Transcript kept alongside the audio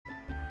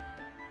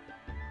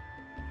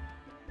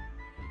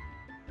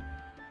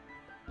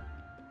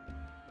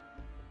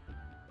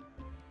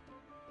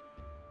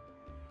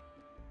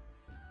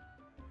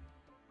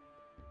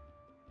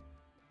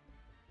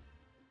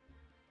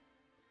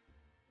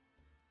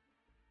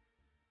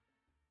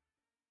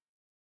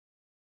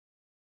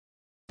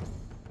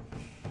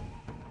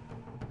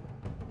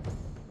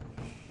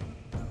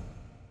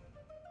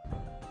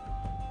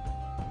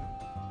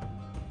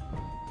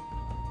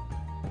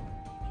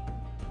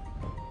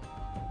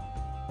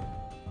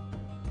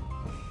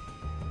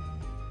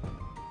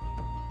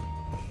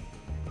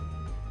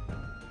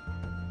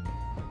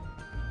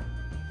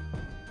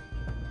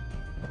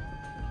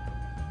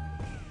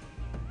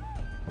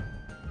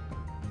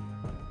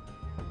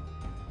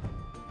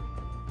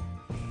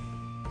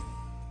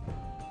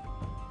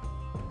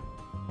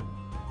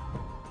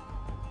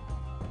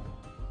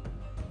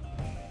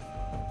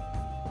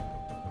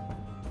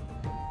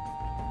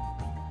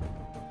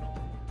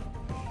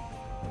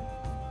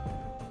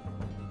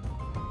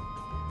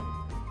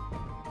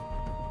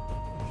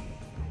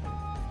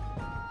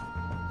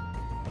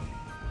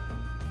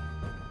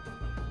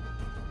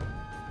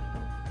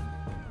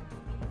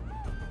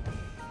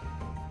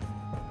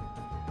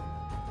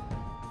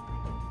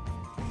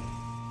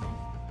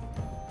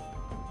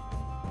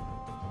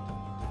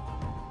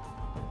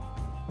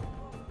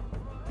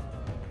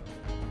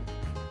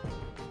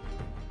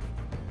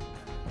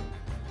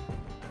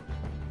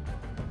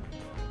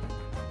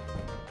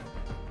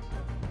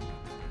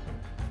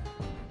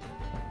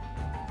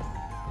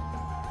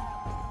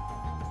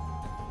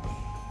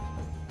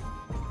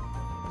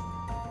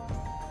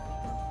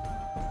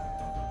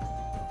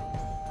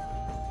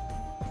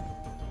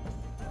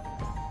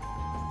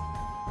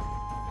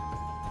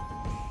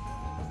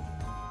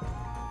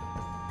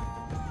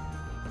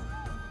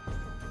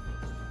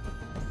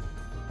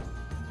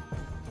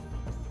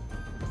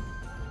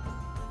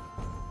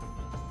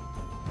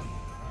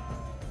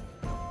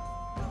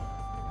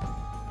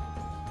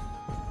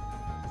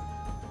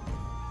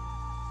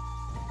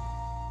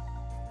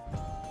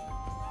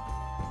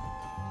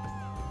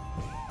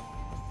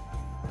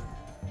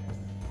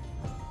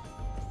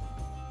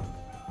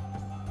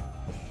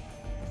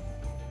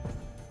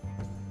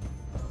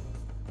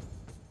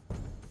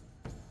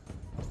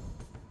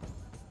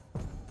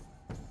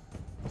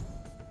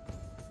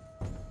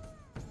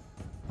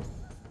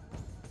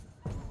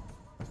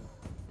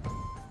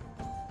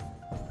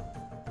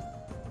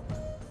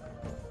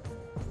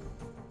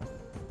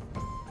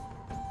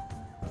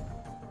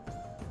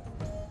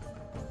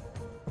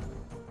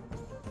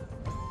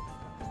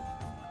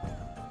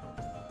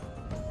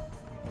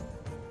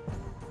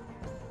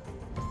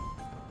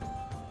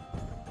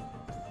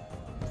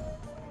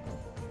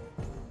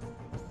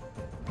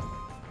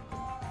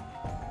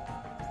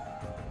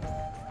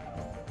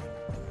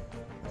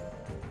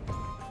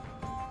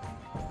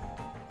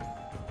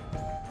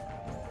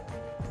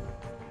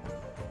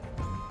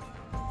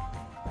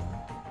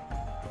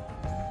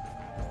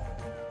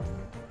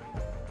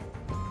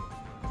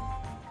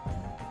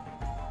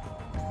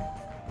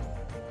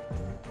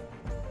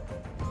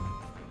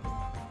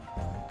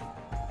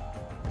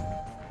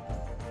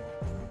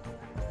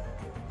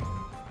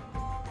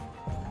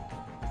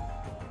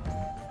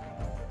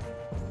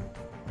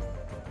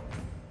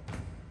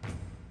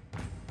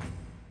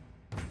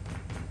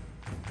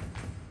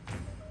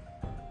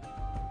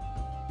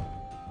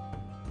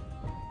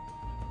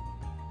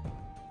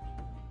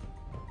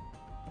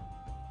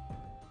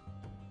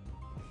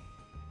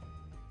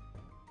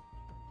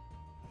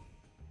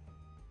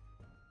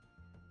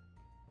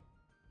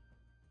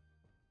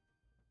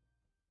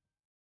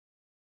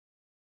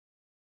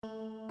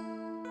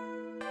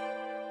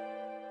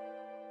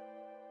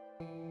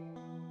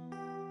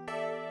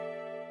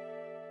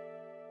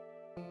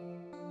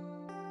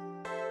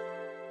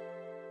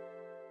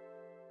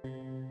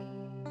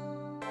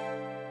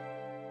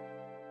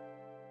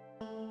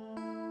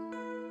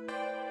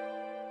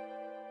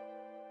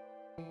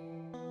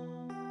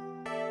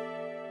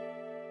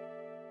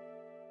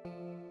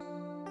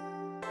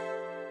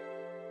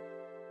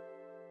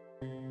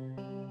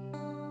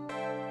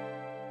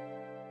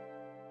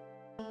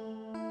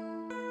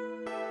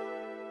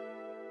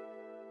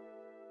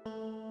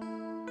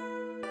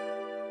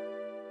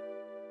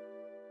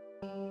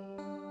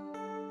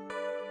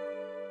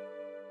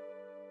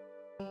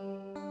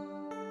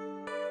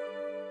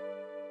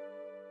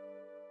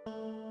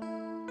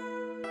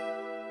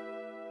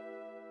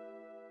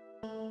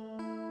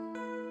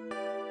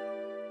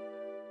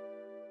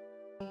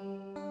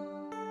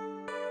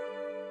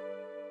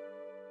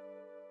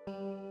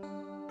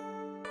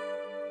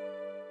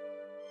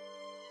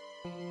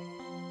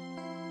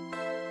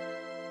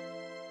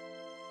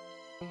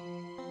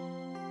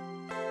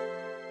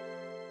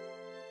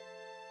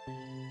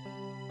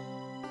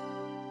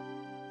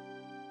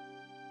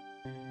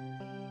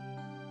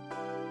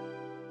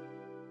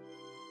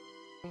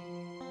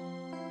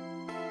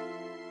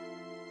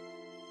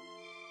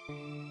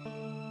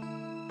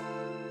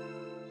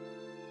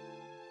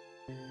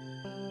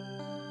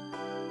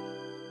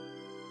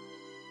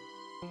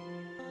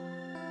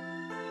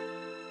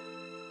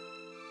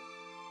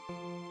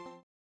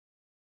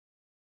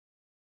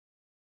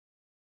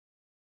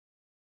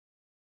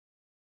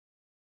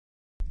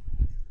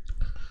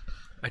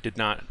I did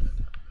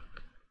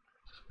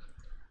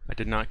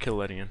not kill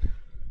Ledian.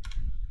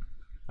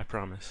 I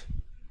promise.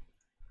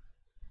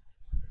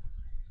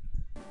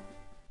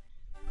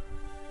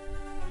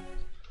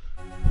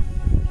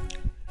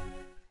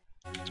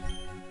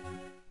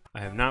 I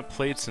have not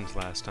played since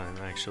last time,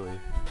 actually.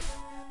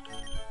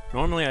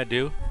 Normally I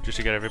do, just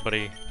to get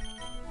everybody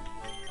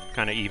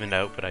kind of evened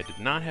out, but I did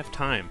not have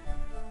time.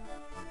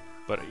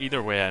 But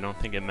either way, I don't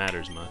think it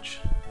matters much.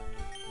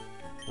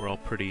 We're all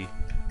pretty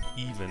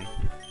even.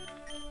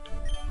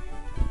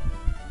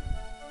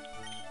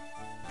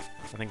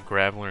 I think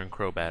Graveler and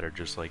Crobat are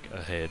just like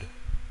ahead.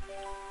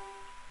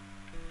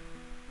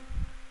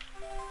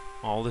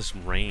 All this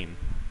rain.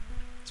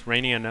 It's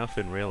raining enough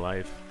in real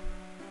life.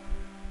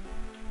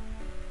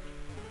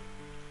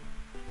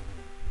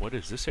 What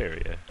is this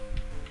area?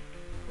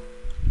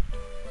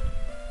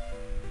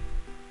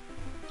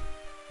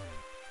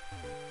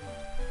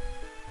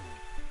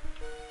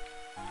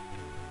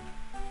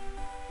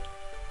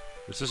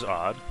 This is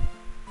odd.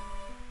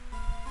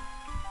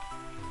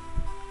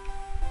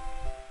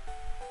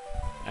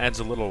 Adds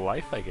a little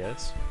life, I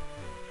guess.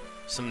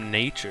 Some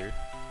nature.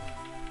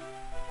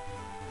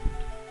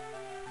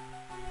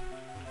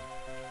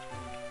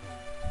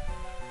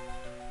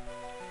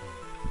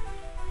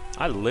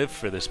 I live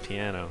for this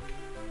piano.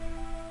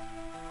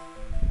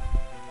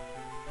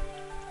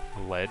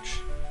 A ledge,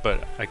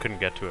 but I couldn't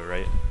get to it,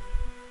 right?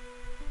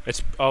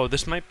 It's oh,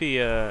 this might be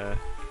the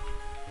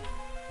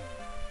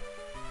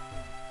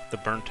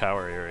burnt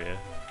tower area,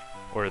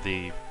 or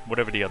the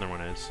whatever the other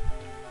one is,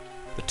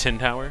 the tin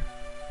tower.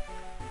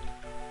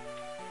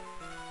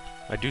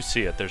 I do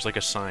see it. There's like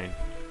a sign.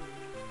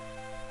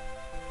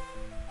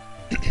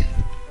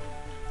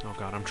 Oh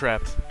god, I'm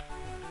trapped.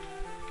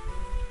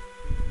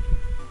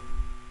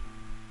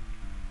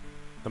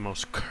 The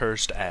most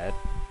cursed ad.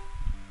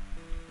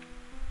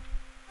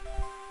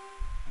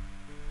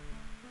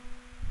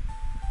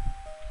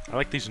 I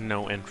like these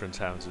no entrance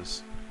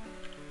houses.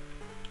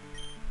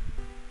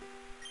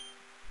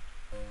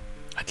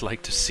 I'd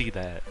like to see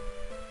that.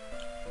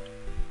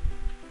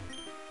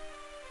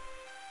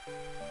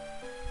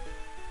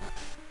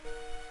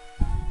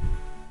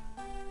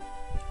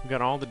 We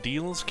got all the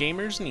deals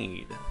gamers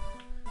need.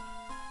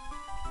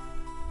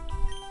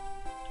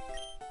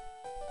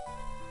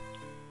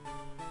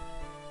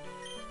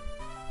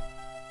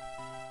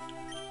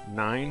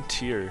 Nine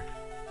tier.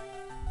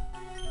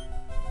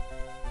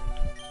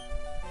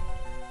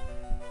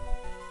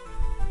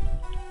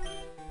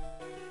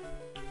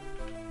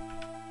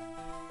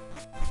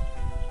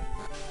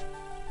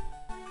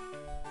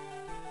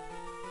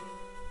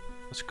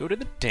 Let's go to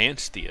the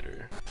dance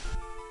theater.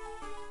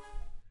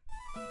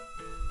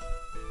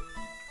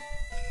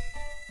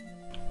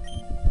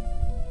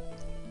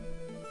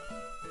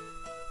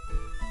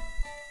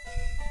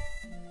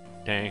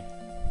 Dang.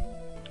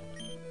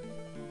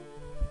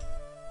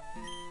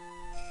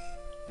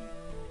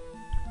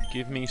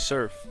 Give me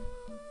surf.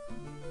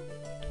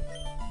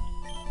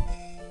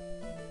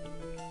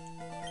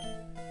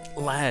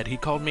 Lad, he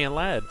called me a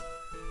lad.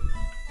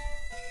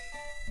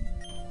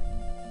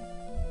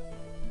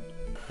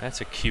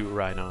 That's a cute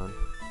ride-on.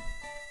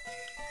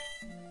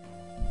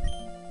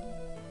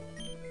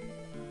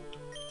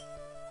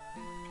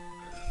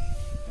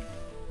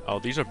 Oh,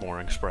 these are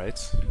boring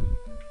sprites.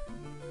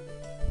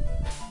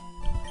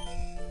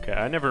 Okay,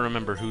 I never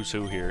remember who's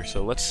who here,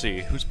 so let's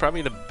see. Who's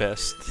probably the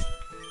best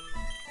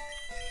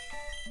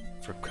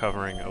for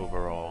covering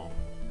overall?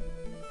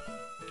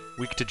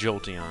 Weak to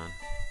Jolteon.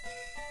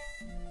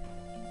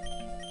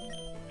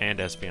 And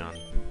Espeon.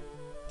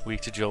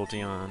 Weak to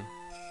Jolteon.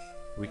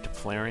 Weak to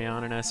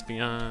Flareon and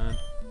Espeon.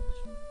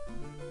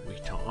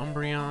 Weak to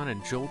Umbreon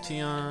and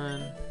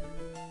Jolteon.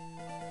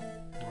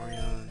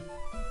 Orion.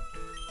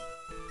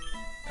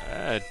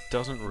 It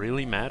doesn't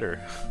really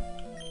matter.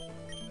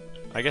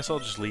 I guess I'll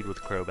just lead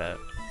with Crobat.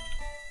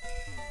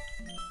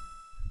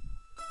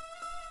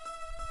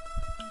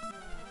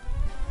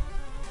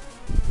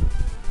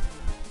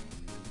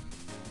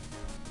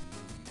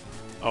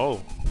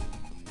 Oh.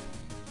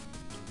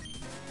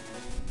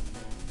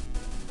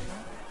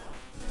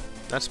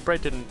 That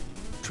sprite didn't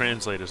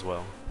translate as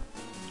well.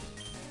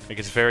 Like,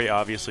 it's very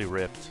obviously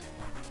ripped.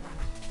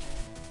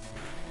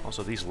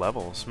 Also, these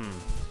levels,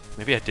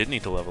 maybe I did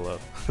need to level up.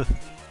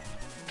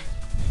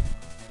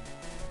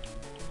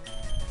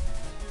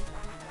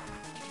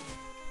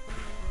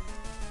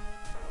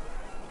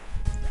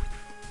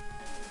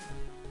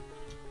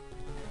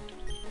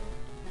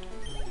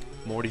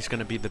 Morty's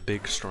gonna be the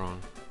big strong.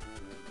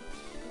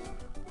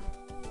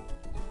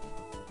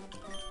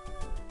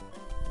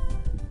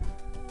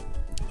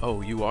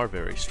 Oh, you are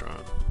very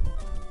strong.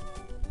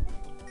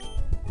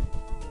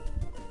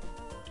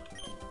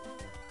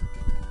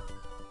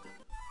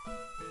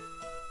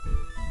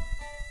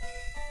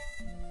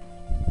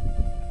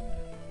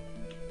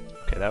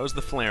 Okay, that was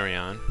the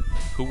Flareon.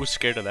 Who was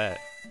scared of that?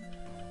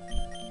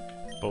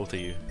 Both of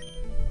you.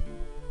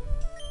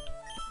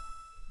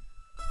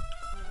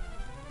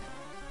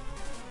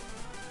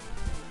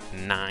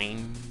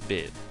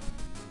 Nine-bit.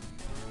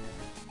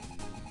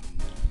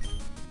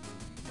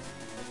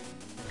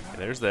 Okay,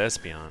 there's the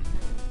Espeon.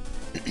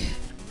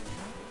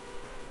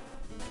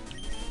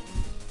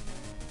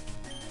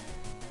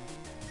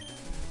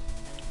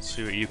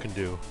 See what you can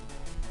do.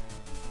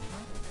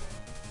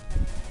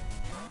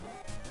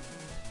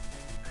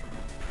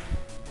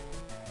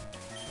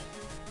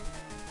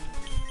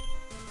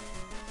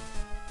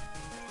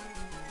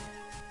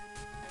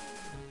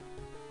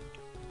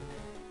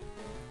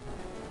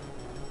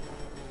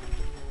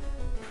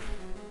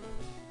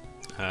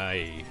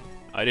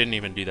 I didn't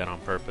even do that on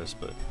purpose,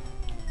 but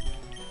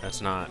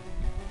that's not...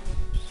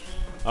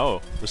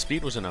 Oh, the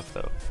speed was enough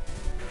though.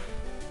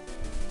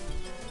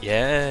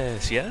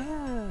 Yes,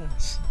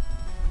 yes!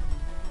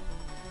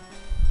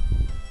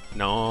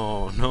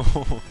 No, no.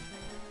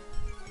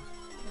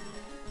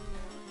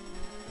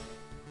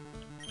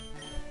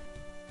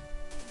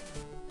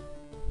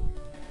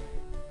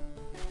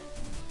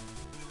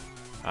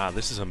 Ah,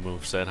 this is a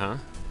moveset, huh?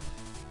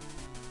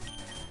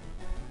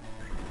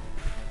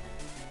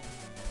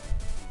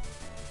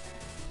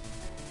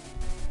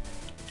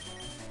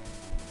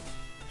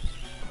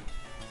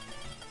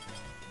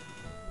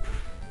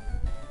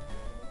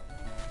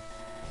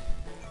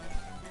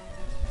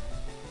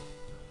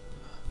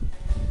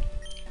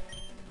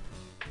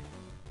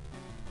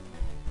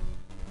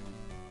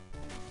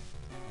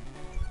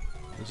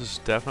 This is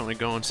definitely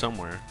going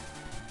somewhere.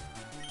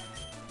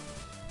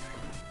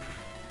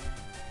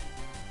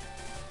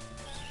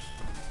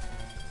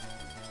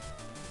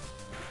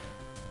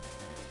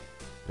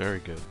 Very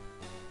good.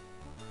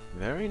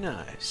 Very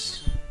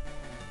nice.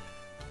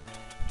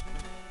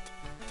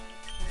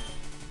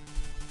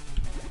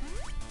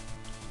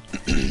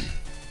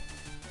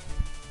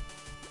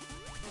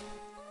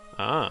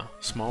 Ah,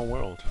 small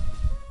world.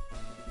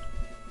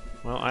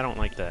 Well, I don't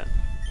like that.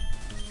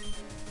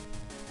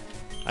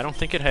 I don't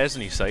think it has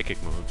any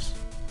psychic moves.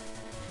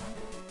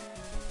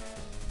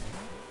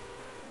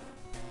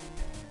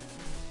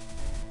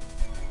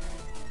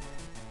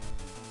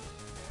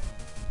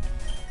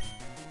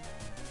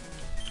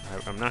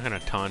 I'm not gonna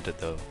taunt it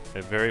though.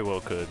 It very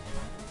well could.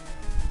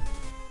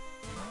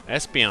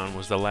 Espeon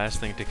was the last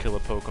thing to kill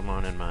a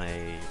Pokemon in my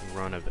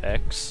run of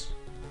X.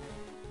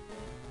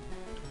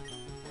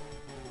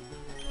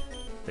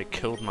 They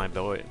killed my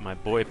boy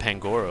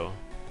Pangoro.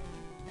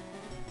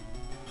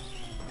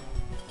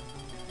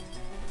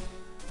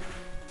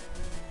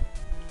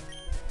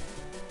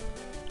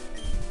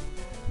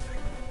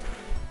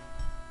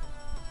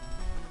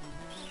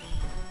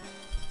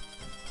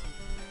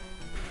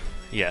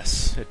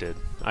 Yes, it did.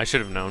 I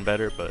should have known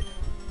better, but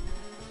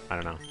I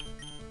don't know.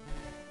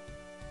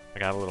 I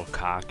got a little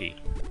cocky.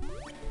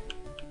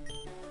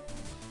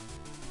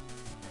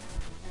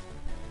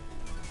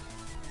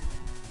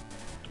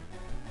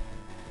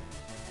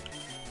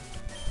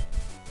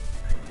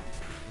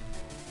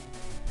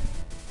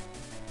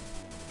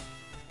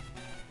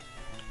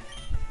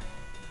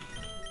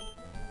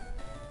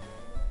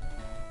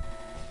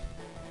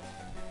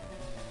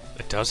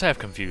 It does have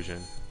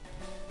confusion.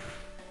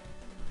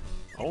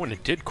 Oh, and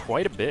it did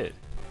quite a bit.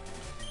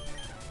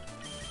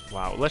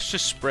 Wow, let's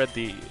just spread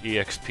the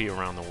EXP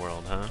around the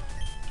world, huh?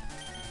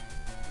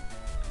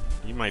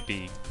 You might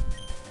be...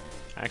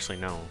 Actually,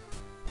 no.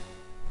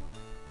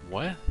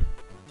 What?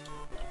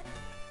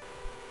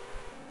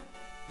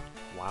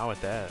 Wow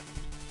at that.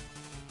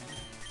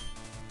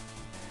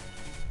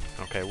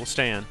 Okay, we'll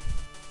stay in.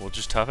 We'll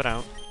just tough it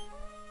out.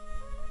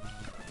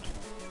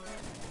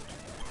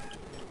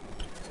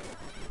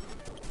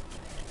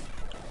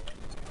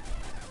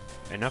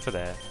 Enough of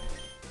that.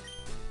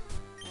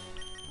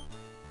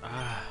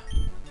 Ah.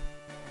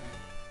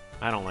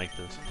 I don't like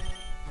this.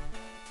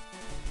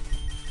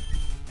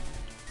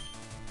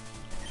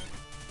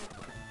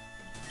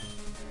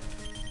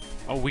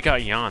 Oh, we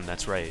got Yawn,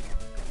 that's right.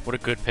 What a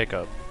good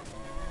pickup.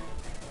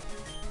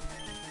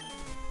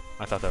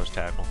 I thought that was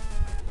Tackle.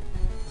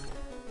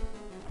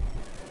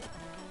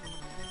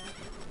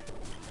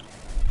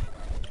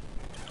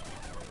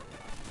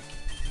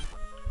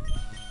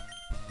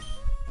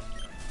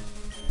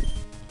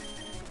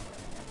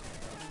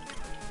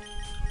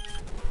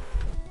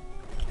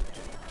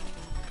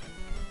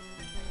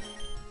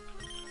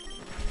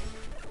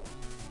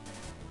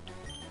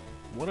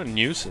 What a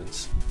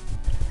nuisance.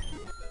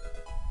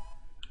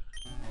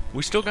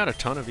 We still got a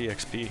ton of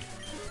EXP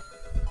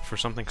for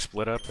something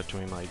split up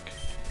between, like,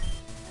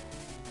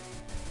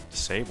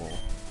 Sable.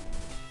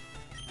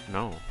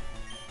 No.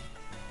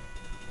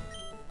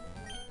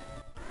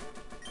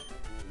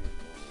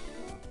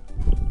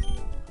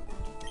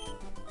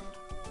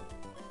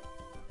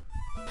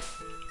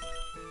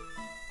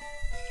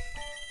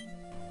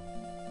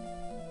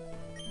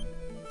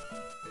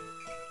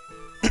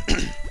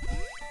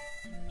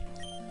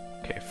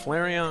 Okay,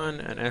 Flareon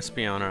and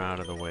Espeon are out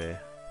of the way.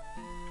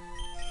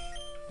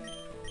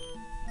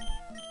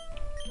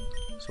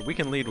 So we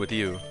can lead with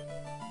you.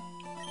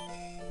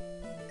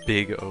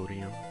 Big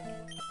Odium.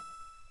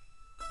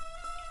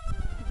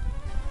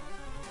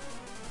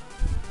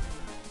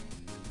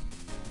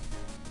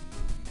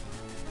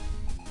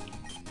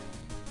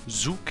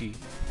 Zuki.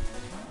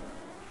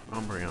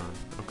 Umbreon.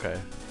 Okay.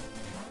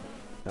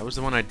 That was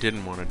the one I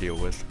didn't want to deal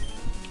with.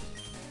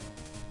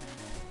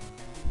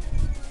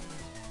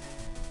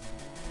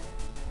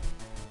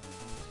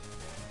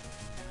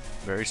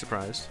 Very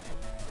surprised.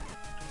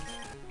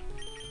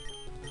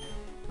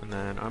 And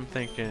then I'm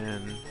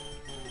thinking...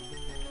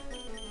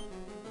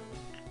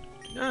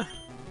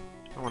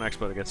 I want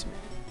Expo to get some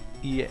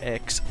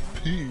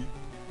EXP.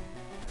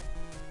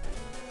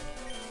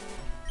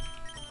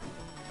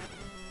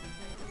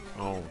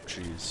 Oh,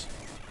 jeez.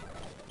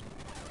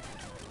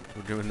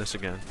 We're doing this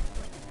again.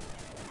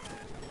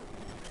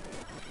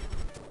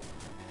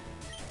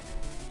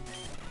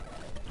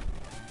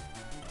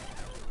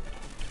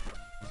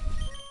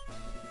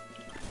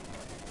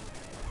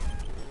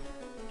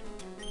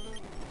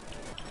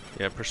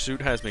 Yeah,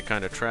 Pursuit has me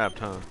kind of trapped,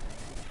 huh?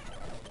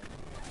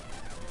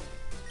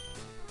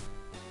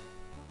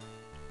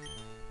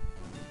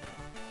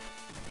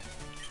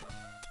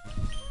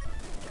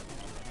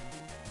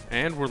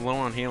 And we're low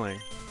on healing.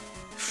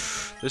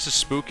 This is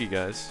spooky,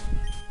 guys.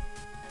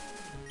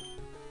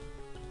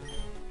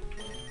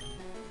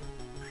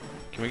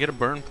 Can we get a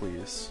burn,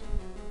 please?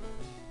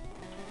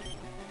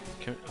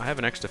 I have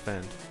an X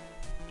defend.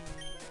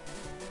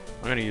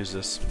 I'm gonna use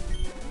this.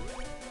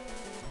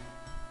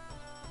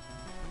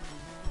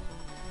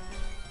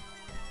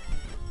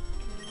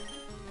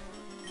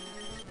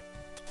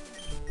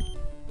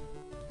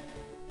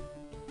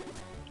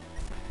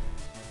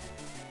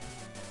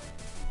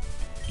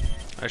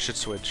 I should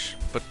switch,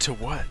 but to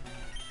what?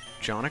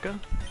 Jonica?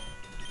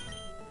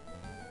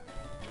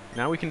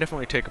 Now we can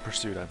definitely take a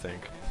Pursuit, I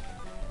think.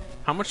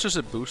 How much does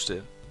it boost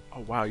it? Oh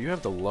wow, you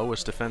have the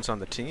lowest defense on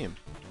the team.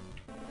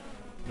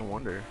 No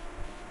wonder.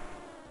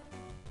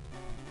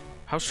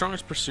 How strong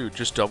is Pursuit?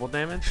 Just double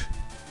damage?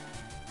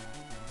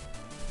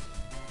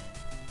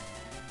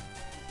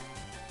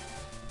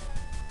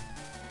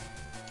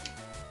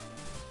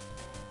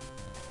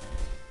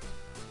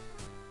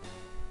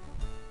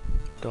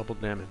 Double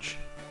damage.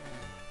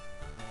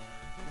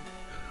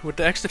 With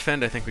the X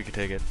defend, I think we could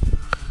take it.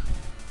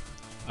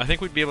 I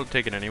think we'd be able to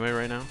take it anyway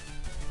right now.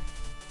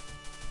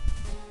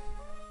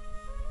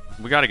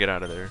 We gotta get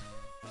out of there.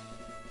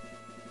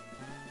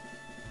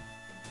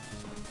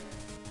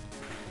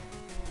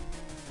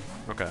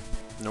 Okay.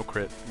 No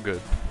crit. Good.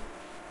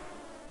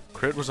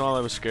 Crit was all I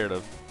was scared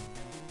of.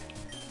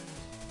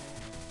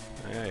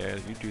 Yeah,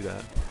 you do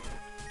that.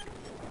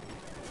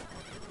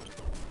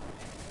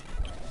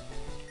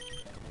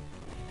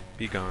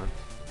 Be gone.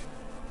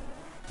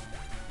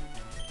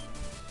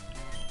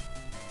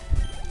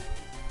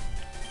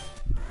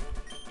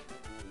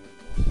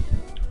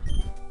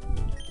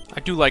 I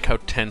do like how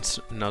tense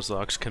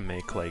Nuzlocke can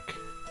make, like,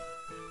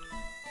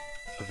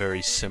 a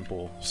very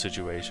simple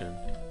situation.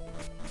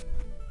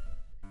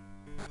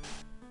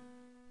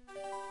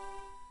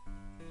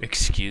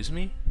 Excuse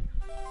me?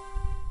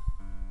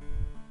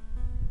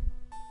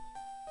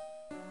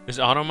 Is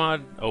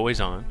Automod always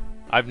on?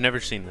 I've never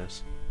seen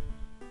this.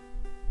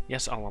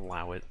 Yes, I'll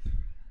allow it.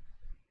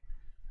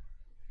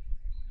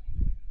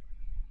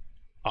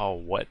 Oh,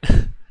 what?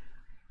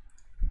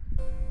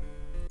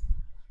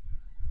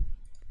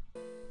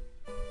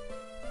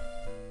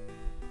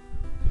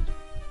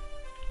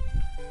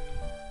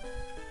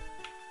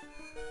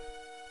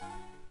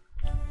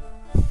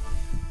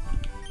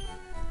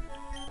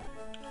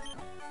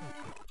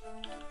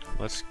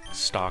 Let's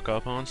stock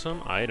up on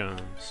some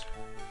items.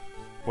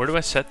 Where do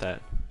I set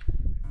that?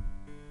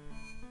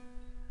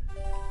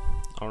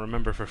 I'll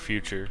remember for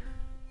future.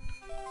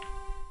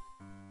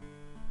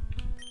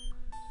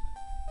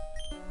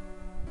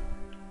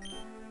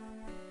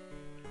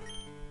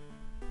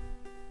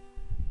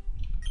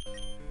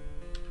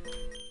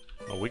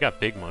 Oh, we got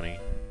big money.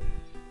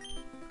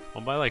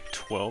 I'll buy like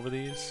 12 of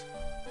these.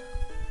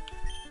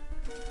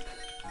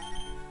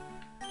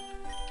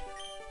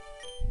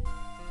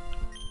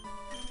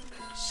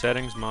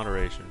 Settings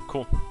moderation.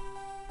 Cool.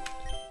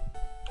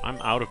 I'm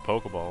out of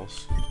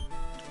Pokeballs.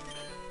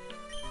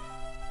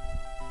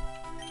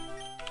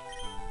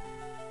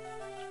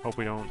 Hope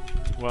we don't...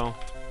 Well,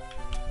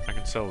 I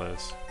can sell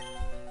this.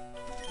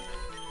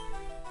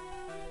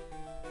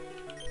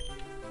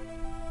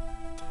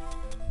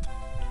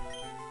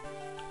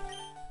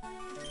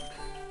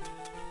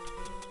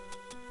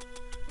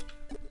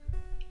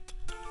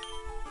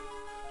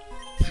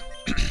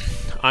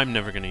 I'm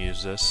never gonna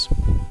use this.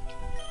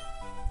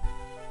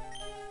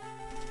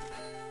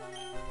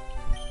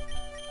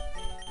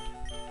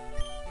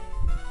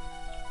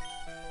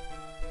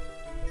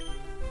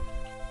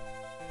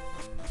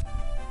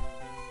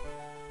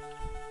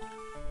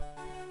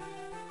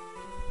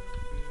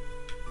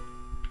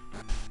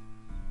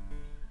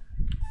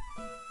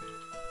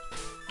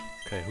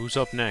 Okay, who's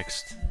up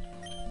next?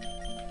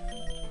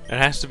 It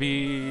has to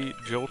be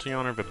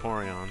Jolteon or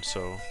Vaporeon,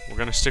 so we're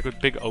gonna stick with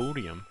Big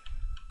Odium.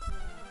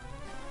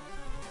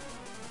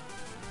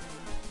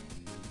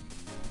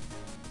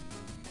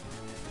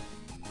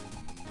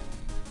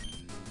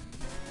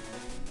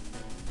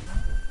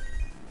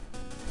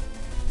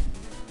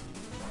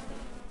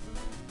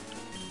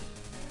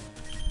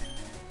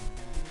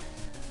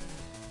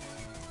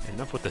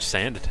 Enough with the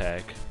sand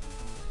attack.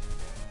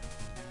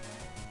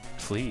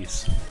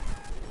 Please.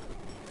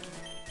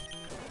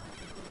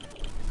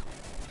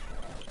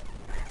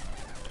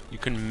 You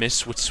can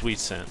miss with Sweet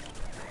Scent.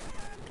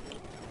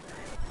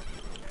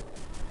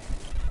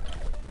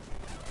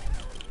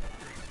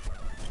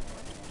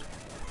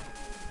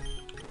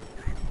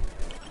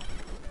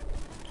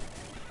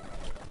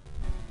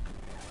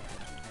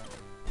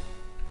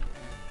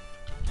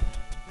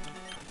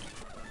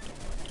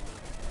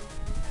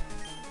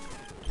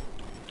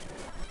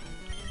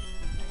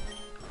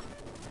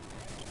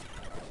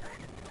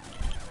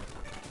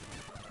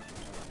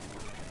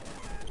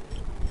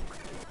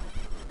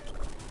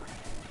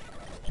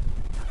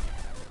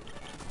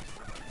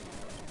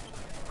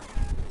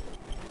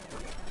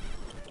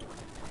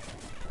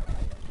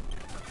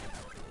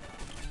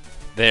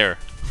 There.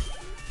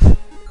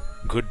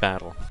 Good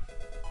battle.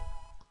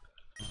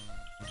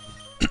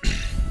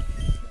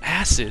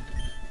 Acid.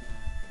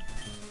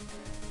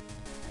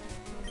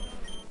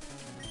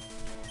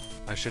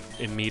 I should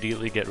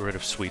immediately get rid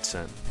of Sweet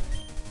Scent.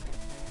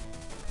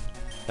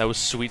 That was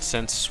Sweet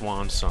Scent's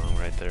swan song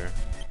right there.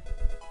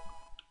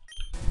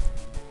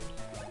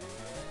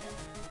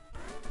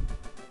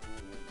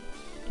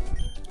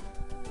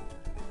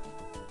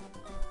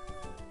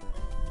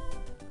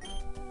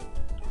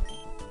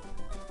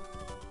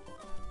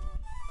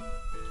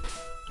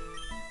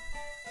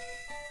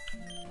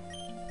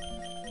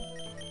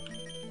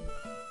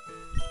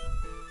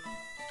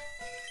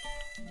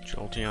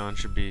 Jolteon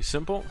should be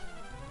simple.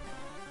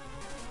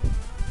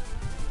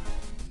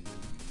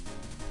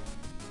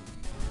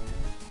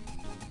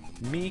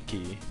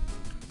 Miki.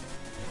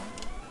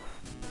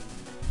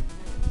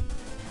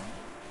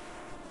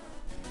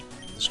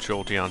 This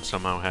Jolteon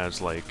somehow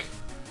has, like,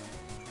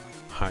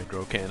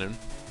 Hydro Cannon.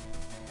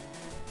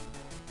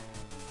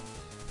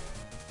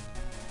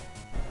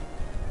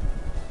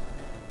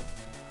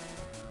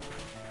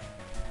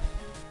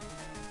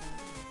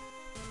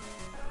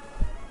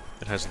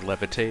 It has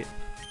Levitate.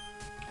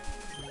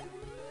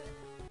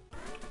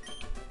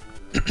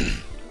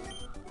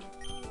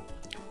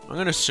 I'm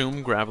gonna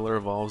assume Graveler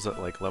evolves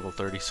at like level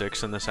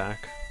 36 in this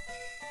hack.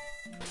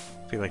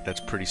 I feel like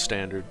that's pretty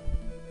standard.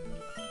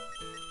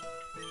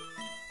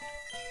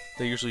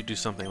 They usually do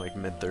something like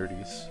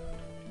mid-30s.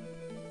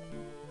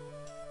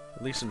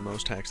 At least in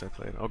most hacks I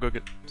played. I'll go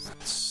get...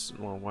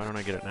 Well, why don't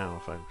I get it now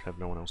if I have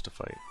no one else to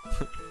fight?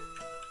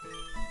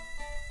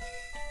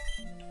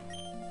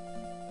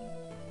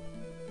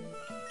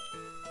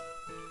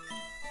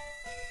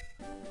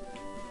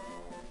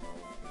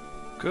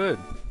 Good.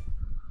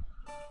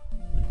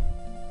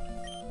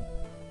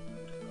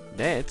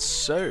 Let's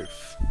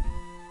surf.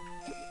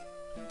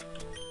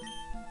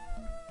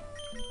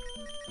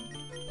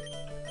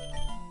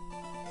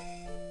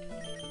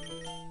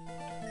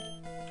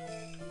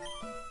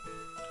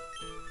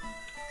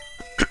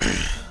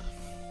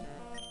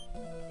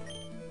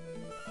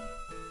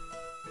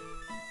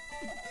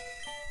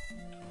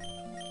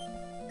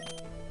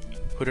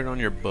 Put it on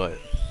your butt.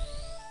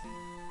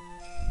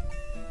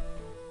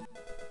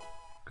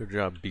 Good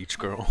job, beach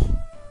girl.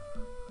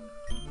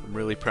 I'm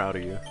really proud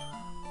of you.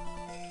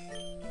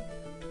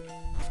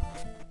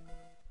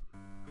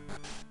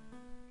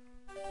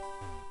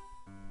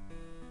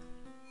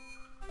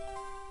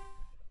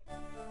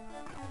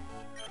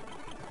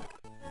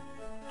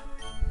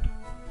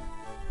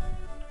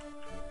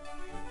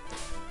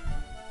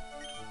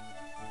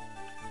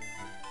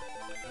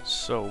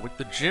 So, with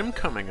the gym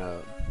coming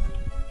up,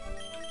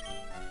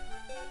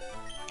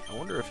 I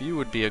wonder if you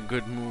would be a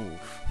good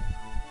move.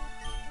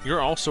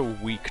 You're also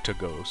weak to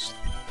Ghost.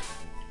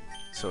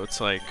 So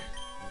it's like,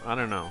 I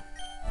don't know.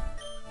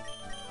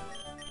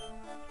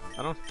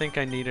 I don't think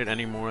I need it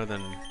any more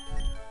than...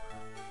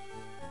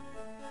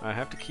 I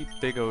have to keep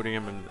Big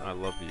Odium and I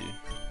love you.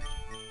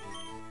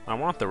 I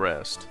want the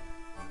rest.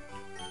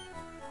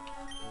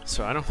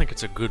 So I don't think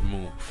it's a good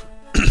move.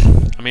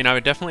 I mean, I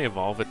would definitely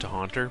evolve it to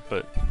Haunter,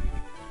 but...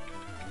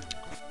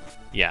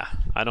 yeah,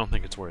 I don't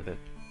think it's worth it.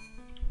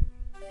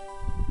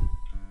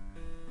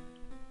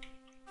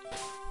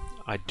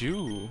 I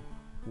do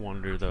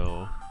wonder,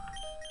 though,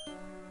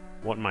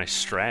 what my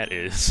strat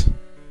is.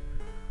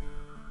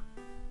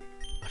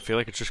 I feel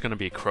like it's just going to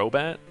be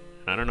Crobat.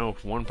 I don't know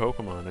if one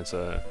Pokemon is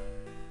a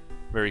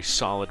very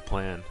solid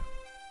plan.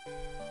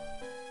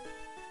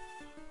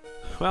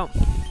 Well,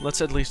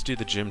 let's at least do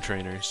the gym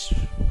trainers.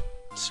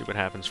 See what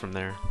happens from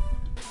there.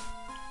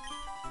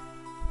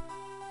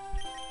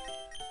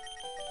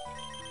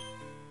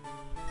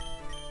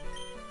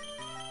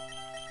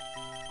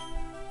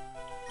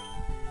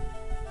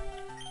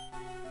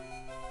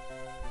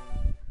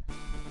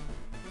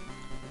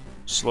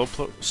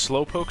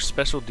 Slowpoke's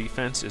special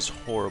defense is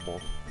horrible.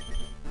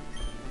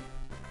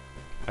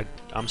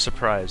 I'm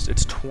surprised.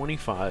 It's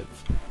 25.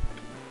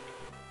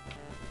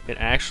 It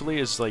actually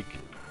is like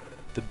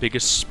the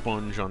biggest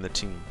sponge on the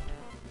team.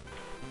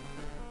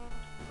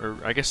 Or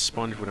I guess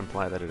sponge would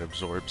imply that it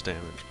absorbs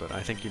damage, but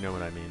I think you know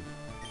what I mean.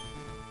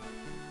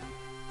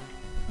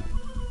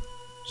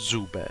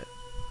 Zubat.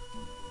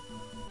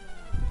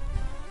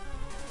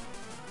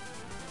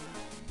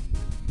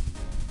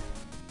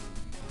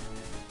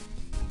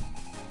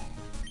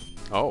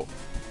 Oh.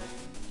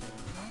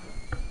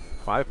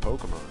 5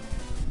 Pokemon.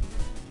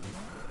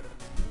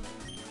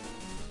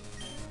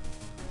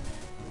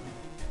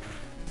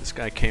 This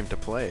guy came to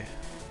play.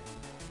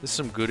 This is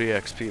some good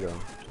EXP though.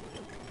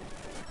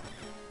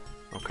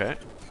 Okay.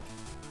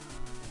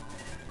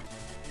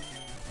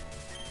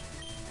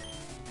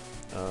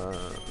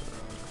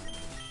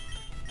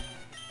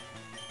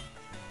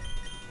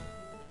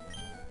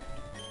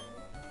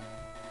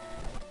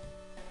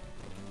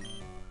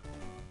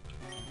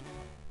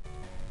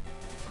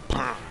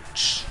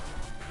 Punch.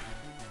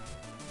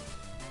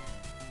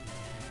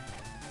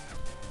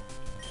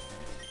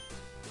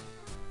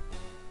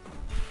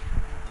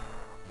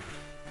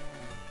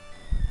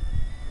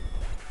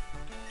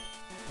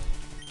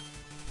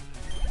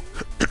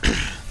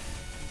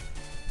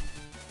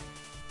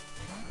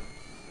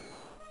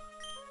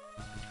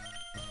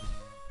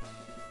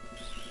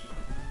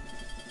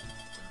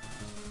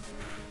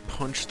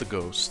 Punch the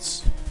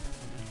ghosts.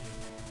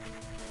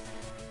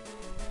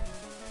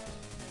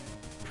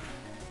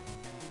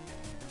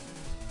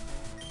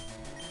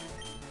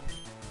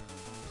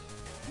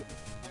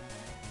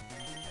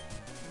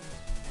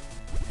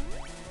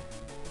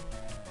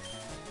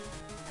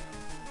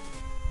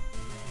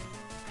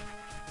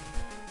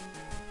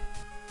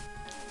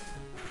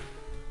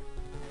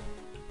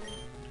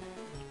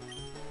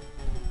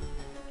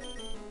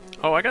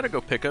 Oh, I gotta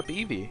go pick up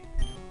Eevee.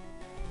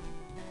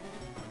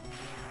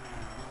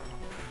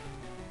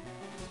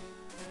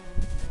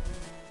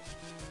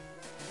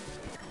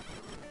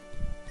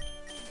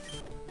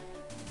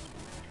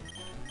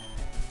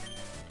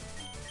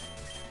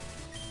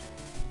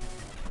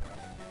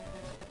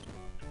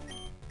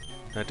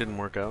 That didn't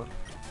work out.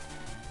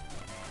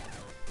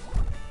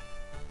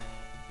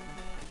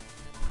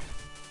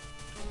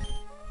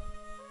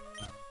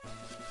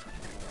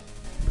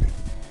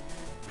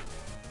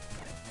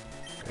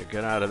 Okay,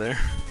 get out of there.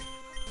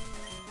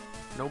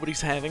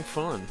 Nobody's having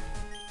fun.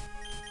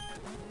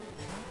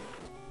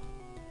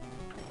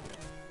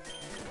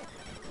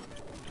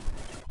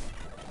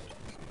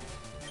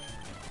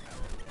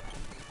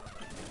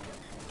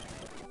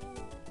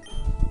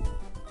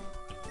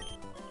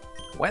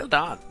 Well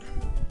done.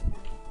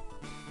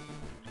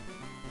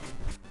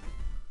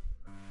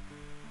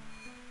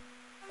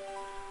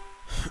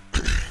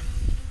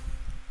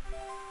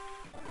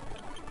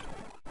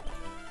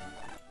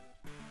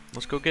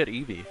 Let's go get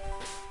Eevee.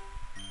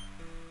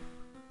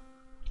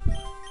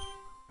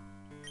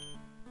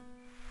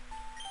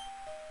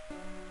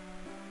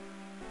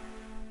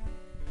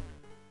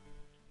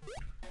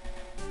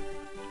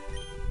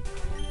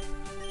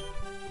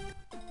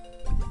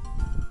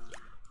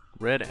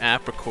 Red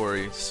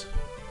apricories.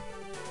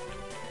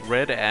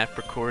 Red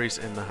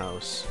apricories in the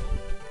house.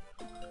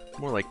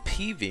 More like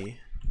Peevee.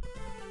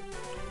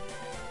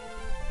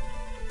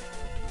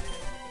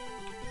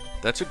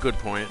 That's a good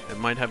point. It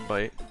might have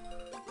bite.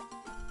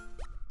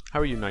 How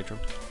are you, Nitro?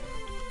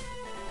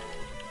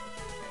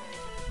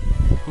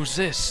 Who's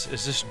this?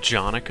 Is this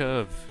Jonica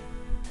of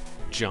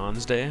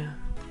John's Day?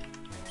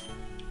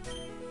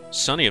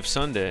 Sunny of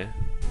Sunday.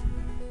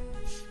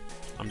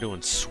 I'm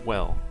doing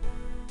swell.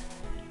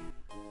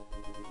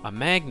 A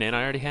magnet?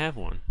 I already have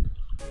one.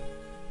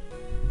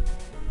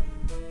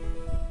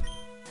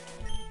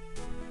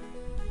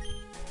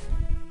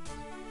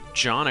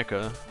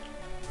 Jonica.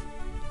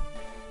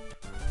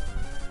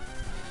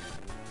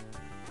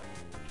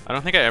 I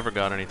don't think I ever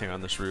got anything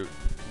on this route,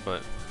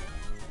 but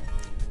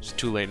it's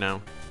too late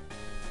now.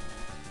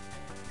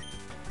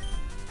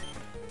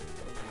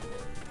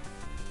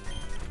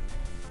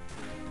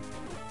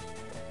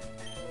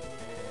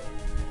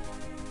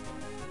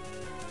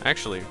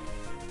 Actually,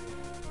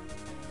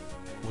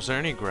 was there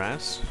any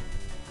grass?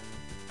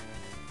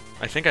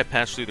 I think I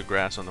passed through the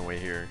grass on the way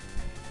here.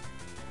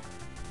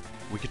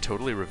 We could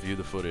totally review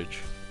the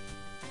footage.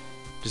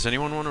 Does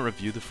anyone want to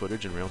review the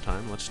footage in real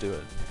time? Let's do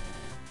it.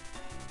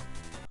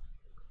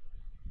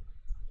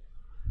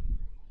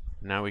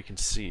 Now we can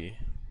see.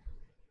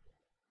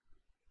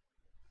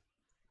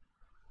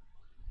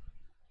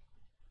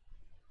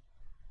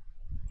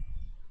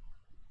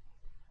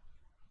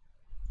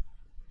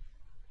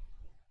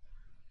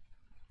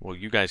 Well,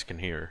 you guys can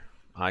hear.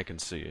 I can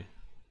see.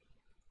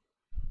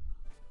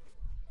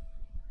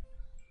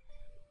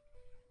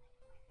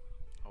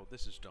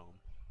 this is dumb.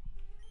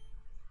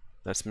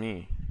 That's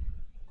me.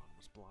 One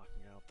was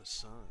blocking out the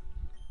sun.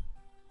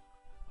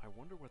 I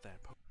wonder what that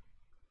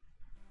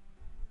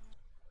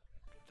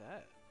Look at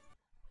that.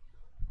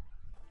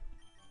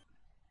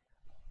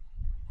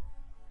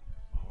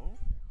 Oh?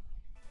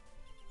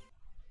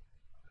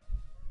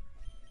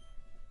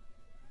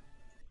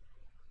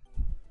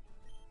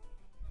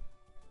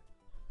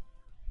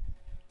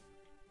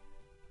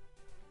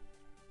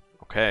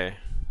 Okay.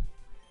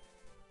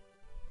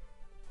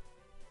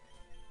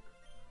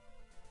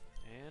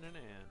 Ann and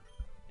Ann.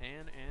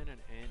 Ann and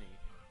Annie.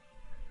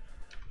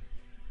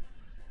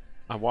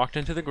 I walked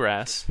into the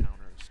grass.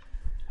 Counters.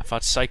 I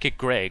fought Psychic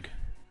Greg.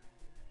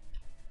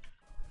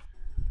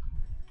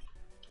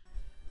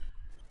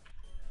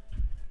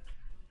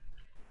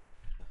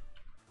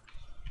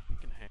 We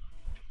can hang.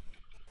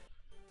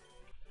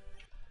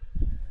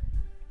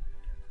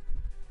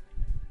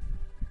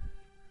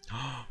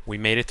 We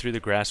made it through the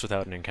grass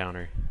without an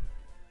encounter.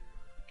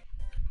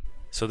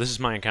 So this is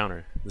my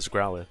encounter. This is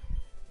Growlithe.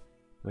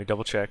 Let me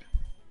double check.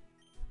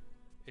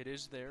 It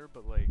is there,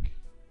 but like,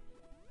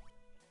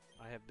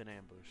 I have been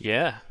ambushed.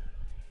 Yeah.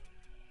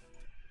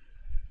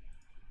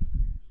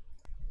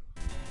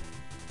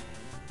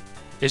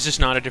 Is this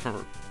not a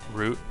different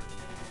route?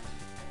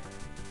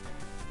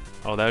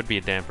 Oh, that would be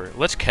a damper.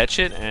 Let's catch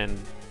it, and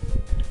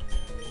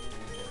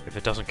if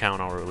it doesn't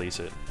count, I'll release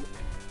it.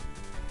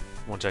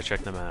 Once I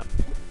check the map.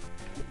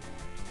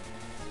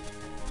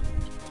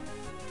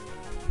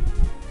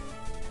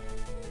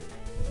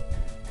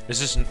 Is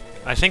this...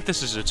 I think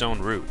this is its own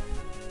route.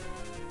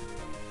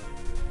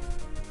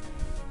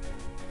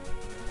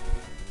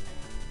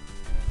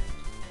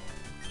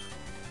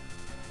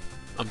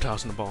 I'm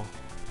tossing the ball.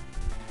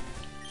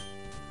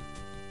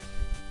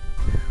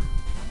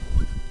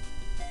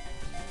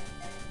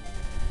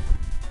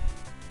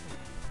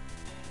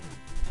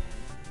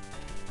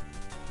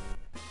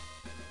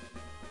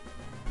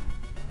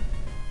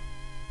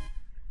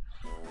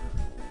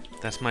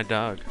 That's my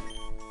dog.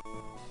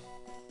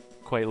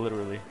 Quite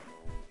literally.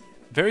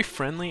 Very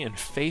friendly and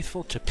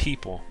faithful to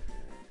people.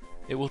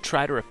 It will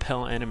try to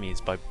repel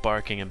enemies by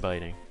barking and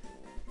biting.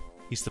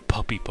 He's the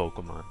puppy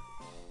Pokemon.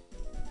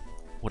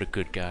 What a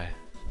good guy.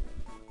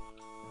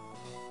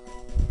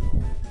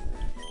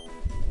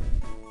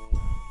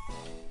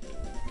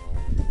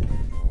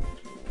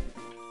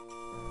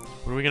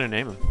 What are we gonna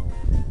name him?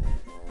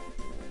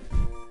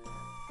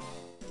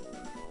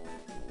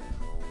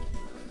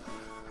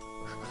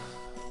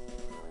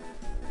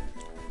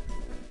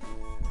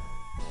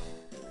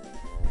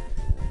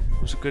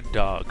 Who's a good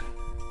dog?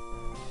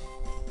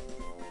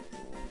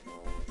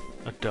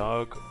 A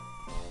dog.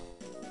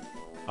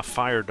 A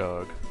fire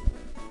dog.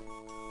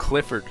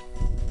 Clifford.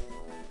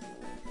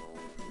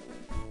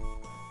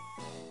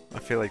 I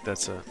feel like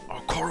that's a...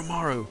 Oh,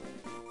 Koromaru!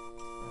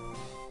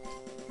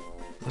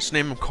 Let's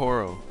name him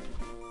Koro.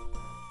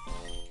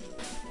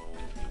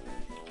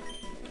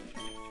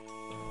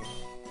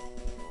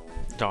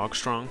 Dog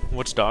Strong?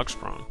 What's Dog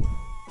Strong?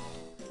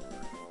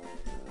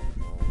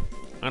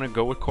 I'm gonna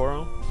go with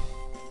Koro.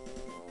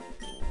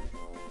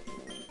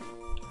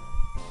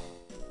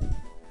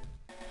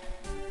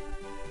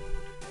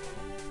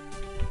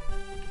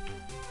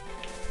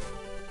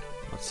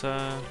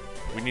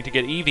 We need to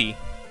get Eevee.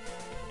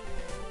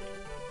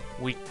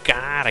 We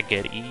gotta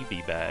get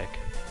Eevee back.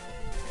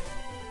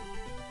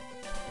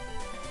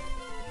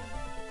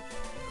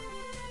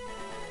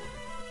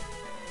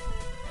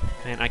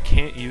 Man, I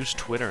can't use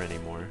Twitter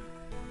anymore.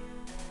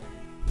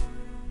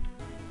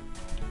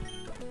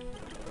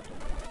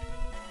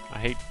 I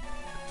hate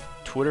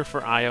Twitter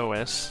for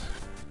iOS.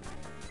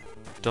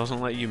 Doesn't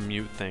let you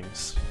mute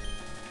things.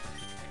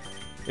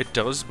 It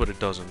does, but it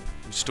doesn't.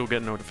 You still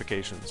get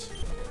notifications.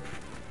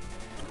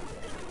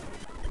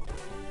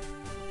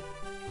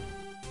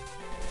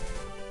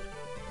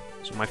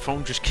 So my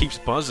phone just keeps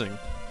buzzing.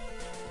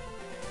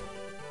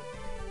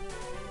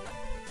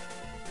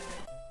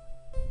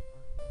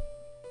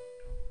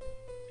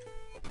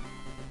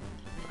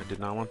 I did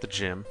not want the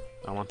gym.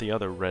 I want the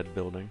other red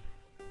building.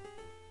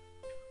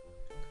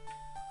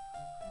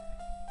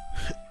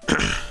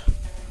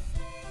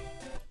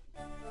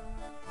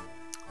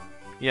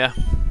 Yeah.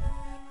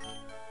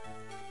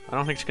 I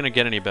don't think it's gonna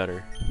get any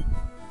better.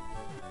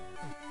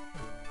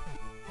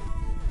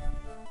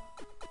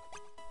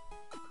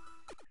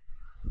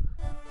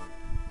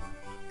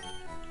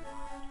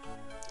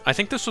 I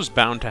think this was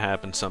bound to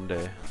happen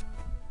someday.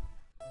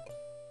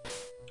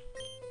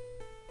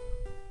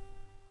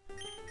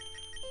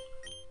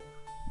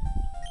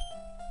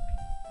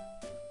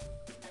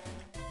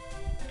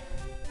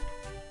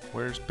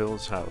 Where's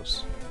Bill's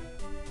house?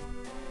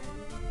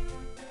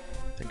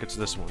 I think it's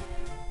this one.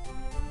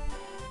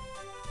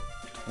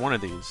 It's one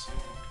of these.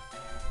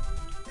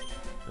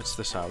 It's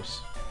this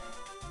house.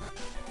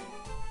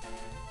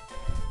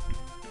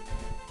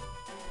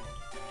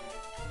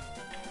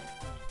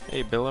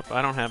 Hey, Billip,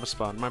 I don't have a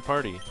spot in my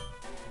party.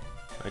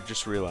 I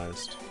just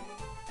realized.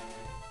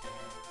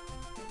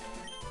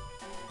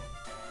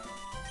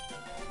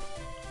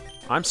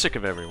 I'm sick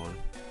of everyone.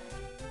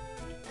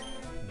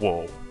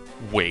 Whoa.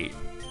 Wait.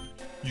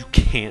 You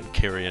can't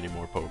carry any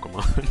more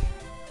Pokemon.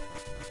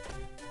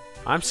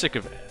 I'm sick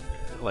of,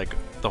 like,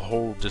 the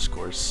whole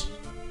discourse.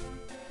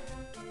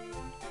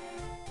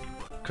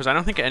 Because I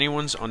don't think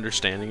anyone's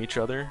understanding each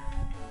other.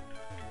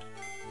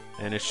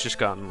 And it's just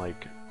gotten,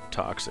 like,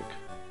 toxic.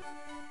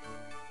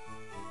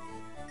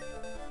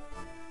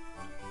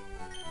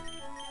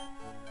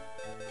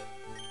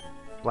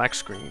 Black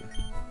screen.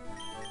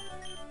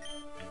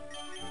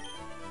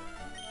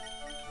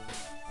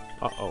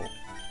 Uh-oh.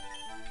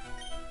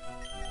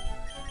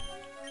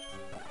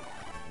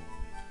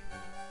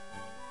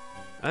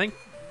 I think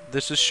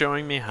this is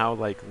showing me how,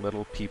 like,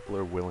 little people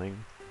are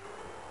willing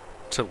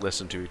to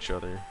listen to each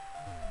other.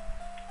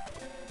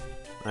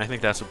 I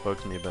think that's what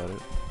bugs me about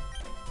it.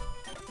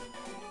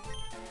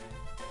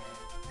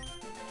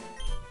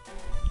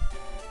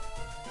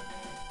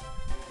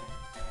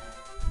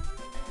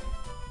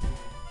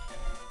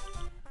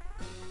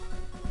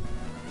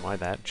 Why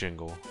that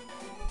jingle?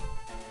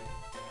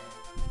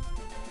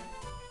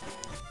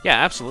 Yeah,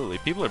 absolutely.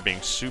 People are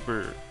being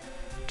super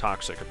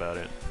toxic about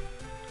it.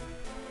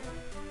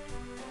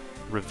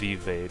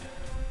 Revivade.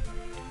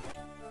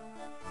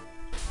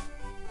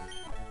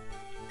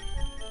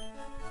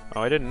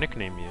 Oh, I didn't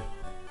nickname you.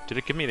 Did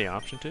it give me the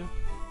option to?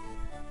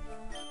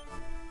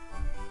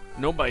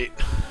 No bite.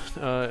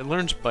 It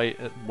learns bite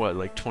at what,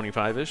 like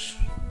 25-ish?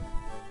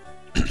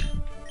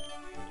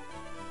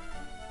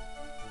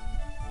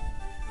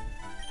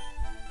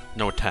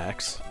 No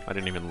attacks. I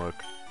didn't even look.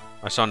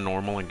 I saw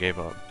normal and gave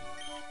up.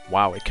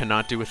 Wow, it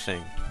cannot do a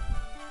thing.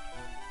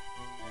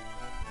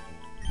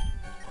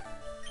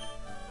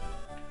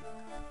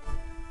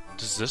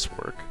 Does this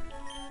work?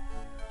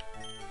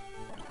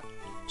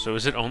 So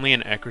is it only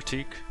an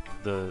Ekritique,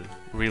 the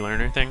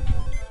relearner thing?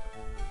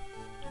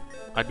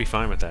 I'd be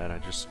fine with that. I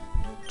just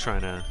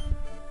trying to...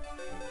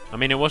 I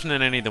mean, it wasn't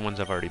in any of the ones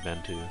I've already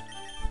been to.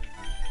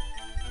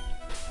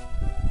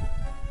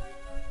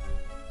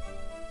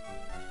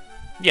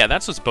 Yeah,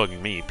 that's what's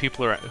bugging me.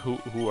 People are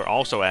who are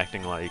also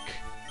acting like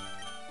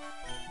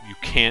you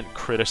can't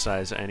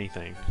criticize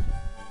anything.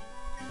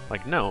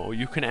 Like, no,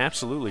 you can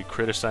absolutely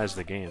criticize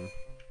the game.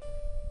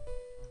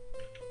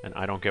 And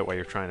I don't get why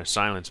you're trying to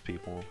silence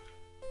people.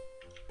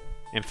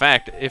 In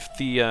fact, if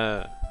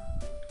the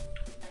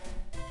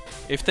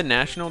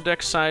National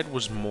Dex side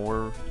was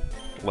more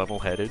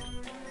level-headed,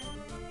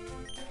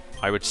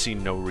 I would see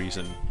no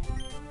reason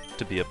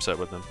to be upset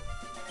with them.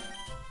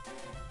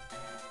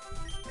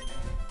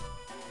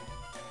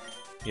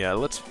 Yeah,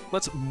 let's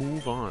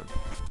move on.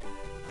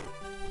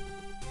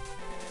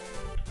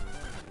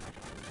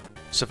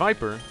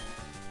 Seviper.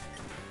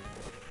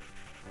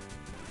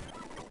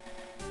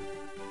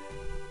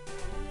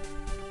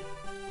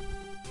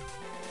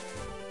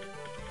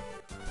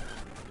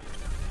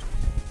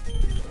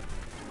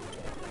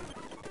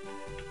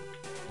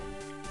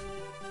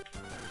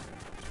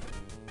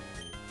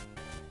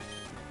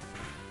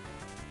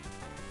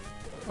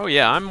 Oh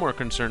yeah, I'm more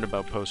concerned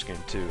about post-game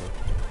too.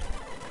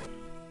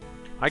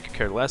 I could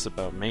care less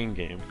about main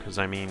game, because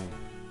I mean,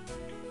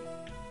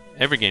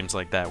 every game's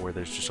like that where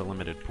there's just a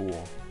limited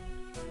pool.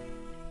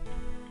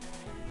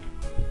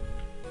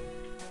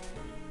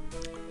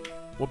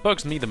 What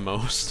bugs me the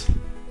most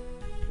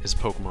is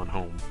Pokemon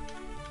Home.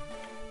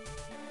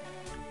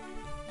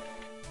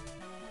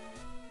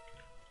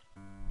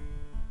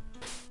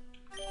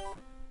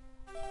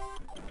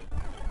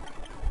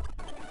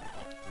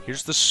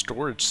 Here's the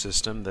storage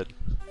system that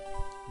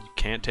you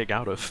can't take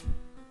out of.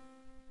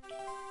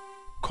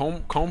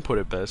 Comb put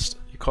it best.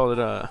 You call it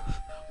a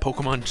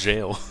Pokemon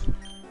jail.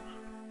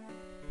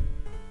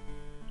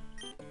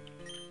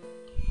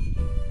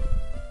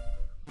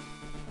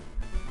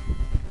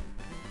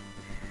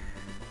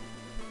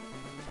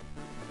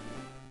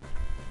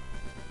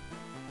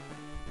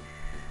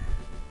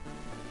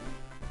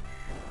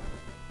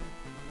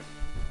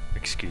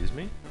 Excuse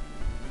me?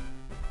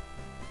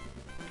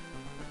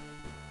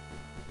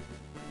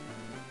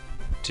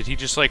 Did he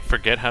just, like,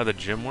 forget how the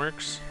gym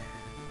works?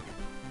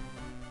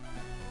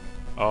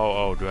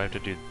 Oh, do I have to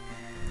do...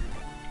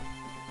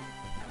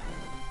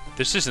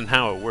 This isn't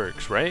how it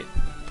works, right?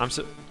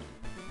 It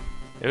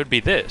would be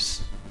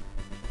this.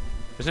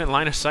 Isn't it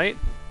line of sight?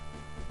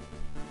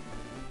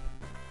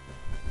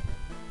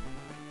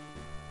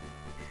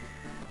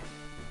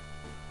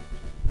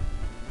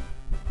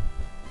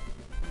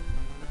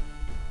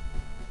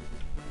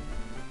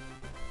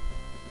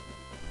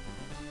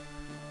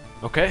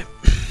 Okay.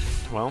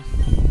 Well...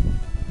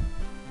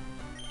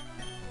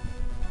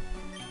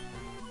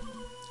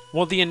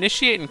 Well, the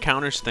initiate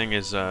encounters thing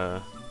is,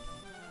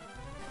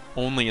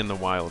 only in the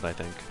wild, I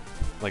think.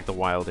 Like, the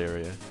wild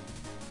area.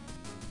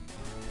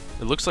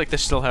 It looks like they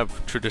still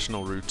have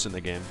traditional routes in the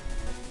game.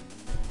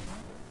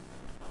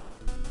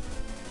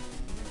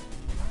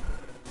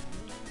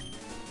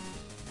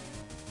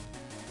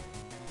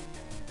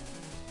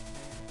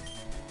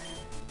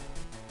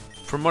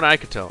 From what I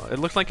could tell, it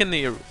looked like in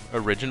the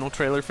original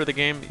trailer for the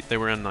game, they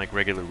were in, like,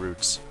 regular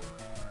routes.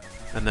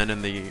 And then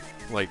in the,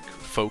 like,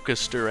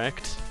 Focus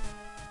Direct,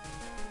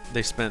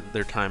 they spent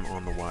their time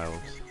on the wild.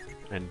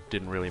 and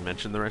didn't really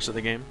mention the rest of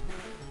the game.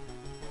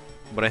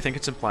 But I think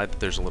it's implied that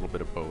there's a little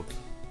bit of both.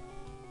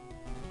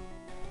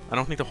 I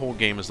don't think the whole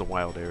game is the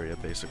wild area,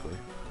 basically.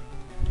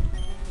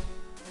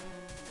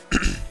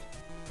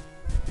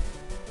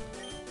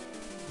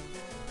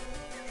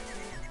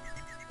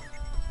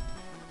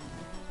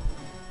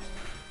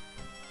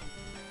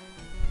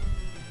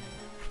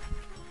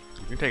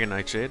 You can take a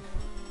nightshade.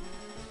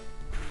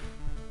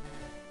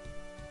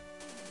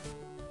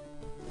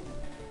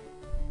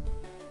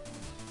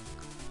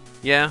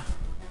 Yeah.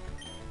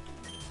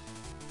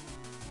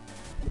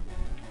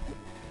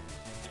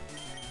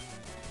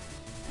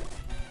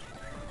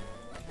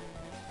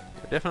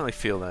 I definitely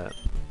feel that.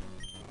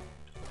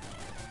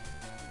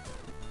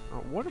 Oh,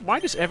 why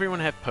does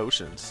everyone have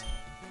potions?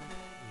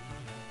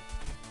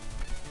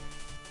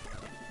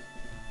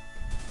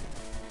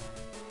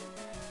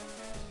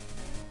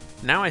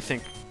 Now I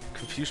think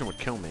confusion would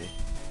kill me.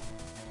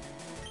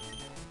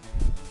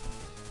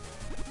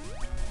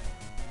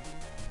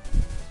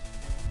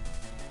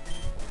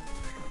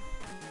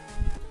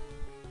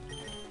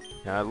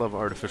 Yeah, I love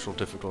artificial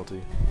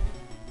difficulty.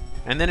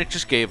 And then it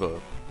just gave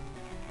up.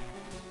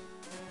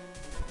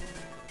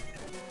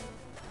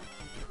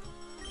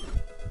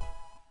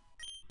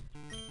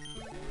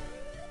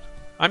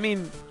 I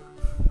mean,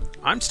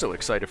 I'm still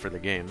excited for the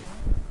game.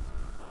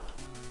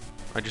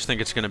 I just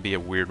think it's gonna be a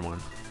weird one.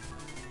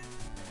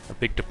 A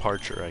big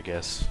departure, I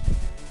guess.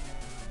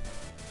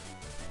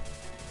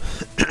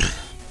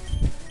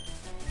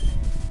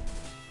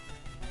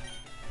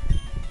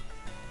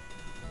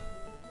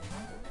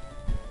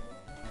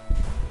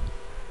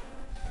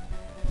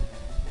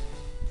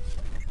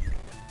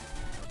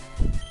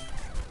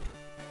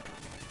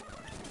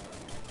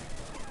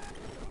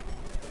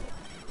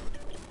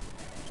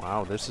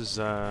 Wow, this is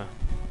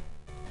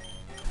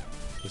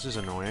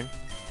annoying.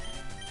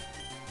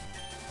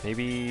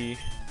 Maybe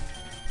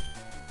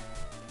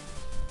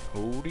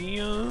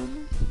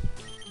Podium?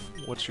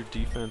 What's your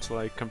defense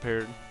like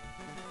compared?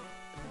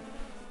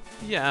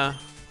 Yeah.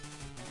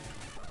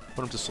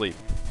 Put him to sleep.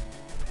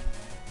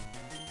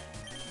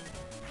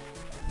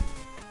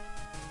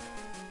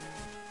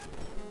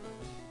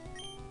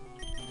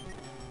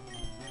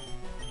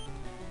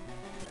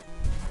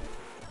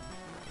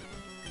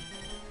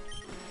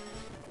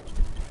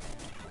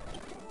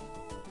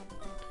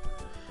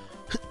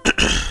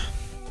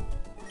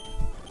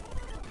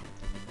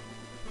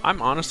 I'm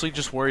honestly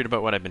just worried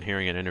about what I've been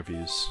hearing in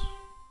interviews.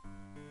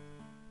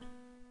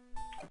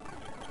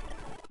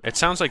 It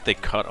sounds like they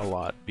cut a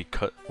lot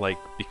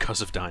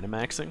because of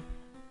Dynamaxing.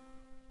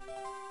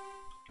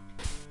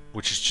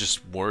 Which is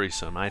just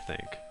worrisome, I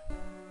think.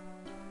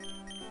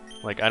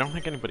 Like, I don't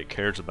think anybody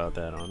cares about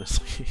that,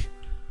 honestly.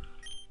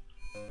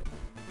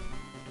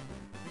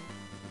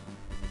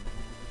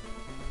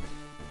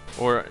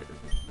 Or,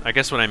 I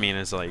guess what I mean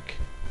is, like,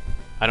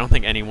 I don't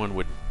think anyone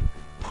would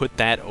put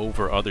that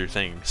over other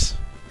things.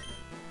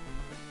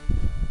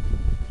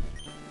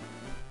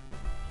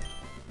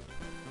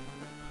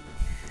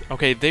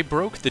 Okay, they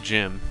broke the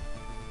gym.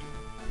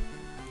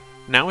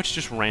 Now it's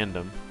just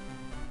random.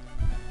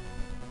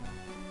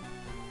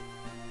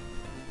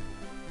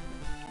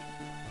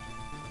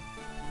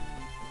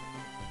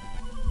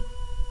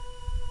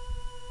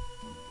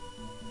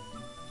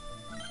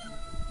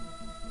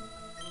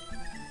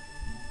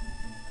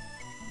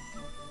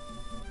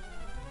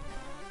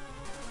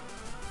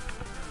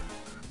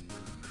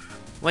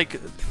 Like,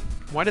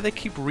 why do they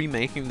keep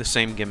remaking the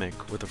same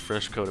gimmick with a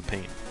fresh coat of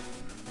paint?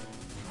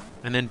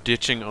 And then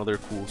ditching other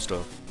cool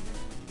stuff.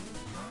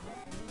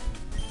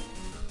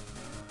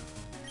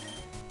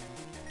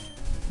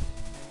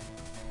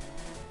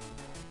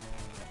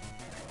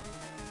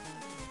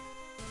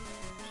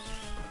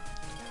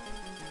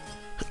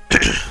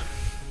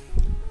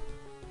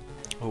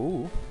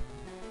 Oh.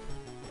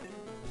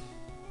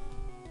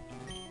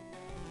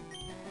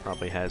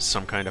 Probably has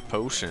some kind of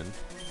potion.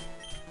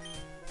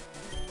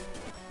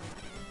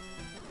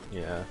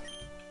 Yeah.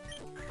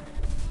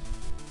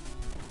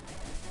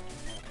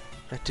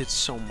 That did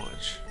so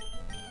much.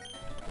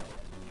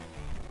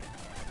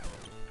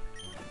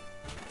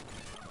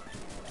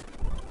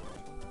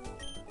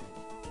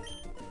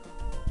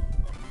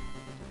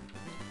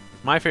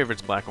 My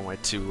favorite's black and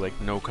white too, like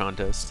no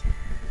contest.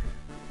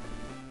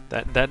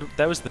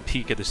 That was the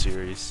peak of the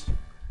series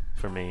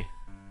for me.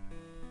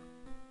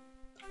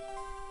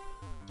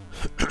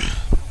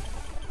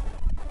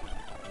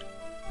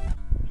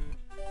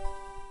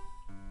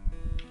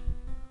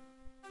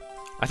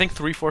 I think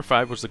 3, 4,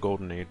 5 was the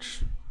golden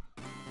age.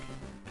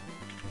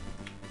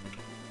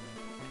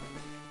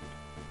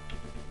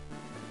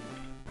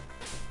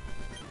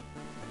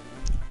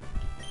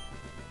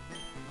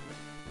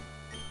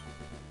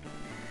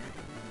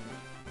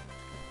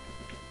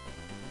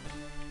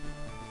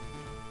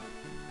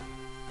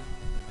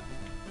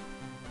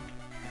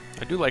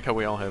 I do like how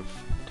we all have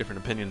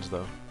different opinions,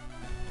 though.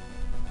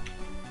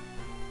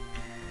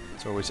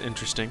 It's always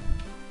interesting.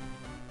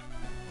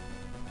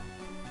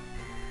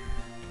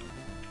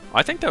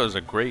 I think that was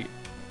a great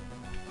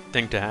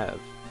thing to have.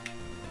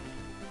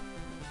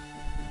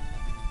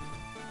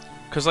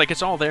 Because, like,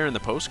 it's all there in the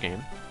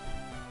post-game.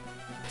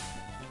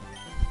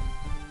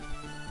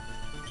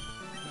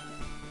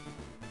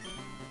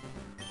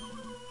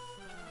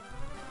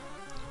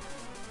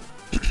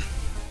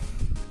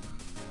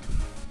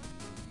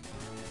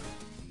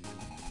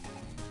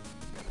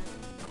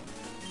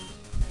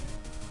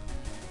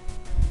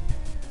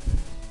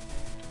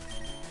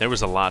 There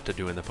was a lot to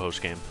do in the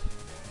post-game.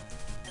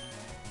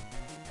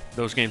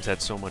 Those games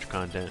had so much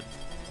content.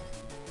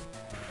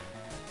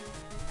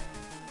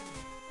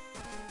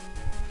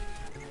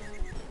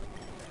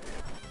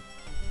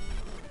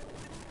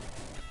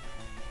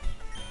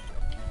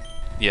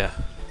 Yeah.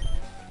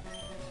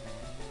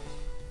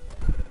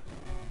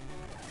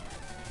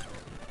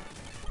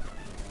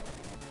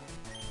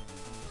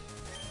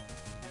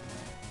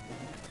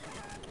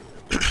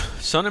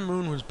 Sun and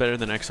Moon was better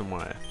than X and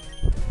Y.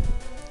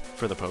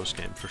 For the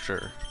post-game, for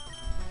sure.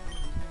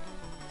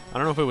 I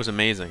don't know if it was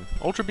amazing.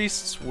 Ultra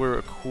Beasts were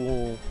a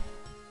cool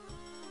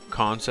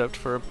concept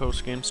for a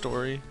post-game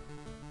story.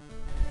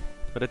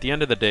 But at the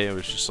end of the day, it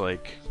was just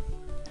like,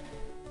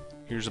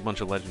 here's a bunch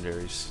of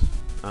legendaries.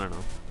 I don't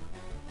know.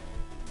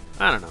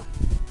 I don't know.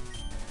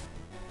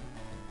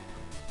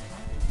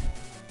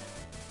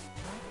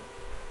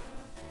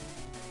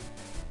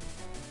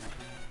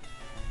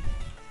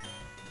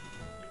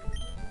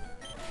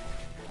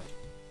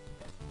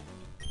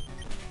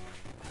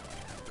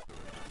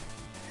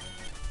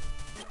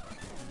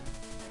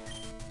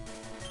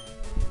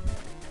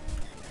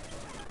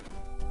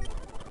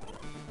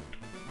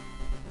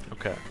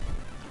 Okay.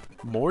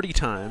 Morty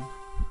time.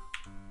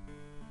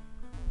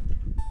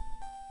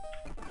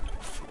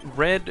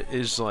 Red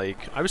is like...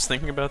 I was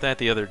thinking about that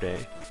the other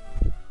day.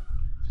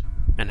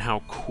 And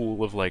how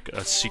cool of like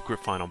a secret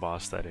final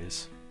boss that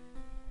is.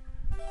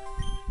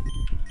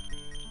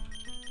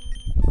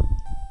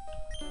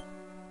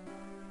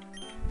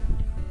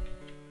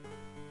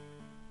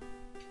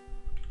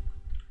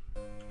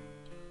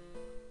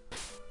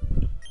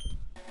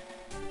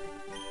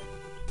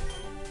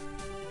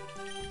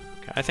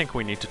 I think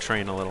we need to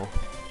train a little.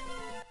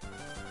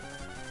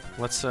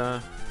 Let's,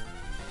 I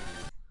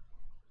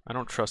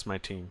don't trust my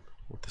team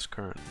with this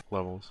current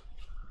levels.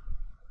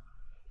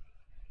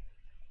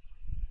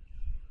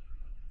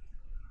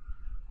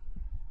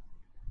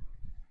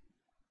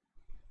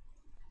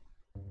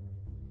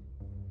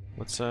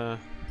 Let's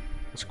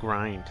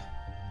grind.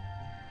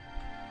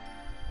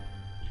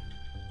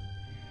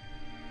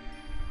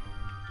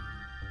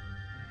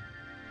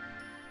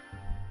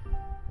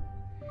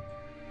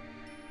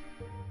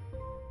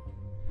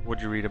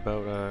 What'd you read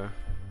about,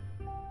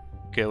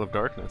 Gale of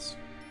Darkness?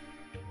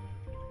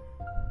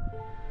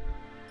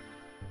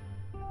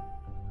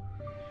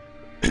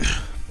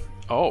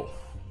 Oh.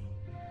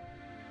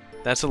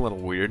 That's a little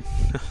weird.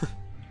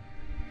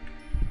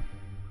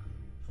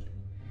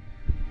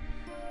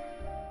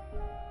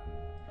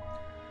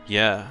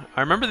 Yeah,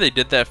 I remember they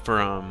did that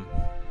for,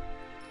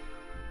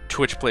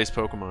 Twitch Plays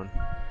Pokemon.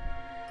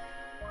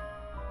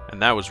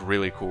 And that was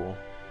really cool.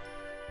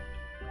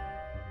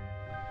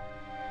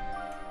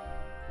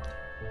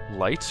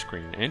 Light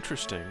screen,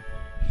 interesting.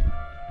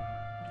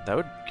 That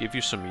would give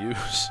you some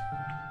use.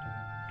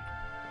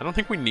 I don't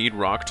think we need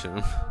Rock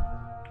Tomb.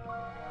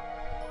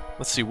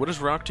 Let's see, what does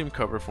Rock Tomb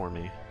cover for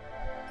me?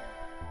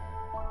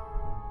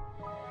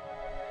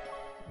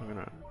 I'm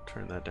gonna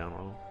turn that down a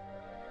little.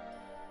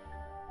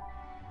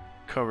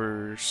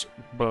 Covers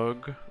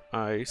Bug,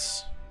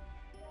 Ice,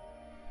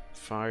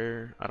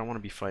 Fire. I don't want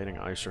to be fighting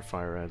Ice or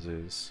Fire as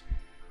is.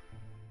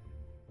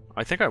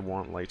 I think I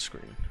want Light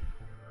Screen.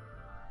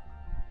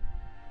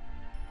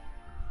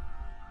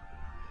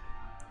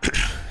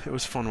 It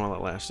was fun while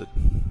it lasted.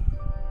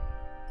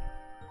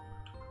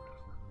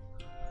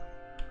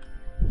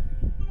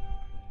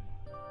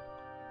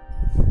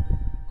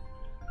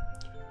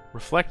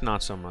 Reflect,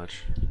 not so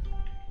much.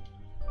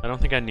 I don't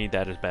think I need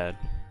that as bad.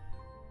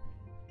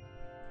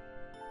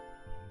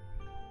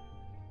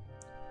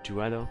 Do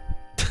I, though?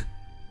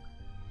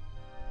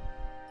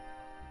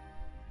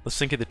 Let's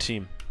think of the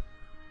team.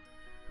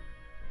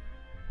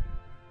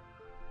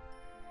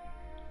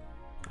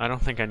 I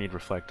don't think I need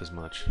Reflect as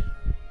much.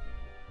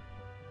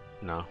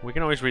 No, we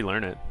can always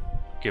relearn it,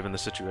 given the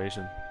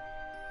situation.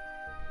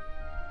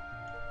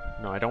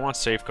 No, I don't want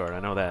Safeguard, I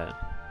know that.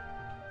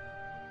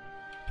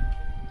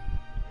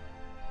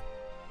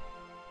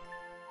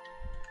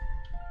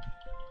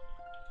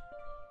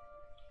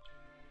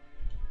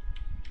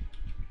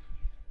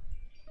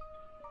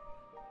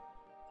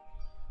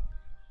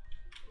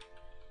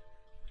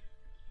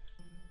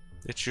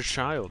 It's your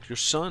child, your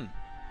son.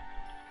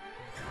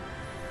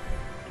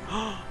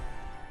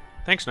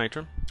 Thanks,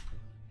 Nitrum.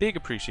 Big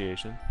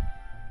appreciation.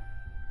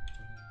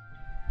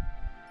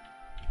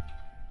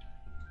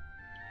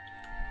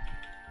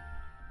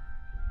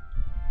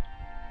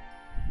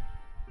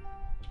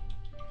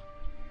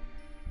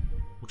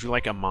 Would you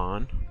like a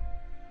Mon?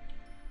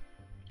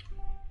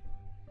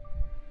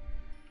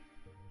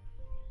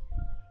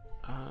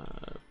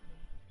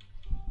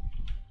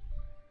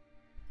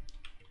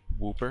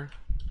 Wooper?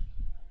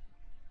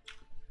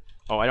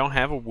 Oh, I don't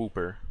have a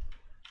Wooper.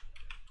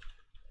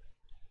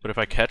 But if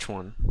I catch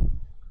one...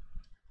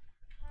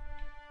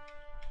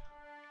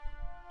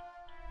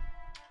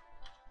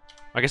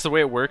 I guess the way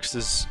it works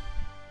is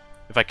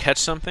if I catch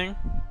something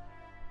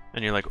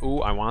and you're like, ooh,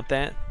 I want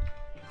that,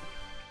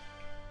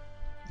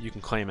 you can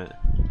claim it.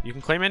 You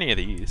can claim any of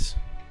these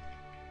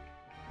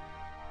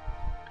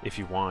if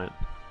you want.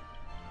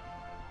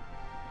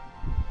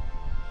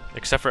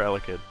 Except for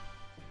Elekid.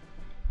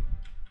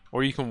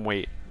 Or you can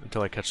wait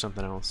until I catch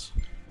something else.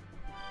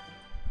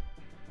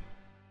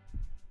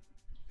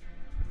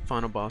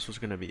 Final boss was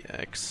gonna be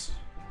X.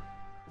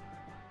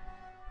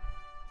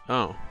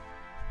 Oh.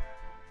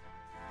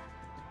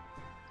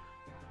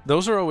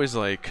 Those are always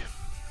like,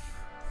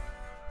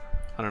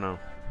 I don't know,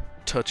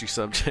 touchy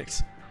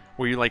subjects.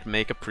 Where you like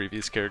make a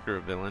previous character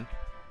a villain.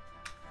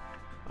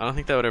 I don't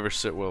think that would ever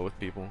sit well with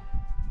people.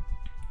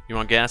 You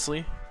want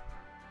Ghastly?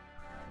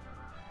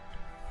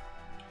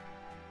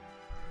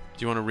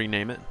 Do you want to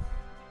rename it?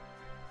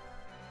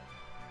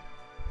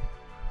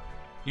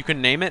 You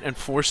can name it and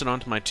force it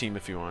onto my team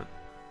if you want.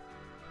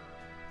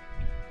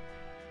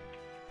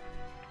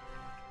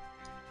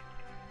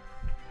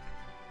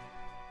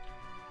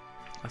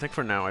 I think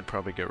for now I'd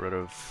probably get rid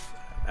of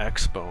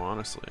Expo,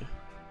 honestly.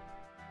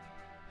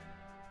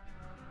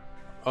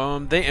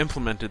 They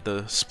implemented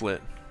the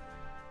split.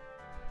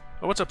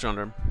 Oh, what's up,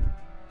 John?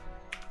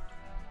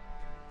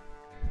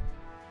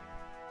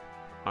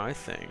 I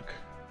think...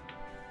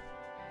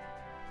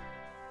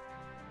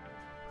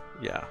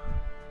 yeah.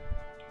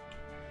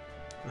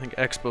 I think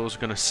Expo's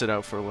gonna sit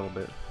out for a little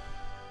bit.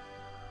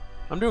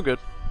 I'm doing good.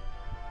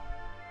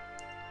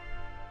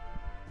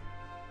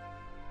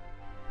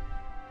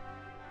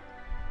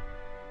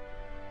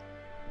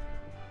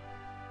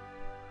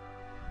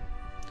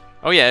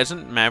 Oh yeah,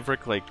 isn't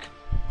Maverick like...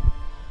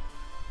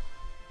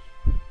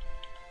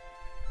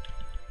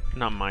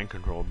 not mind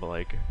controlled, but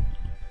like...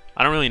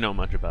 I don't really know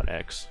much about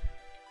X.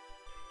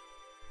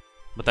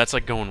 But that's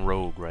like going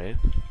rogue, right?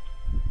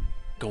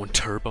 Going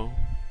turbo.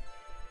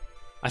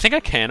 I think I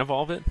can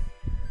evolve it.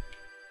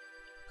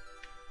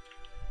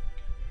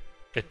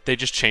 They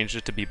just changed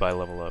it to be by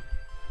level up.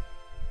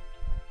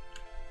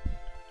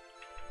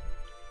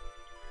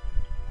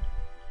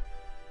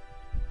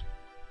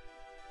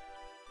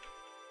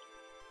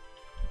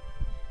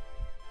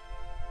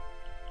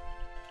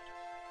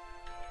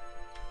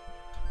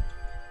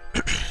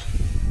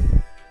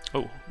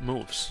 Oh,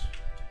 moves.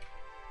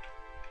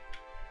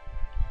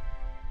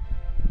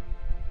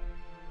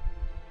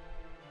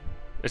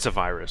 It's a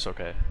virus,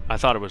 okay. I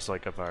thought it was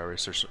like a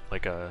virus or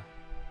like a...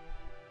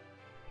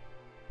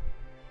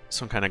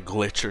 some kind of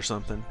glitch or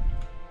something.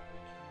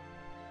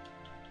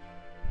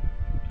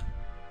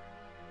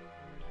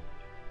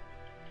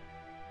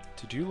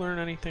 Did you learn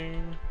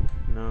anything?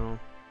 No.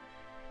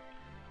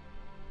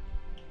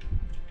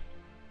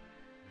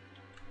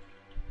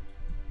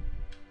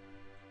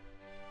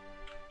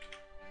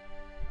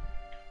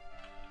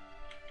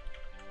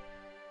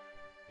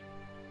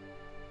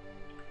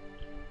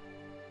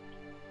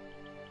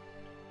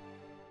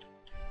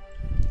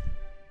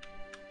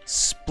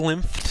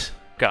 Splimfed.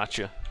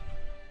 Gotcha.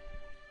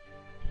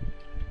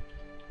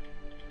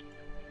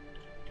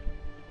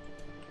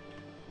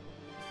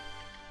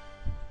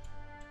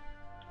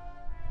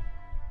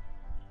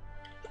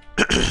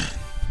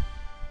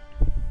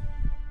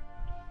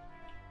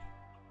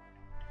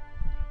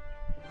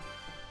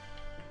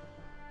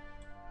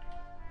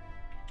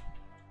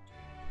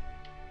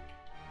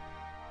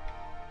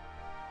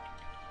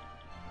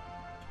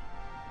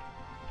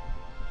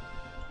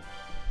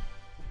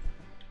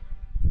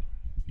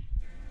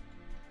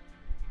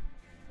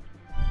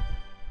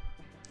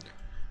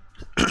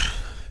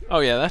 Oh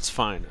yeah, that's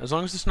fine. As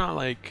long as it's not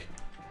like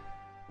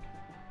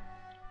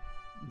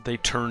they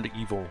turned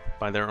evil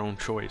by their own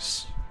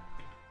choice.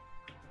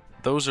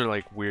 Those are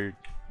like weird,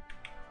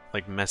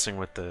 like messing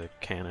with the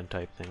canon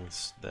type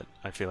things that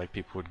I feel like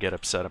people would get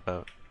upset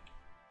about.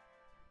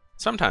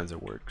 Sometimes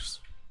it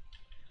works.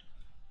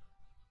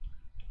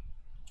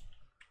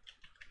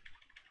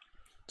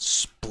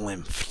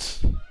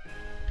 Splimfed.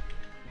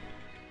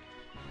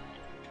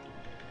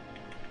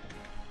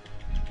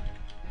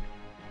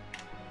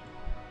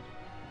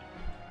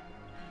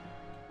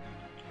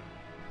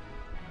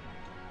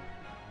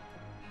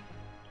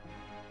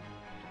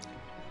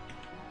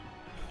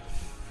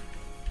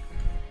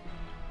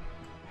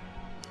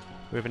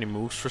 Do we have any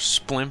moves for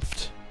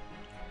Splimfed?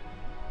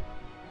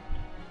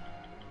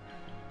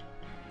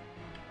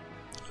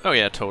 Oh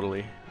yeah,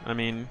 totally. I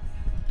mean,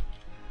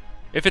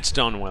 if it's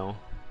done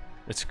well,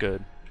 it's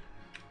good.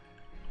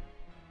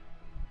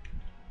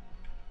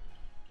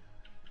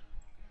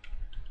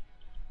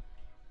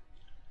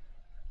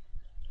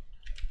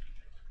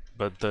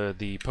 But the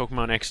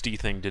Pokemon XD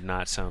thing did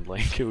not sound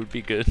like it would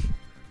be good.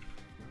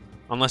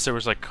 Unless there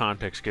was like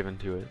context given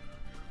to it.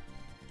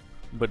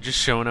 But just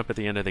showing up at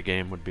the end of the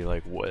game would be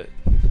like, what?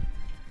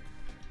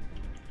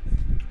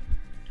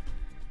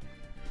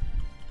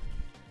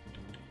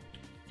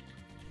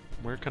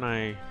 Where can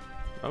I...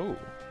 oh,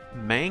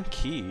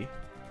 Mankey.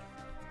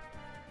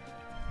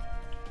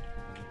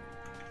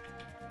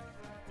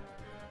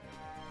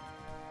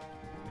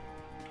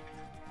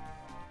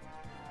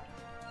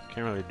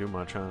 Can't really do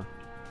much, huh?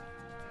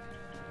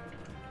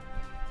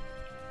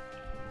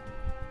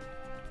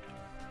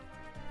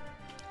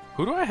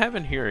 Who do I have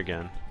in here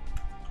again?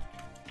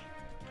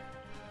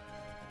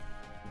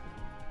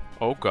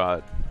 Oh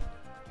god.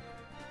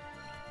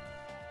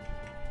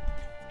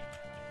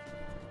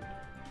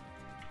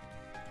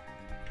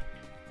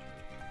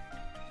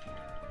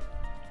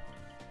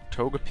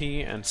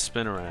 Togepi and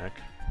Spinarak.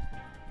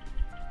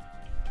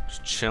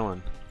 Just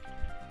chilling.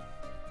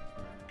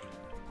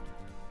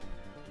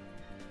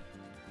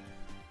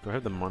 Do I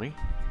have the money?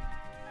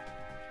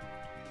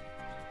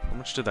 How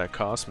much did that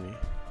cost me?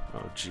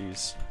 Oh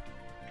jeez.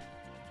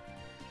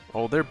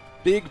 Oh, they're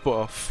big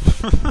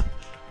buff.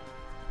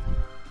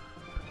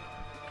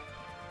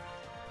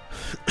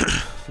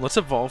 Let's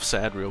evolve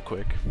Sad real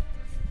quick.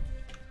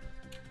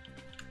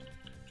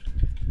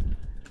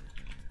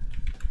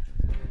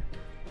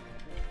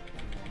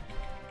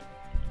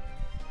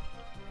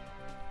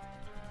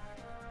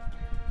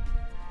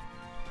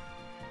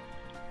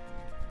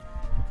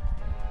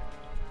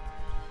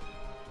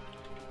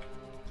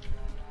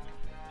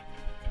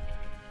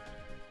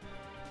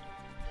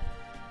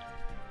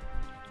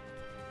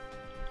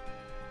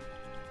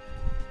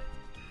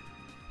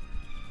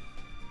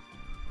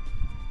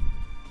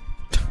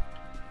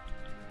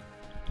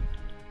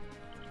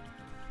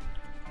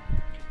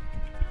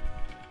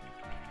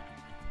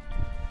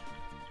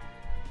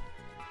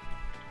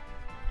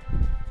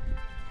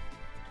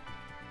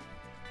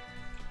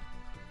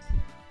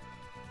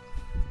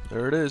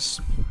 There it is.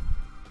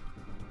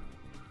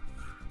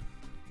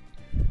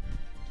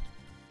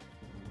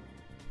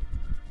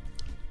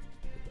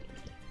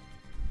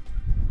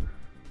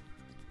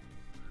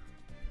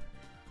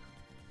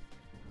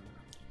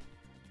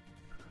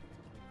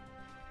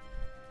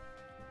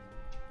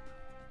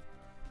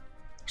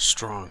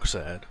 Strong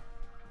Sad.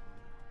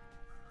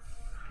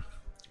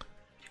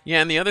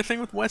 Yeah, and the other thing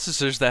with Wes is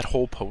there's that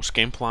whole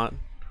post-game plot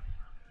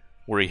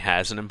where he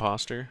has an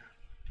imposter.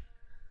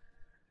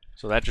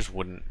 So that just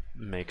wouldn't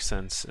make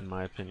sense, in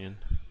my opinion.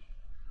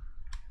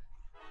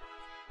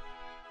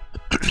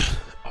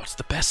 Oh, it's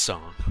the best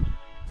song.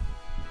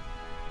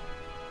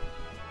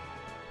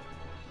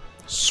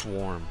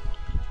 Swarm.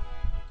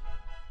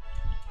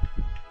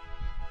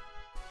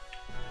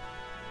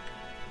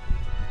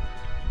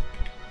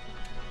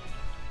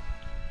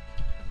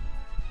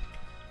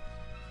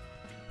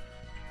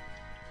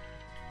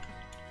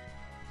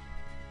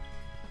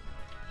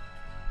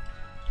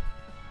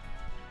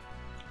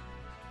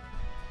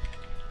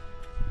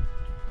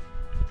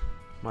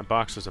 My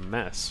box is a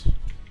mess.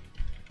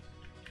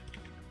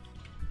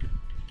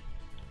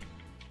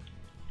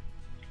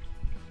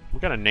 We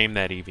gotta name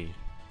that Eevee.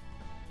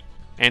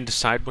 And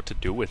decide what to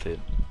do with it.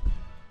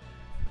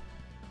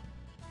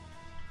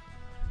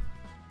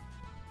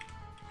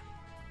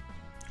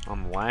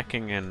 I'm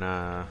lacking in,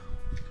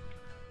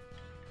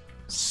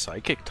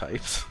 psychic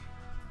types.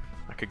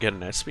 I could get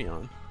an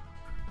Espeon.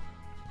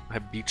 I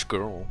have Beach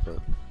Girl, but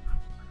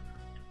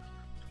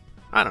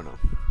I don't know.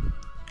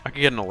 I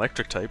could get an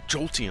electric type,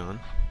 Jolteon.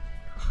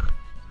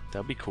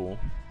 That'd be cool.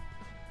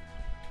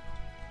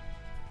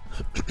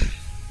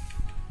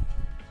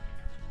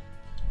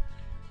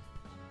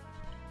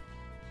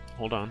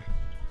 Hold on.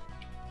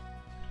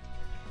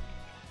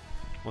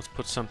 Let's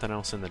put something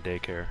else in the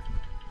daycare.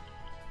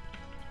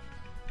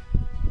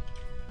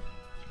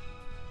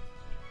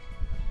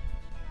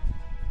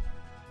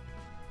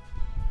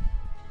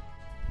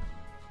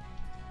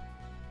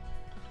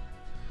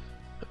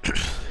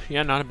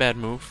 Yeah, not a bad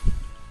move.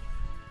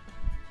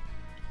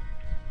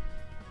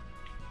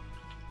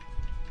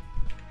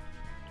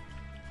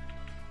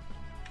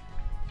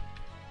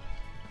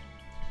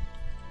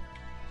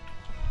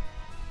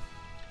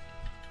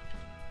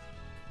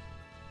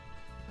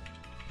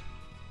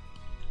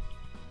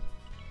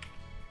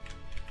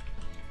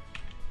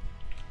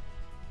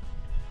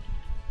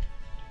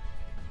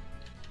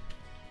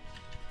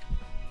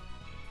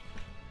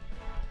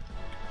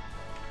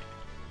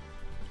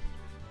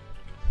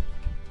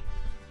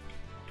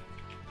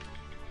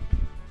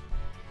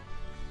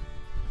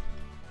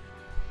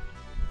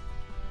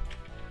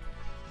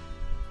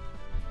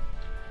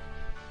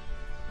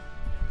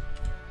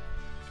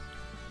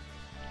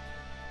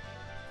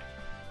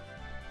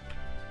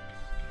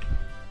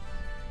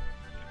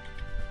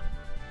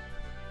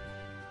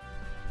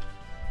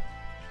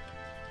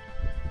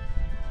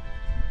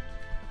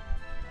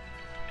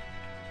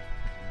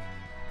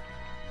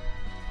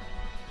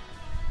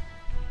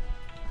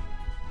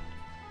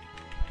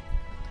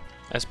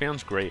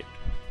 Espeon's great.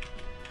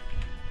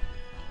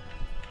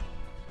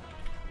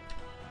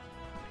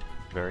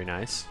 Very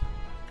nice.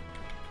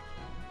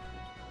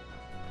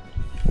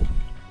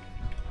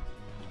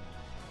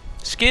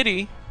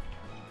 Skitty!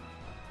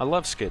 I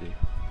love Skitty.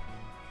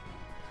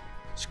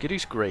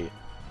 Skitty's great.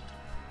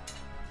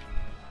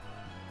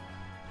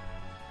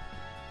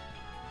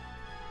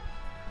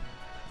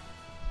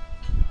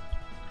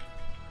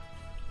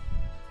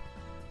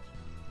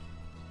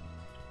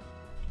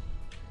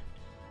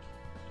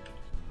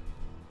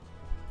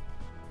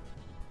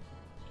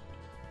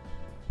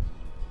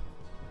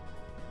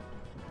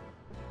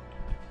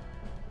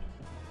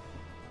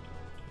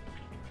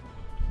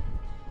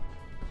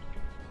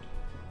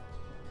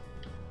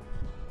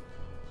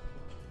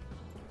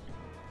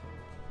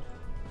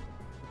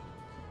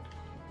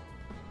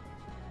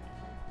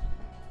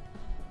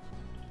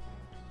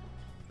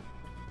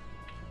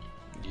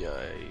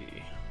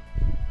 Yay.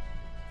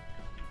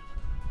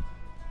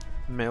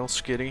 Male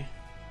skitty.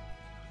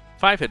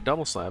 5-hit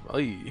double slap.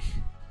 Ay.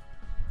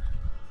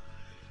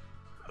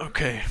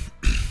 Okay.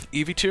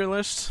 Eevee tier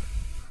list.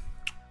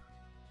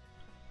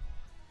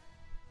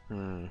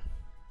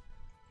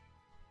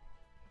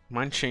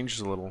 Mine changes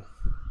a little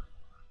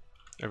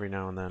every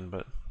now and then,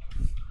 but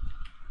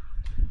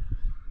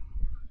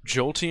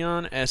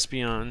Jolteon,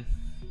 Espeon,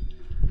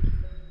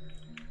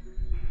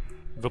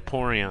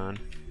 Vaporeon,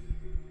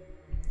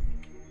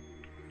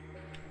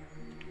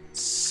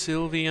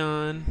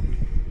 Sylveon,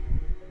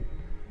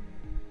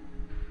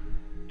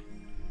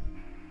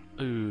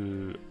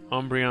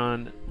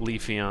 Umbreon,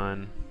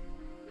 Leafeon,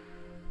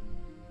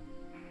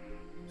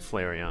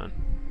 Flareon.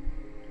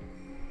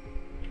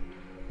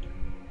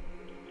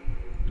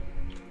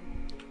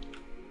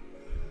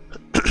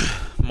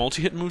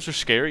 Multi-hit moves are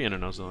scary in a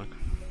Nuzlocke.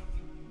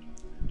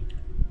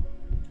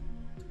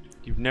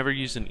 You've never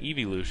used an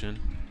evolution.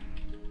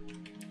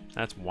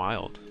 That's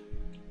wild.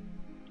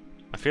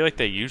 I feel like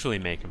they usually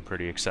make them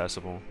pretty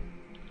accessible.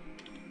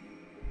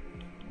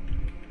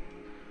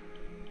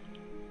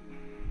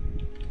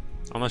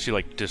 Unless you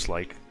like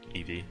dislike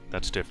Eevee.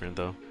 That's different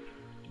though.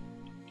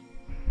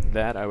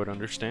 That I would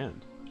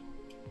understand.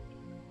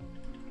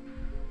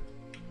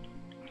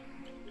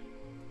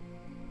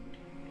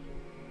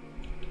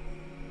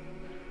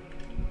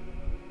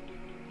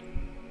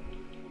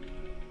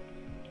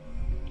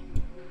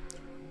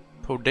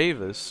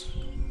 Davis.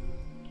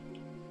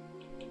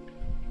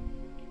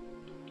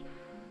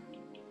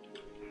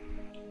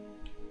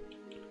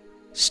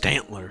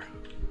 Stantler.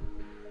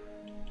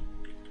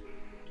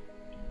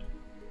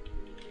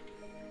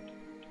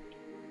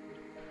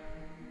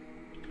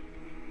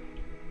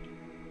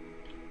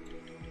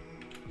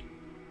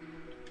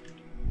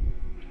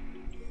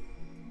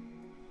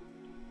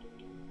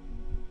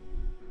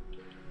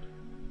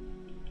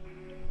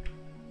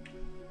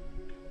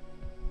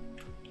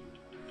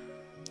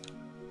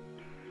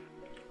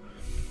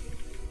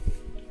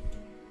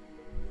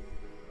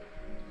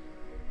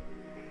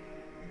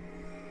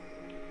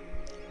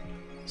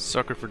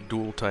 Sucker for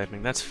dual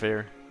typing. That's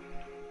fair.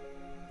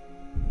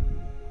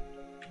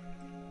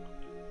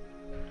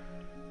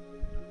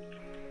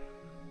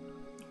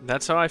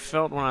 That's how I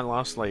felt when I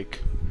lost, like,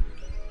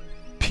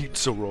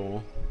 Pizza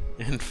Roll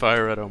in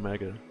Fire Red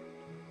Omega.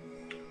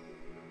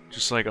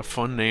 Just like a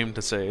fun name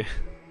to say.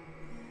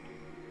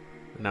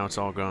 And now it's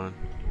all gone.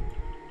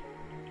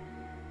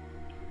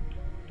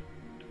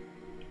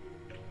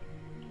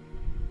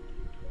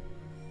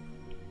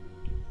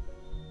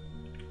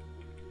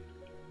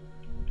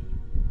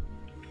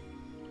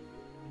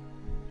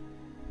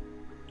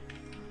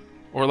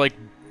 Or like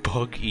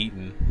Bug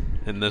Eaten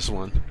in this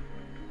one.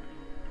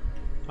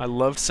 I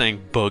loved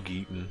saying Bug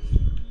Eaten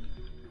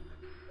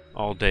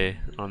all day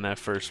on that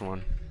first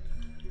one.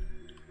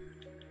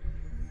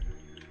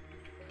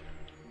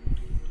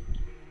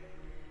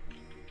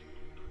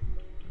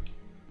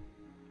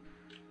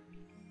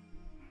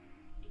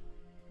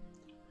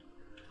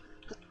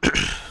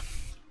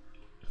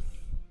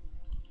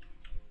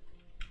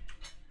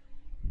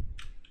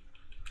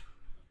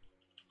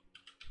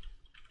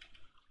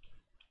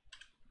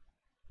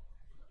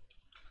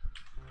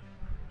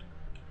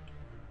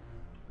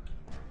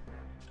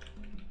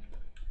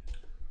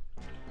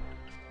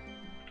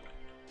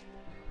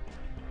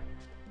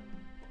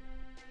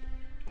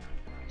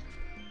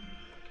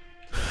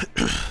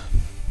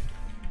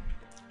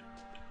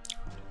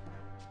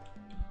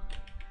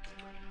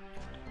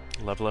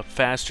 Level up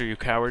faster, you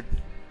coward.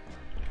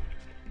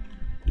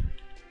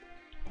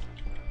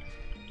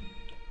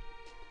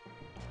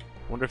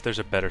 Wonder if there's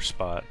a better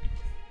spot.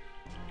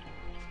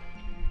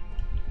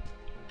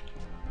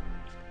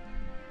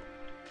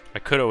 I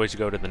could always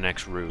go to the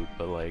next route,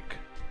 but like,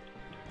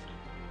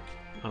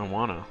 I don't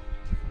wanna.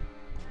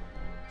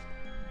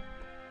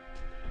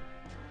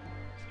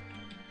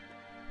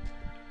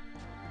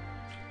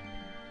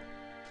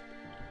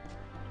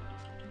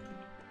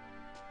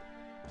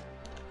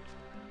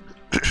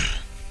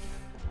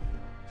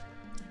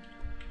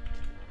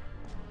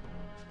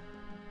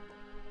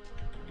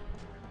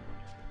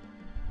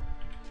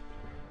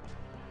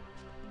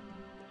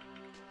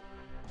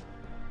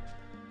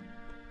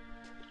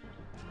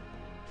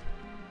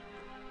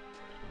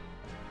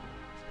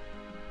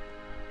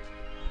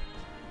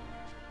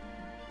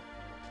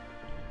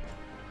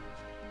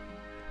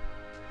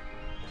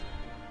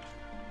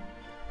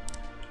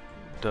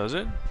 Does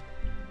it?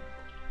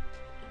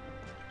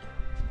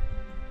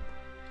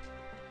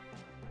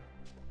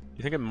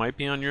 You think it might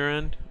be on your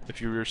end? If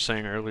you were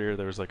saying earlier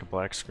there was like a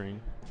black screen.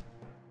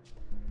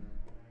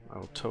 I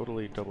will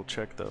totally double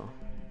check though.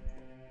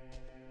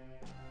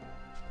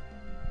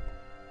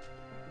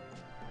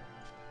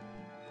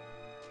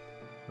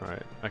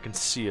 Alright, I can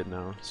see it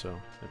now, so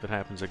if it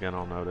happens again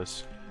I'll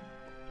notice.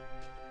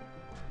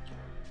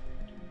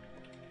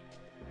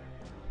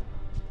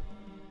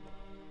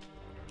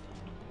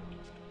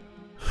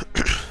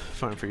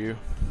 Fine for you.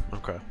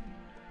 Okay.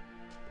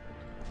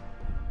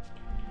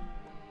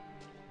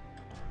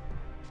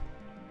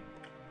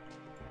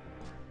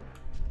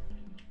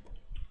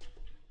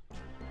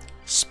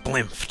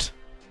 Glimpfed.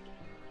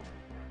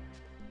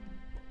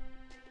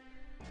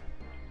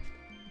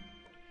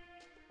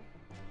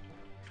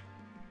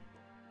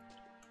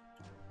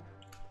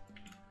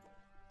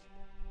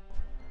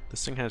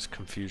 This thing has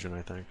confusion,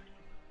 I think.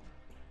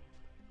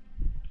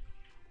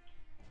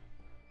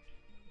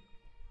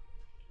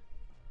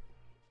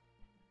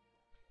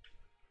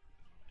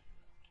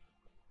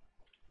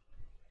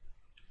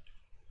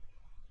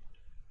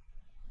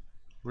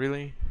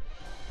 Really?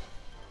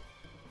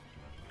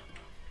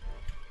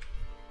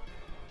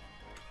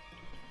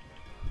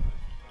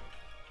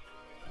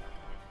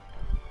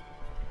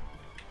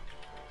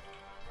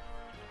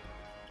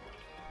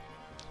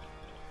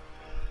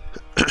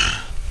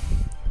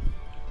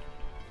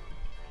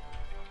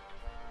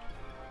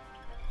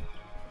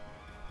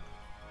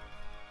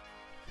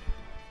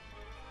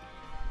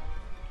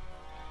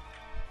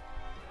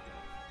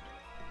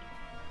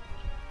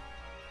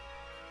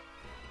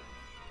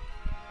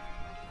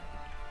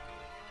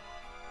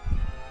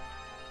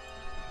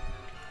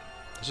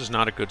 This is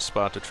not a good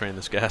spot to train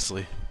this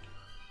Ghastly.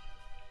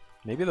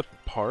 Maybe the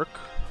park?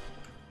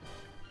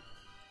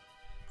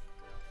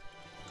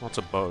 Lots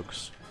of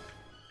bugs.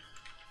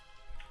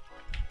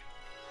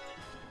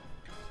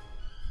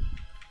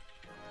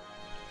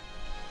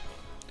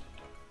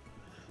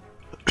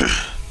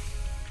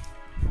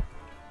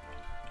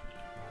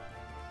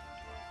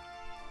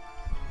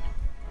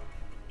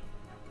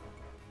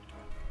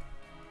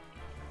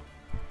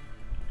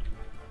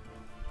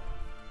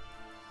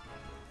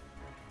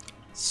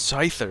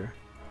 Scyther.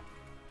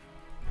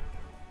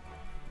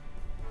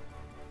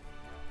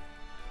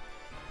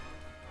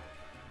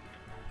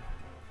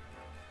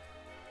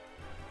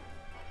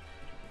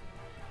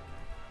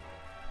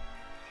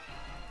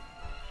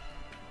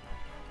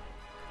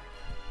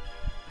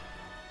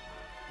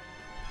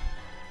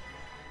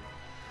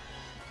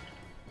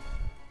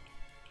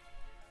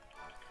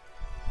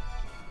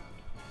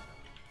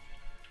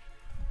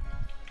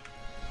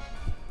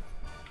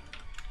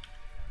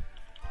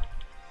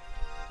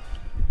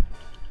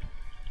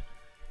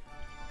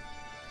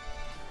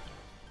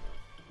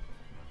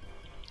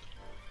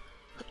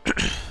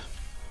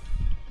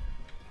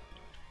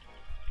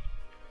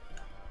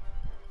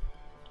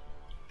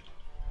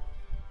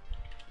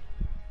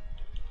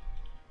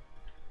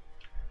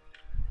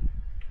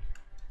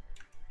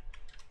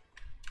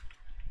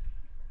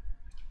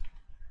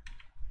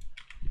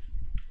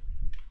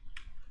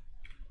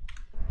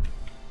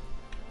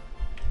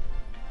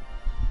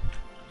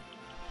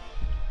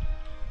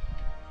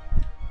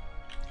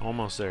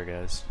 Almost there,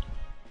 guys.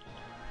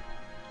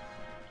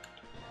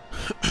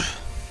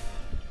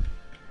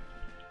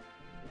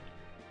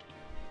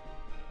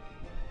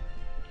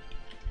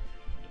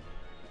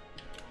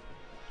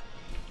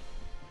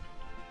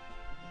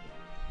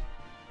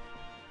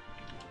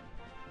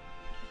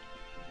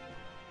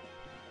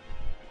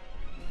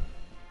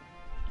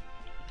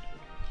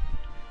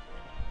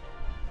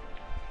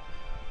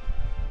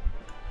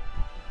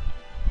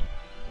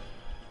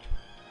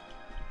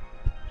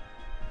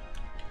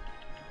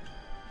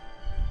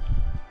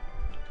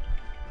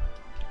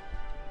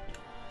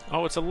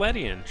 Oh, it's a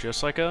Ledian,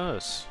 just like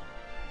us.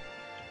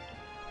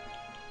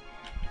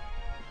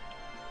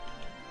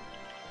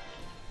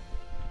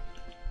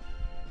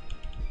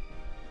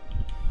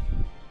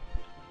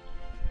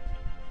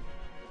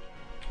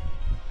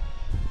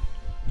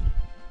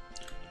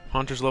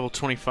 Haunter's level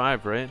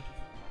 25, right?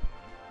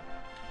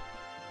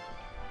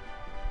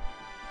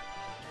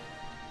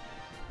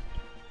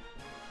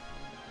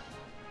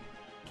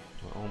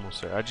 We're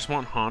almost there. I just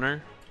want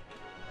Haunter.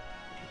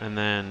 And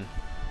then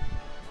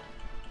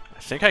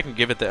I think I can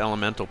give it the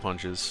elemental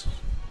punches.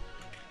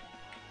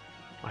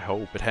 I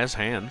hope. It has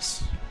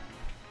hands.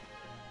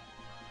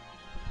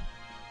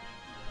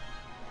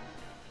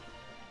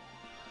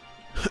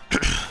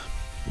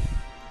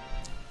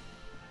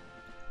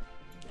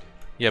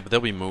 Yeah, but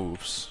there'll be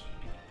moves.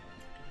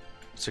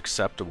 It's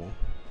acceptable.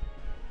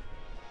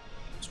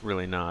 It's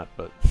really not,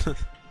 but...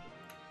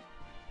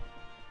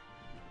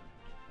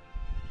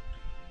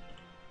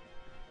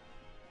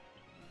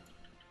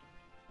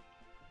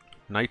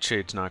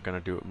 Nightshade's not gonna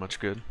do it much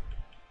good.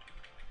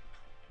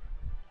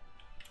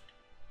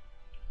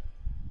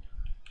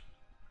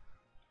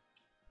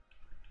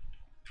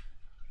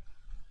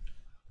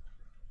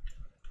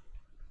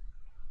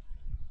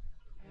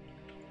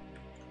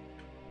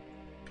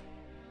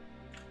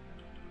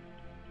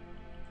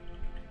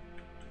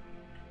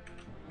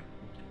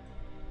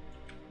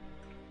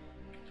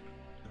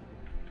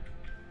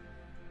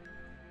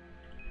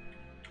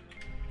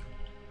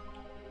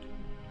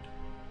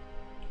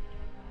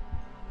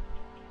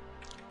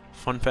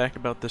 Fun fact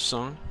about this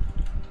song.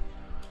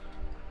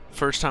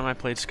 First time I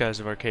played Skies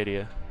of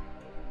Arcadia,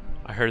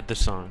 I heard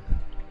this song.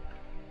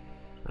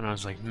 And I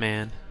was like,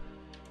 man,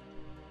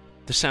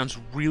 this sounds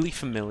really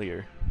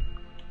familiar.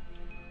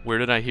 Where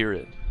did I hear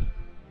it?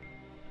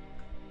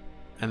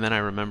 And then I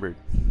remembered.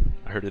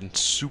 I heard it in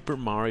Super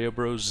Mario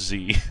Bros.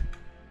 Z.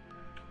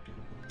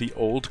 The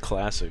old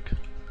classic.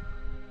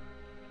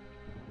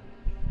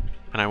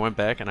 And I went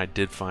back and I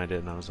did find it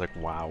and I was like,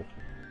 wow.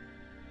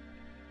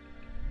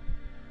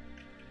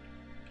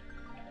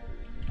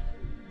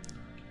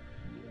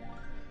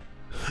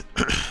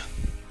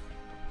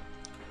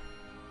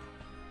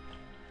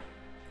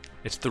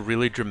 It's the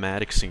really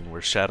dramatic scene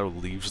where Shadow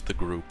leaves the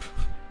group.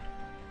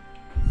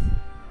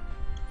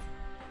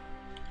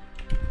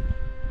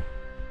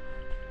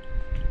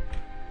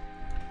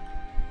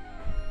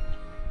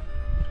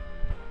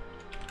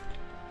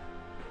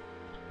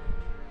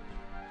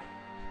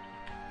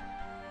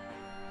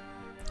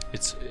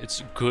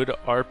 It's good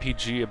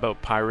RPG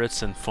about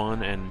pirates and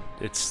fun, and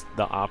it's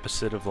the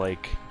opposite of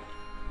like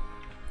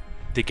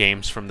the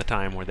games from the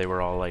time where they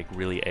were all like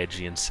really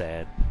edgy and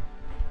sad.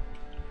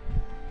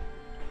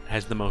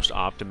 Has the most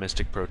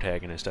optimistic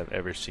protagonist I've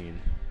ever seen.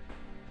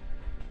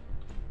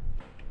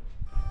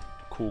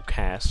 Cool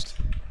cast,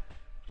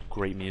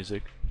 great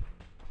music.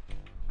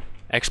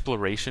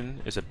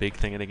 Exploration is a big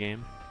thing in the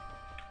game,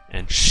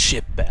 and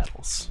ship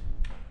battles.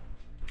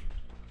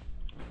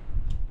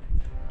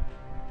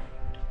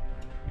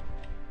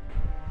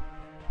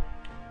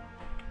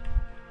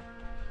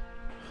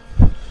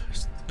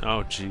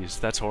 Oh jeez,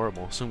 that's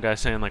horrible. Some guy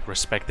saying like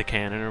respect the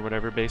canon or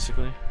whatever,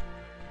 basically.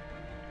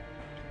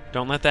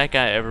 Don't let that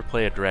guy ever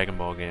play a Dragon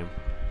Ball game.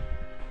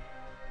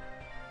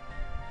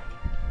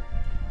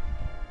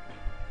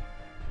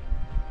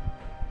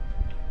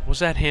 Was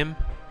that him?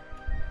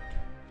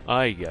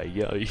 Ay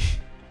ay ay.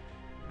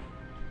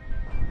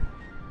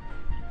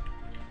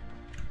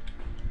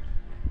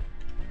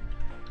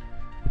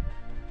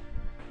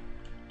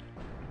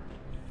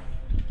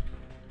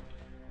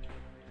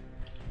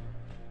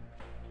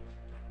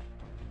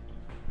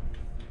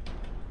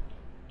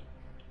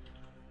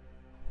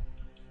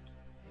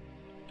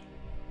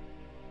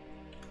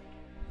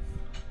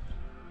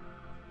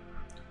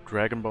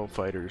 Dragon Ball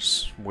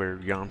FighterZ, where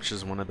Yamcha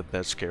is one of the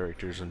best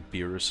characters and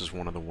Beerus is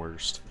one of the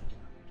worst.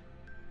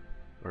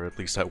 Or at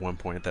least at one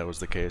point that was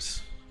the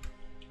case.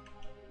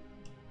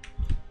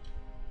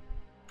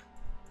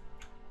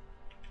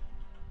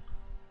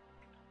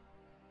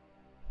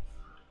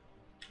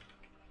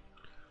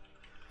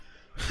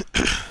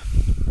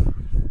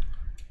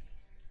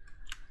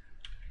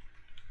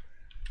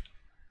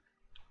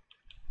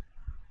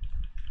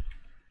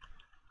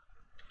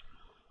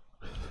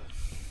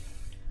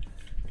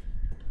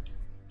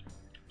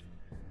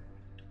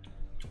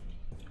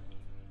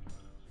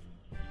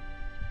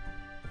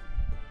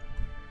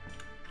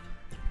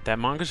 That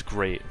manga's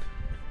great.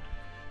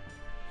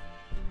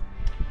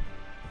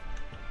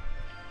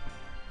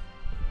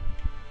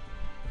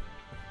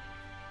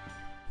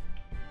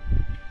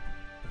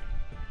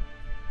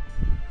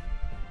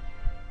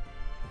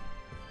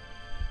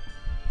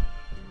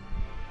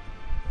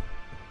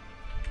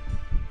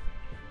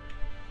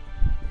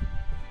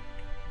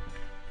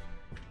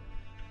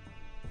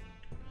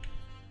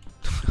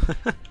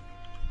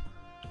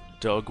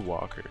 Doug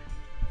Walker.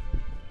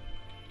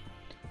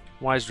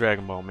 Why does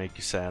Dragon Ball make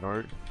you sad,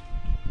 Art?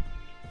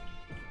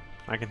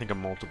 I can think of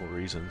multiple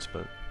reasons,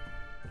 but...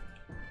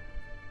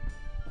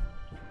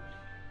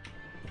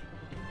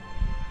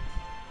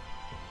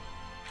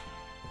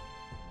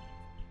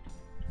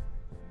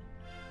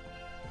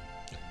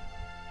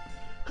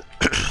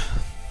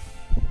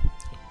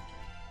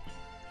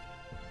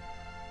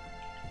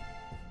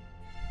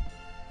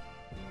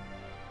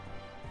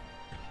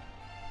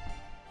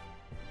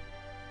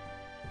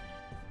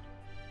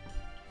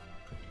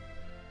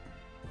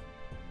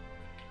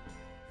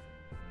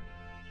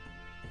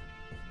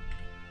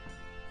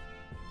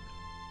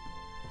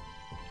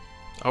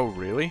 Oh,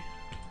 really?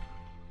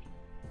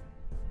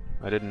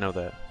 I didn't know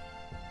that.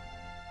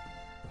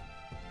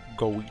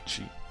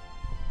 Goichi.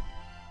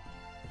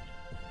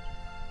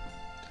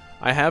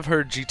 I have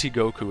heard GT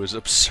Goku is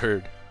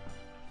absurd.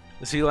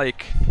 Is he,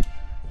 like,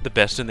 the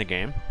best in the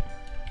game?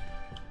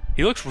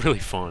 He looks really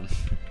fun.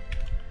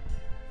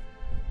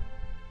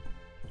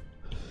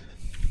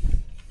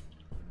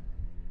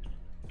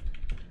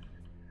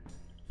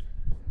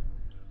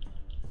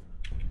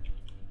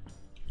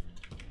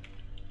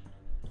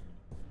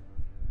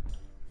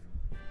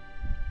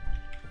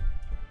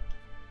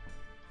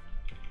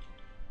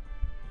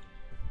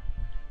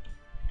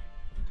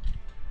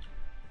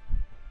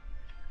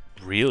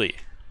 Really?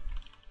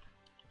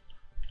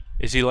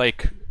 Is he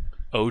like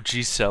OG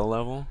Cell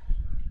level?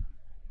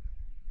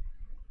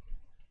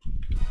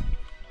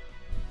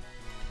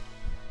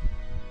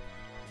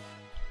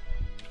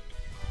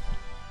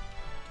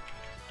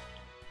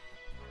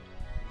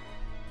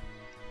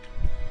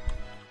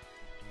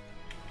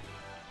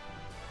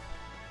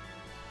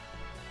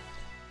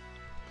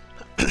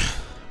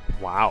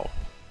 Wow.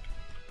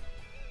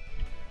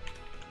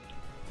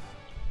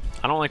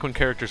 I don't like when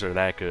characters are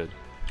that good.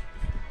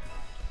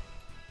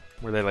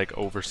 Where they like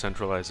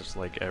over-centralize it's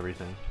like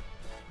everything.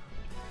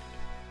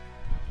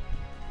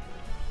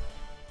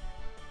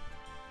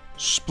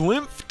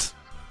 Splimped?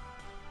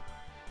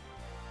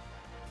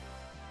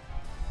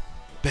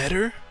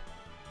 Better?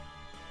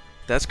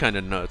 That's kind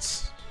of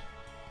nuts.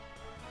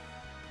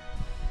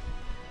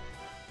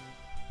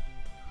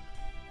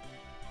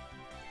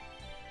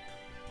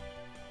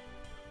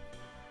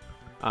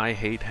 I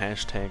hate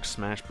hashtag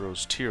Smash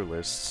Bros tier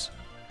lists.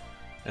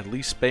 At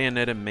least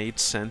Bayonetta made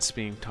sense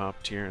being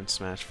top tier in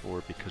Smash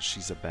 4 because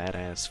she's a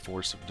badass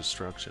force of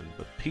destruction.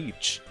 But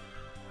Peach,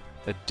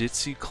 a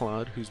ditzy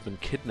clod who's been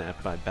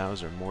kidnapped by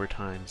Bowser more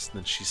times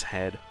than she's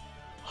had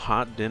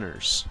hot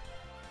dinners.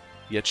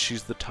 Yet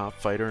she's the top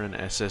fighter in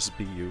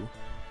SSBU.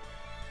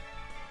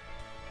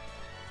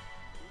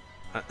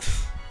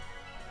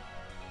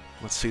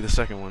 Let's see the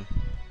second one.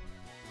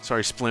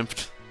 Sorry,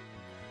 Splimped.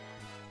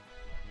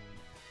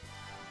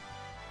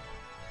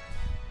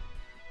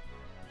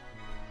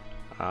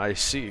 I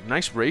see.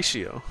 Nice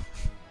ratio.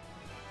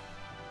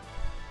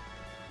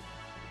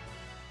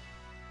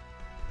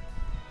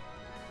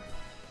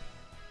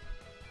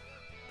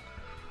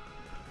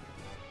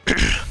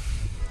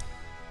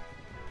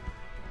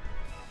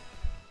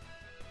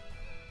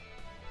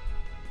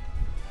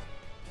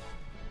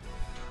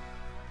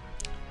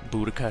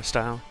 Budokai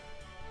style.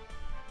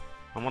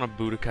 I want a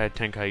Budokai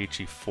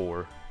Tenkaichi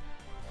 4.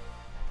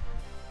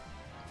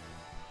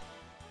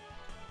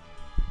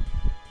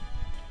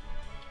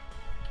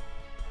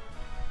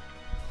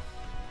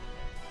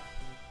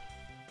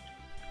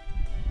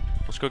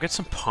 Let's go get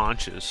some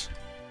paunches.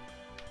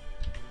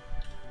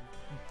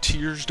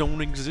 Tears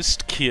don't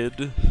exist,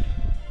 kid.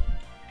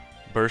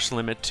 Burst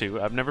Limit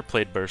 2. I've never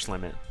played Burst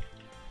Limit.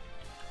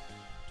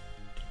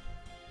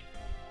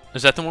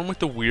 Is that the one with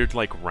the weird,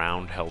 like,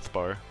 round health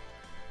bar?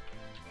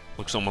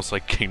 Looks almost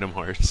like Kingdom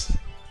Hearts.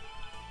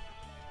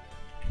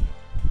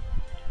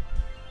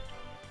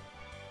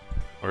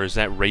 Or is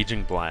that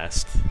Raging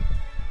Blast?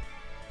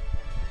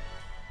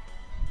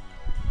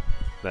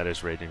 That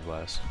is Raging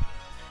Blast.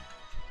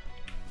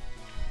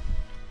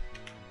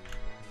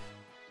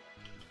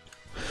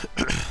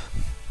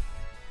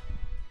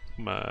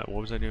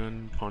 What was I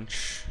doing?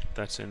 Punch.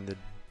 That's in the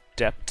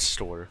Depth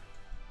store.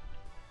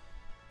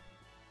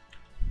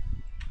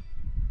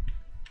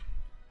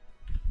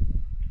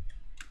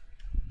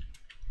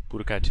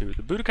 Budokai 2.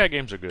 The Budokai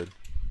games are good.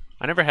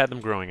 I never had them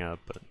growing up,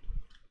 but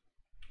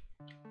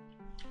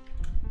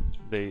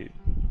they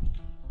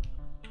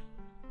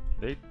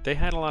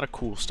had a lot of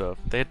cool stuff.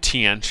 They had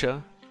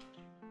Tiencha,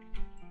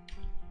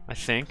 I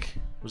think.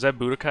 Was that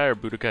Budokai or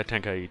Budokai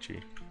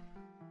Tenkaichi?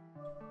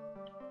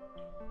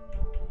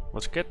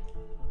 Let's get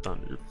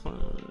Thunder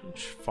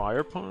Punch,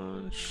 Fire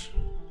Punch.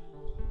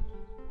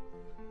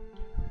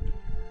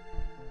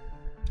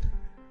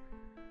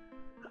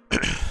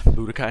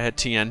 Budokai had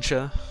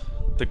Tiencha,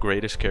 the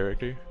greatest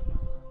character.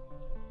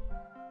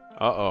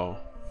 Uh-oh.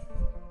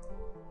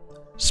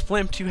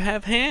 Splimpt, you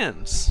have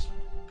hands!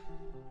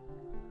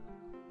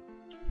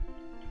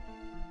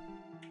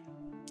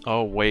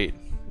 Oh, wait.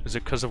 Is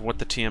it because of what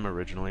the TM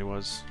originally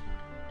was?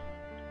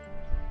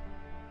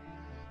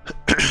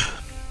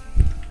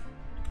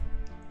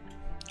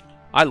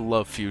 I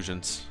love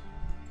fusions.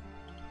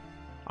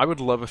 I would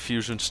love a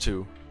fusions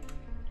too.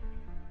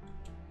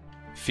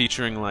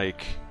 Featuring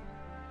like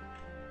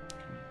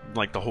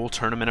the whole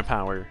Tournament of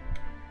Power.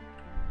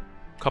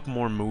 A couple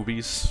more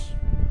movies.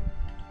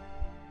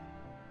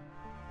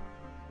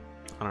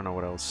 I don't know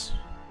what else.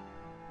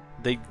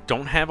 They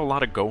don't have a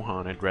lot of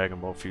Gohan in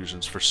Dragon Ball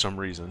Fusions for some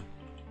reason.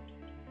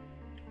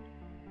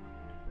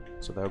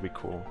 So that would be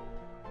cool.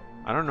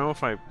 I don't know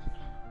if I...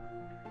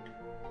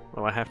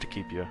 Well, I have to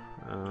keep you.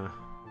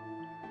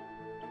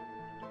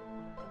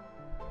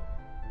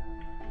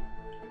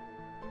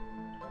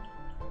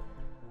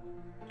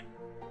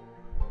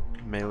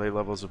 Melee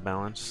levels of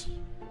balance.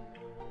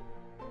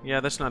 Yeah,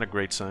 that's not a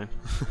great sign.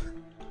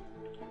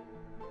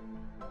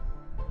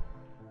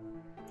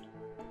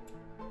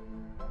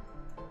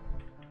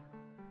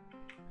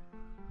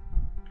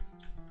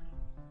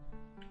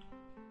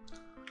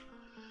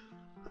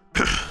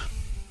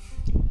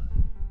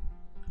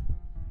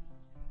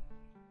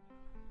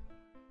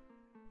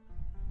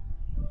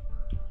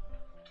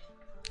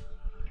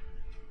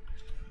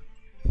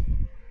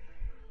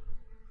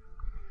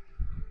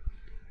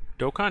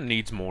 Dokkan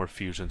needs more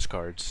Fusions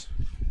cards.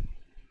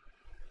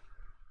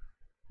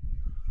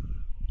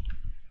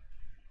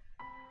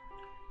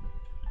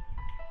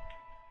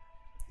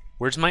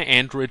 Where's my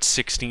Android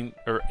 16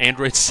 or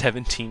Android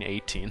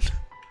 1718?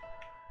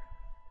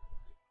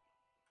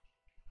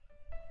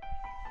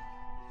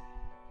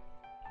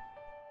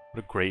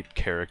 What a great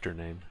character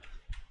name.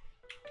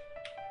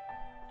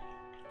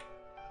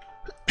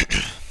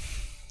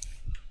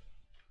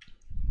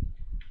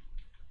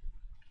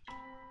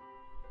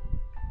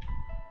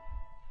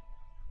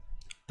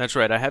 That's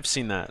right, I have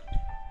seen that.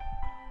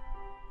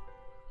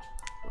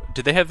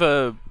 Did they have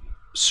a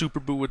Super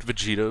Boo with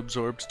Vegeta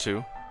absorbed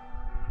too?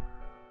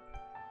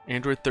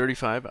 Android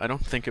 35? I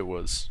don't think it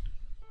was.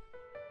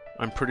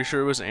 I'm pretty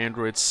sure it was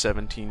Android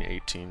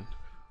 1718.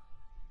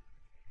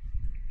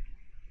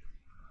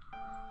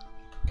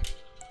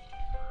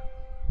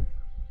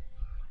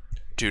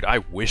 Dude, I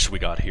wish we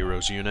got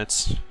Heroes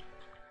units.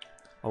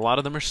 A lot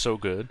of them are so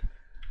good.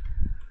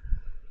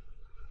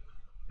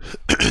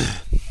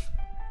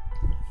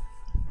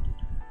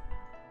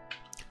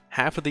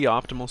 Half of the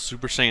optimal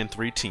Super Saiyan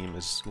 3 team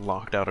is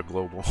locked out of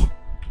Global.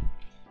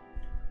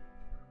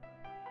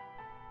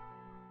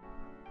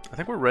 I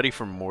think we're ready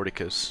for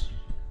Mordecus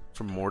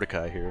for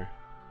Mordecai here.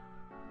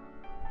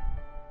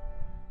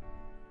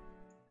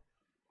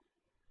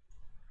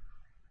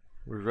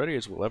 We're ready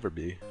as we'll ever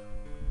be.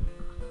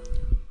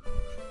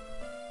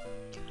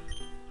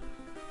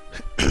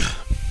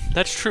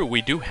 That's true,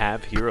 we do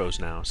have heroes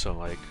now, so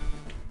like...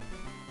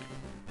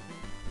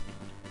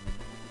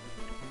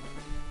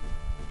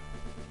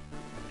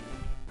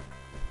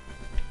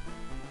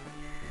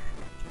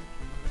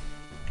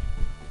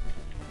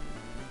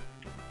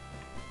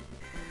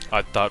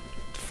 I thought,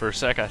 for a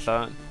sec, I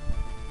thought,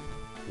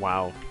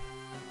 wow.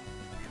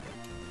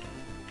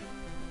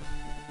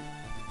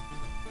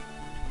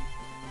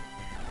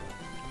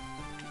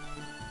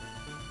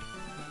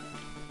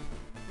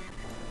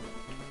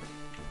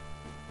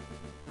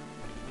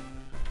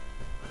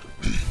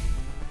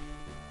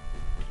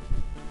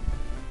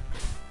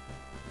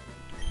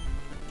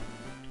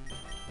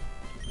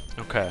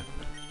 Okay.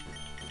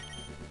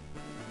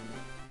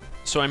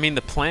 So, I mean,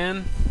 the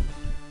plan...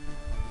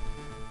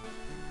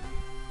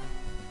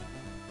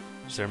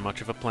 Is there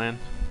much of a plan?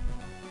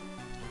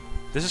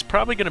 This is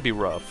probably going to be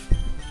rough.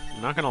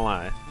 I'm not going to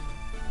lie.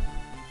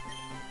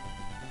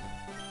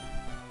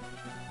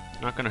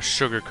 I'm not going to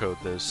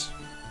sugarcoat this.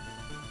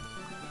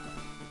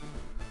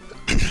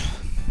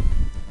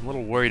 I'm a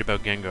little worried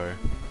about Gengar.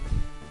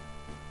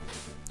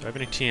 Do I have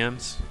any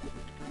TMs?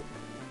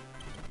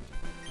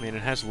 I mean,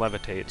 it has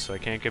Levitate, so I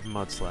can't give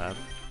Mud Slap.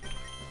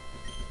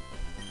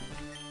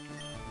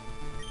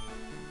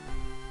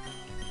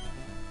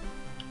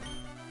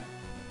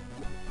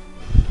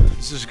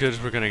 This is as good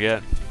as we're gonna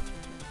get.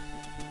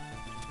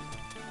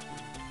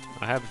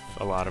 I have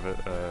a lot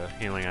of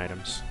healing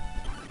items.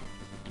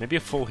 Maybe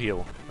a full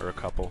heal, or a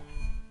couple.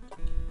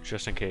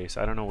 Just in case.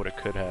 I don't know what it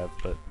could have,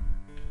 but...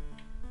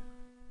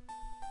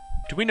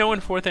 Do we know when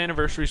 4th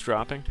Anniversary's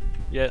dropping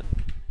yet?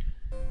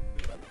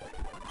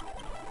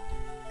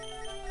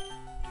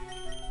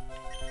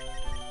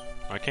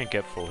 I can't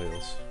get full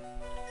heals.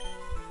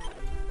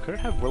 Could it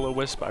have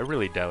Will-O-Wisp? I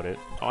really doubt it.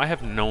 Oh, I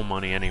have no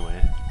money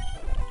anyway.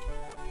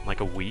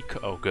 Like a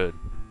week? Oh, good.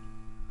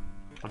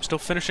 I'm still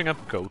finishing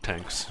up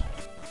Gotenks.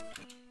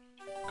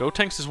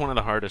 Gotenks is one of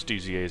the hardest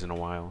EZAs in a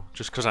while,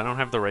 just because I don't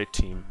have the right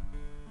team.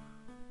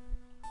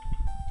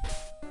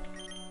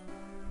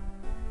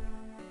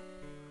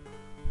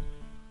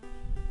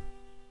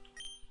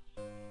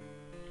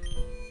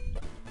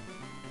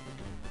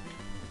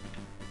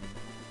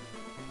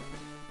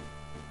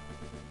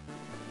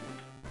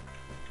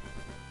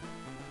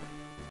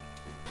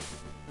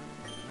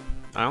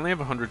 I only have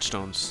 100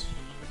 stones.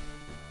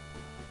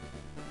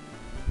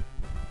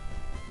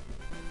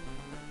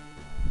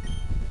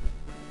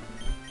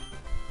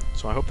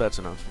 So I hope that's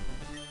enough.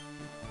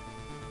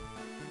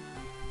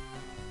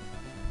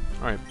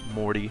 Alright,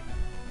 Morty.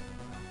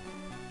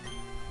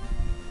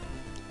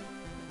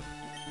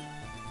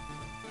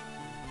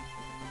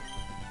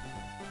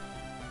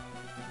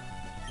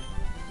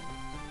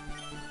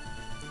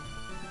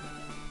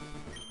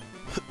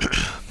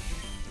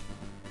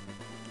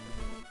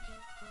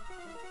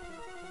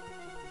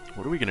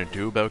 What are we gonna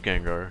do about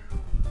Gengar?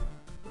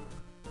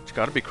 It's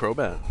gotta be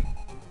Crobat.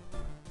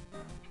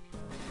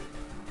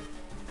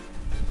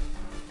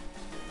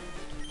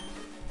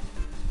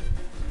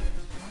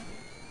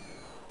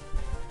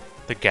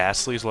 The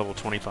Ghastly's level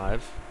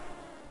 25?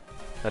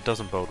 That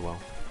doesn't bode well.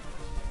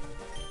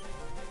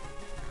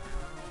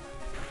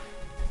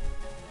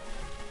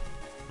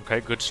 Okay,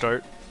 good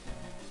start.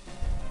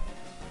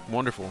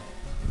 Wonderful.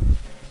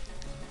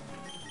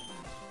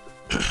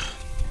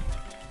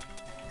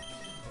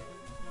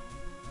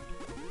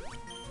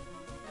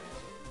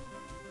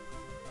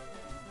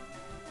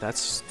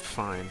 That's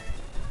fine.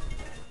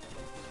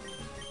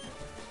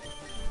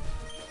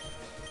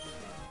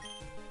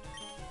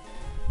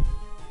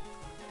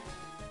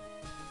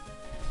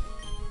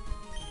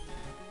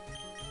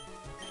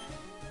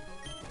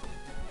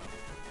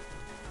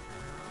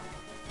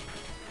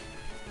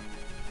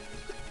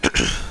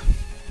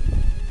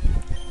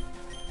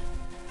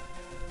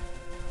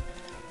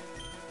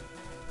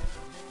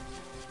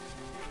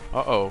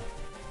 Uh-oh.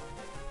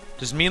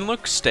 Does Mean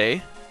Look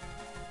stay?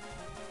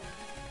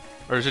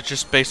 Or is it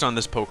just based on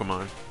this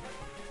Pokemon?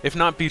 If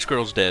not, Beach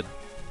Girl's dead.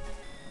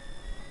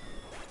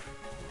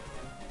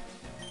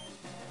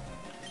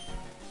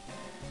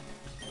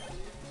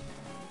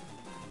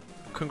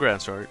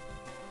 Congrats, Art.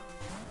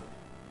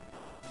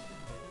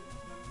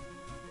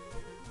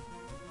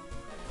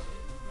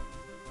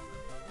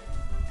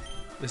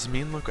 Is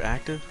Mean Look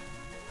active?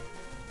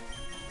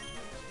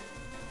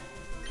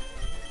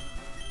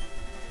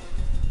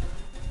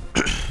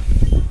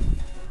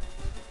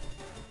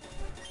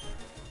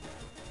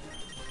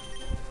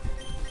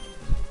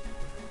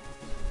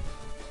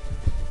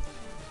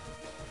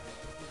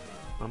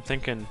 I'm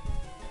thinking...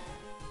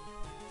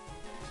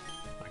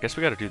 I guess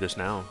we gotta do this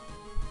now.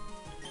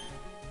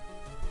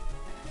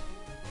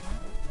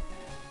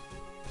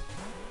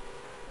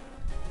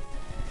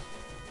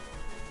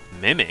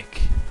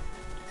 Mimic?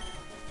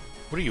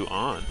 What are you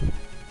on?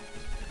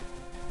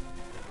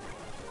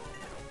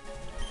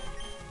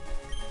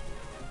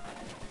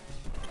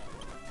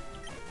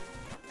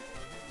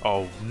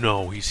 Oh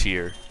no, he's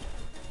here.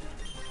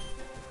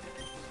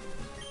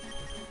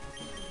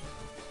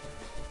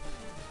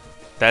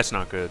 That's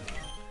not good.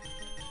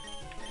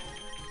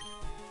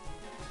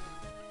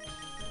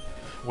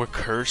 We're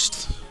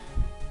cursed.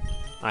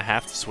 I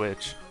have to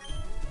switch.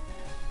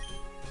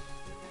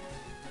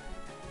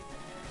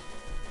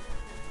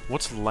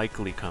 What's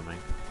likely coming?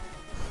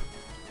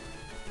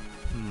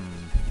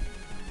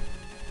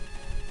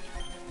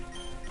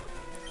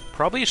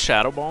 Probably a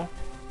Shadow Ball.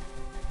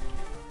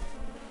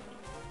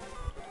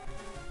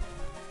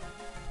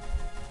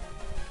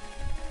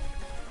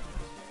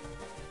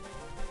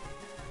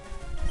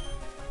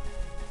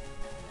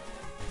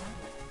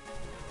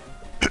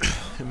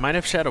 It might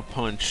have Shadow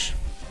Punch.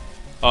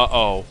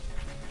 Uh-oh.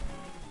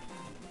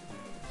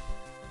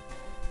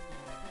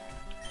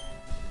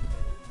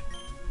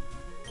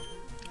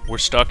 We're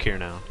stuck here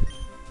now.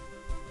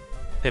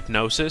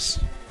 Hypnosis?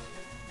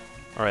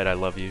 Alright, I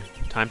love you.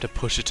 Time to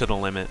push it to the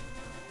limit.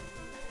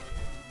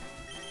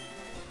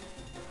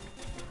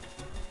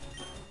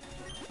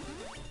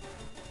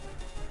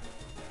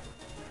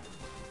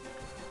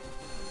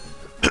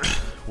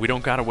 We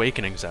don't got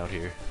awakenings out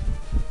here.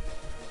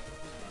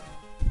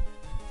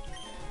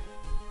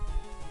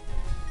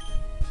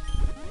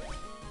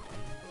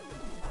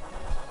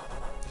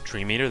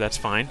 Dream Eater, that's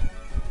fine.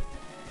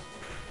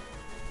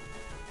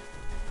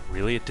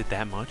 Really? It did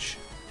that much?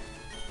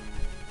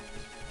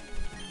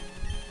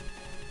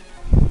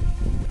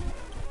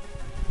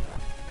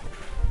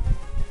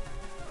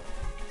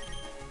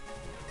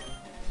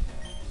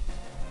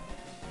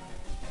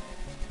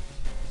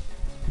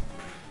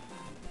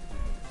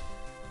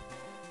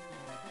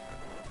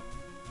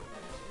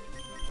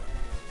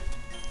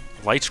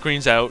 Light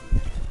screen's out.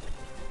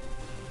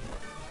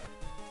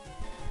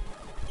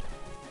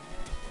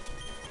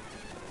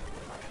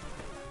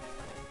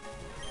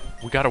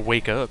 We gotta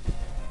wake up.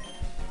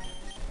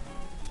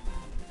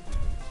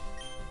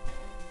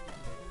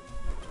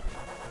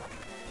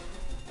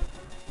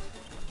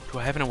 Do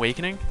I have an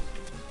awakening?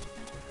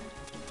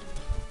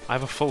 I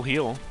have a full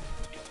heal.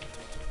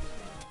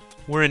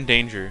 We're in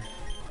danger.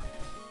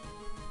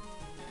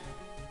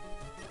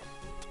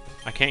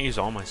 I can't use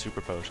all my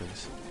super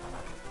potions.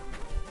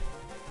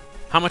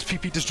 How much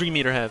PP does Dream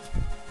Eater have?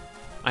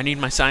 I need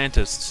my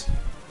scientists.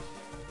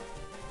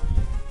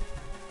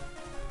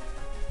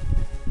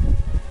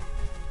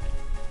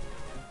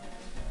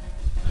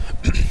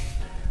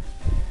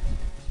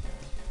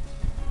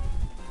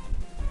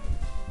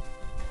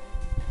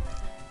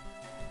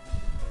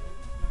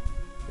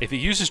 If he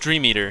uses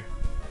Dream Eater,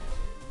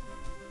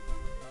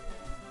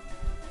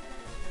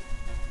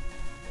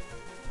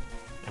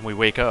 and we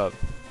wake up,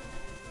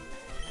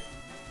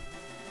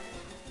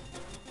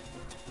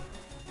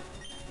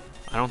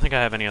 I don't think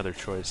I have any other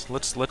choice.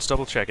 Let's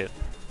double check it.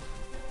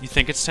 You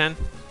think it's 10?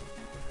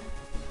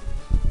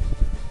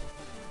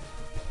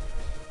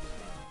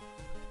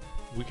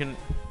 We can...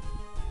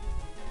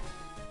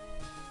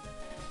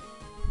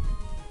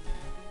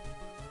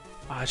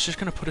 it's just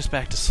gonna put us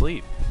back to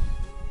sleep.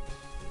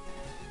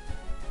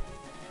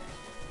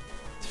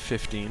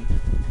 15.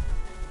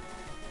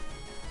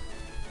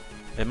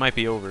 It might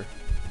be over.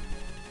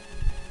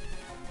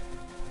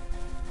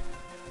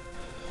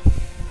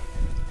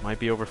 Might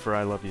be over for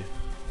I Love You.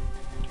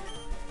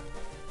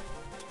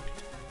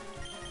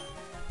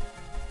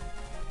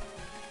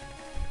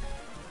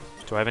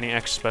 Do I have any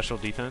X special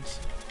defense?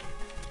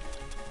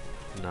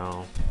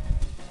 No.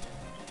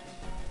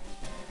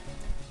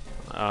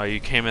 You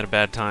came at a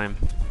bad time.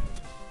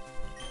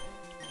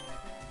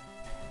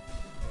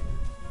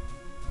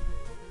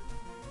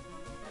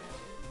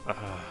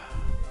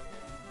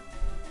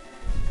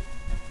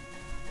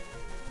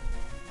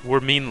 We're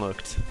mean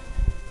looked.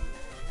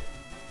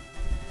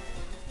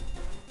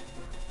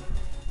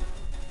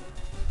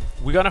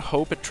 We gotta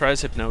hope it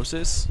tries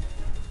Hypnosis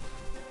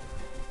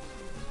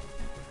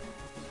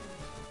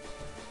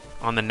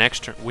on the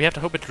next turn. We have to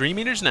hope it Dream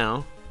Eaters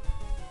now,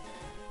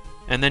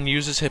 and then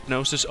uses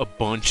Hypnosis a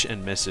bunch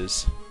and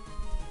misses.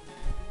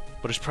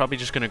 But it's probably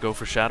just gonna go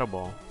for Shadow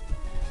Ball.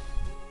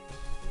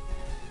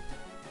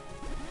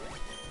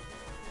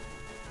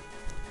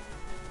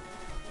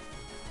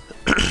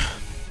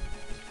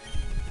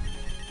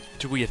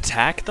 Do we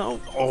attack though?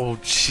 Oh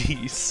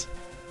jeez.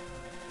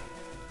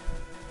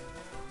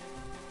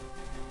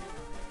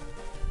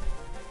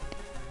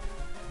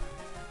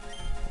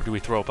 Or do we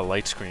throw up a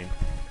light screen?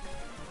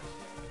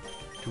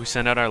 Do we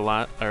send out our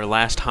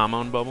last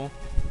Hamon bubble?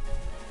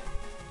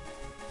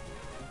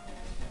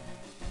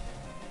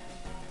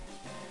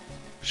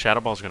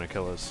 Shadow Ball's gonna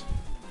kill us.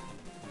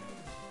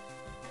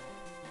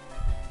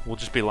 We'll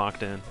just be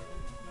locked in.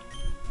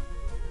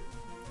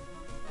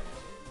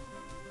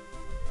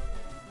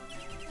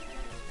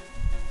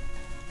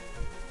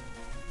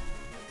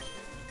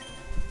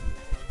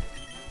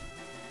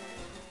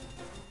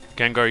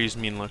 Gengar used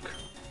Mean Look.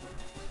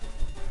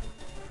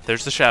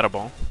 There's the Shadow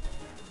Ball.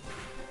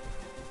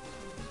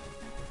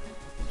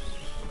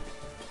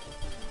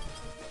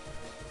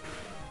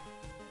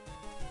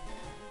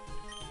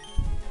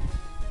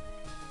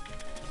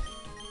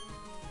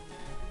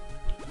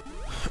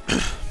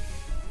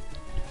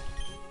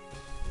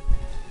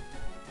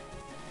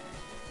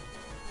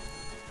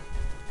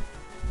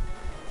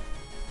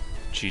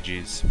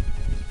 GG's.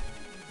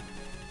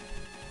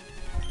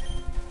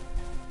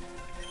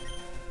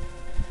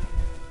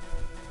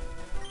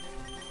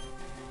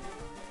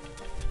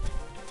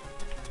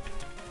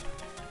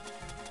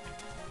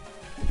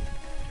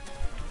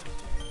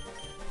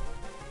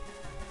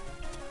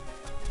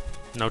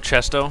 No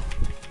Chesto?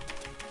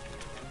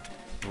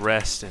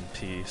 Rest in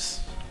peace.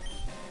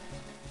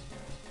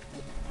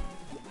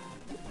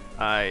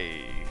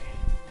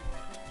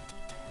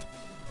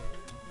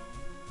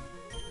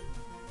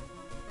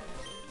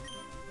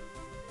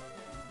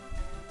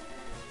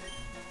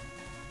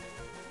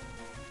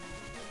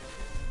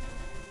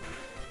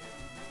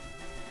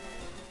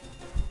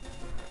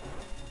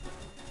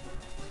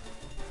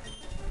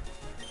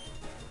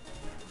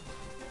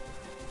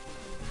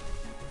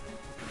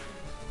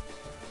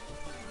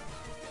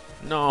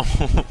 No.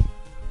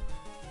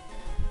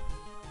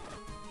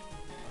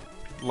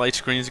 Light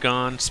screen's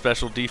gone,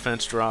 special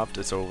defense dropped,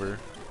 it's over.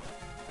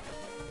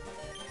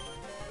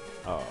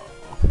 Oh.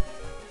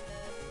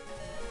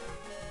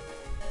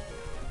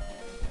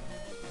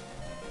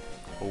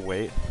 Oh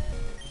wait.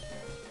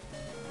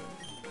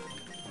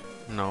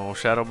 No,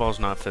 Shadow Ball's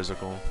not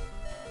physical.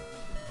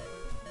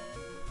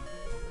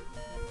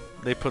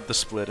 They put the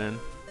split in.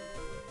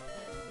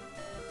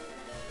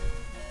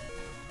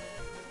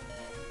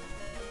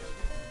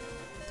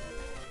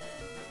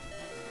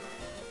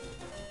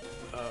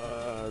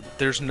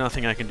 There's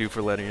nothing I can do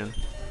for Ledian.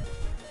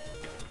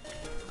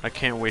 I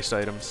can't waste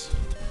items.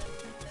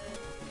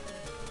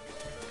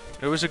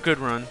 It was a good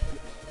run.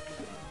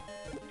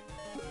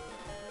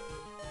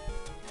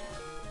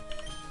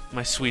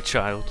 My sweet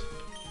child.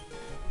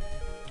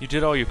 You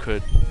did all you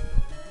could.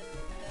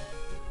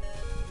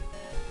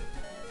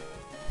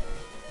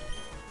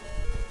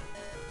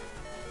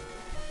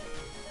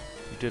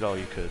 You did all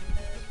you could.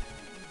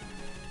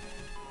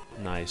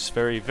 Nice.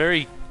 Very,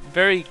 very,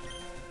 very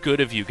good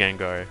of you,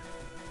 Gengar.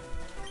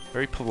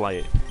 Very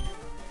polite.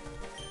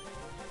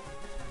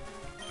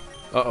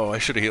 Uh-oh, I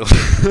should have healed.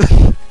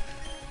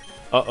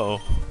 Uh-oh.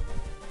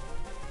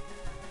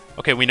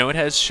 Okay, we know it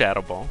has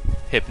Shadow Ball,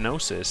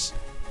 Hypnosis,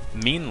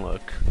 Mean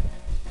Look,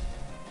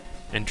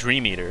 and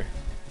Dream Eater.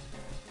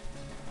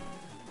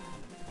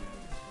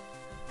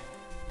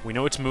 We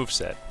know its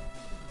moveset.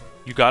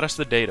 You got us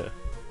the data.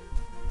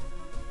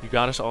 You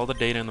got us all the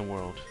data in the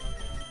world.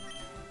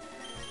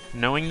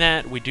 Knowing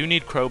that, we do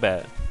need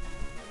Crobat.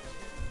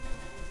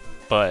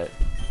 But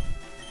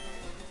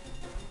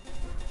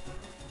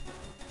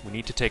we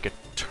need to take a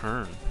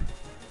turn.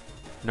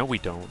 No, we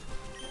don't.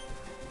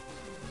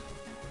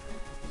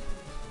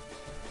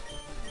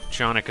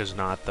 Jonika's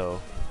not, though.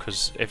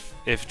 Because if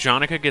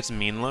Jonica gets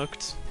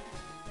mean-looked...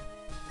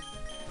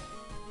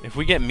 If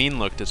we get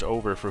mean-looked, it's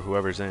over for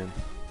whoever's in.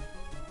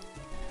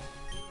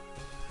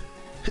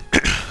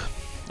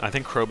 I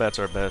think Crobat's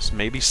our best.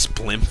 Maybe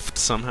Splimphed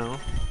somehow.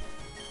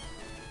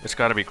 It's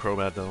gotta be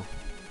Crobat, though.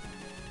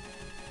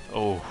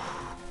 Oh.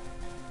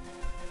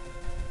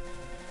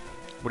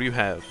 What do you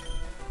have?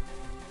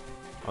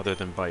 Other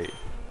than Bite.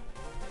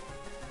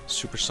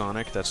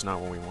 Supersonic? That's not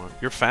what we want.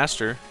 You're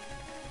faster.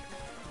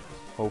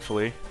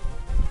 Hopefully.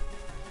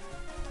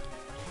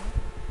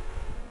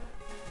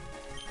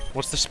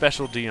 What's the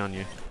special D on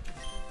you?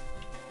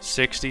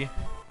 60?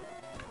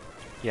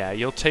 Yeah,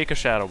 you'll take a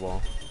Shadow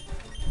Ball.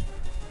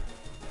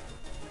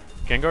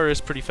 Gengar is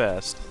pretty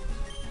fast.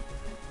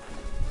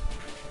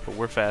 But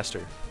we're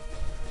faster.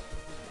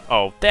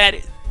 Oh,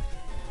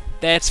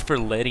 that's for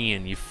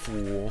Ledian, you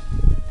fool.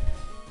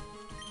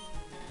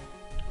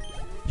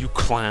 You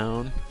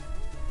clown.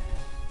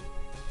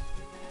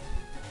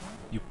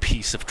 You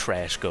piece of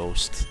trash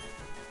ghost.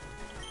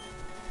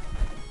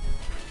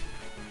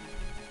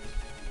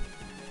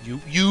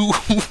 You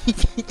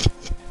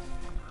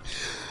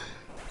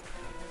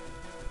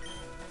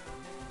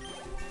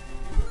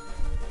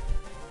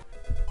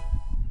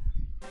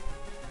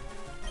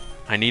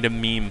I need a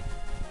meme.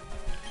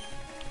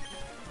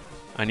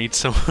 I need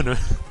someone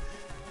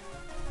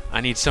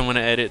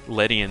to edit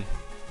Ledian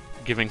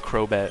giving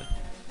Crobat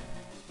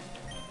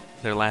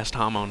their last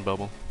hormone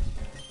bubble.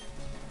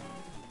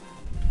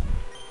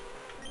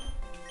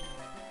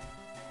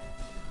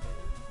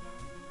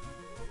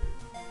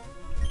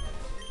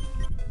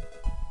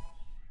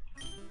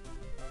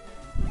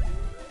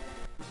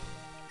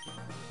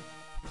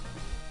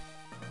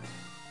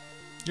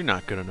 You're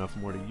not good enough,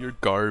 Morty. You're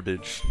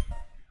garbage.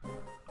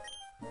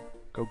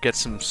 Go get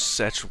some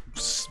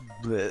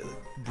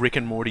Rick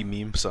and Morty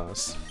meme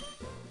sauce.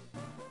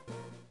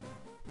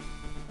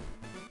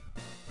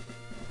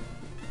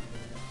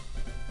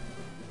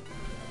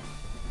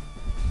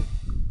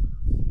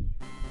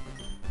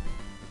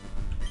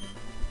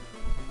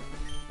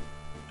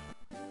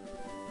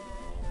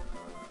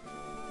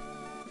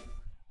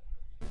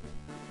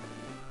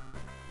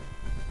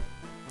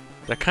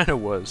 That kind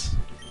of was.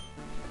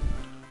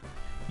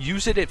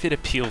 Use it if it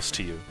appeals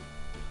to you.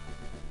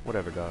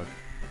 Whatever, dog.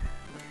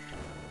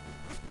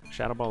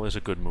 Shadow Ball is a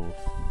good move.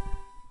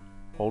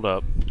 Hold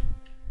up.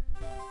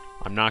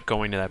 I'm not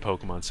going to that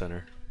Pokemon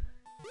Center.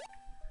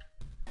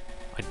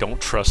 I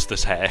don't trust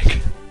this hack.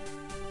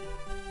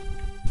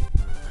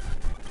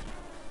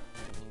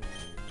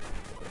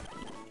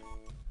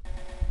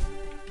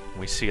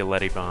 We see a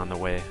Ledian on the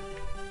way.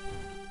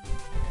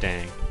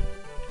 Dang.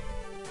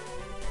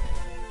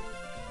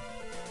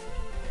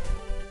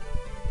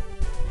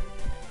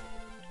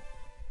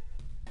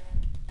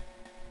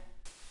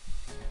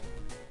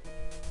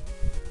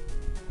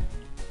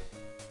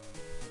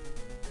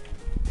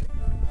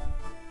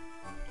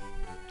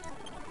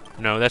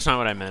 No, that's not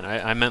what I meant.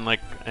 I meant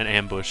like an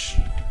ambush.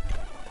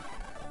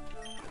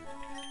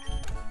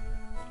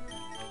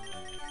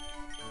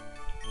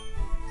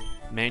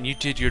 Man, you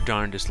did your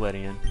darndest,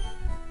 Ledian.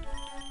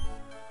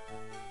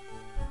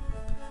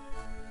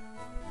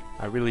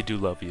 I really do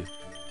love you.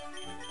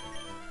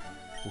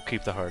 We'll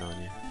keep the heart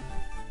on you.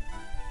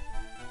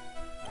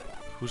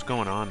 Who's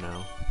going on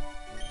now?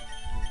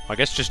 I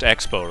guess just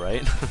Expo,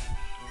 right?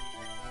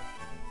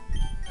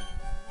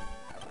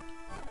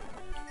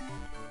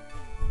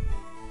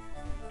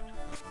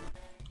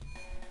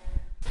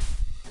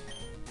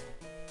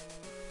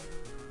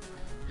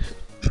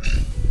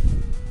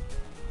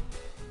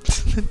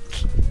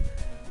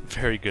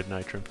 Very good,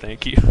 Nitrum,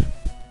 thank you.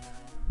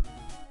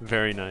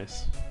 Very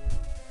nice.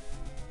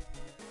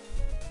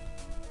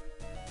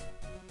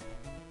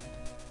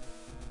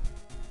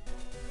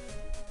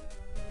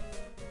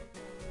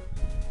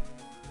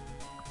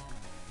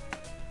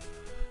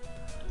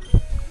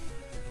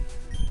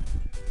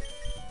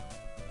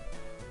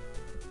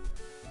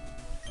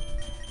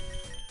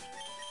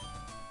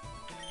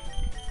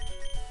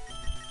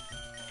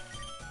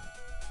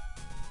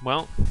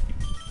 Well,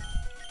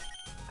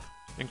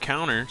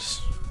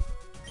 encounters.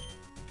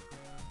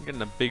 I'm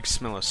getting a big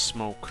smell of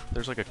smoke.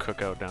 There's like a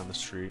cookout down the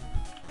street.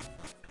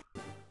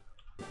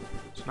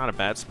 It's not a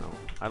bad smell.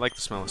 I like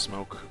the smell of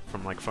smoke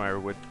from like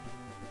firewood.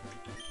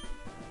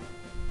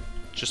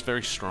 It's just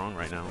very strong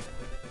right now.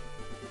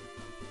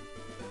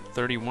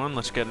 31,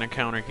 let's get an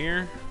encounter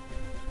here.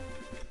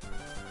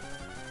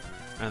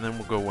 And then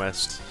we'll go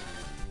west.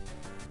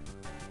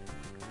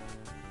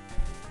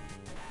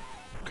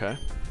 Okay.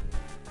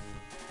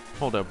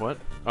 Hold up, what?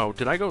 Oh,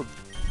 did I go...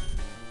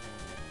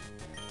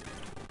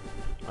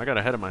 I got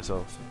ahead of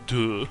myself.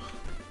 Duh.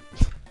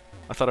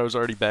 I thought I was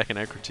already back in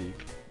Ekritique.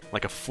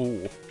 Like a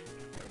fool.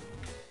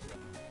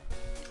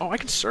 Oh, I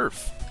can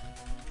surf.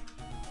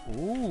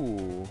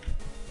 Ooh.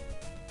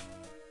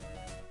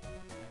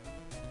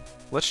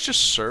 Let's just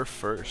surf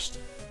first.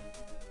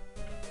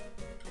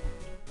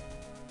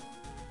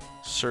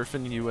 Surf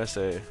in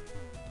USA.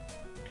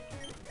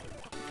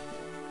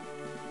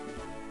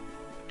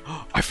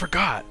 I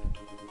forgot!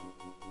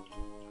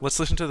 Let's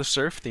listen to the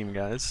surf theme,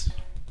 guys.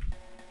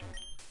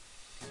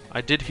 I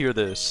did hear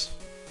this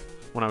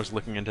when I was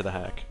looking into the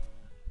hack.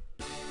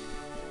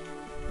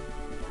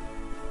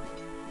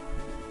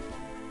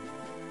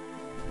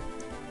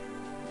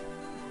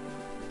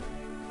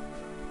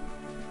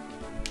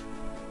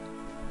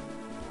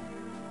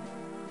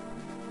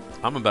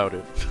 I'm about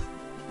it.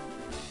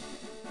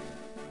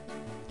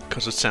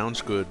 'Cause it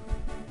sounds good.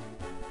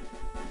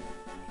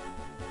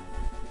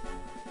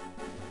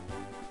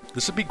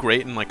 This would be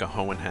great in like a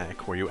Hoenn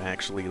hack where you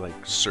actually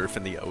like surf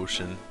in the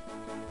ocean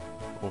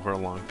over a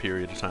long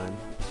period of time.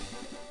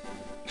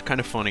 It's kind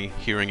of funny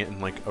hearing it in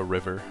like a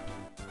river.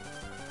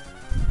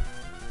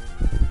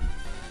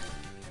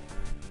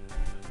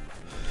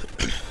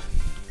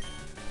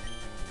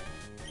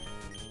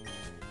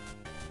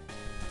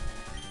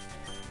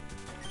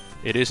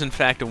 It is in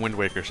fact a Wind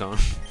Waker song.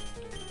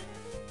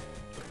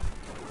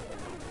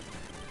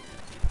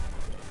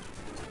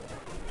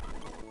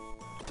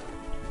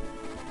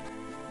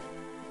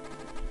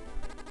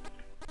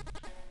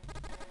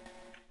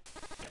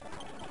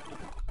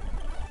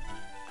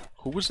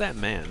 Who was that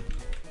man?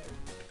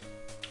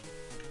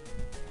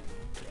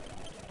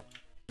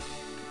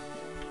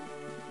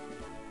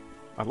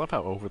 I love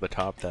how over the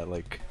top that,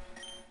 like,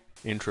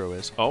 intro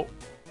is. Oh!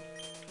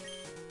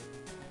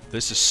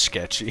 This is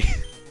sketchy.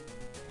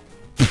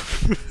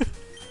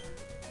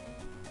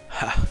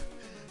 Ha!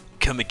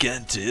 Come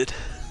again, dude.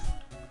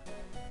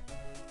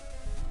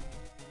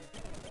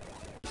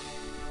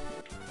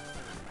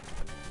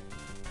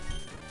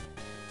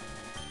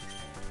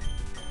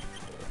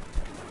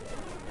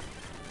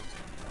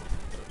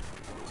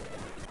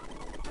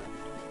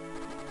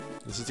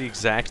 This is the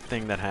exact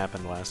thing that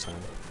happened last time.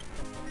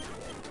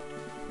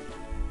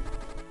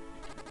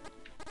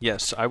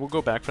 Yes, I will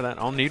go back for that.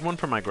 I'll need one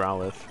for my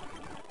Growlithe.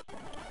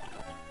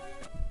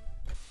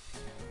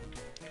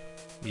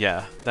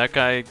 Yeah, that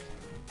guy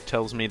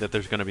tells me that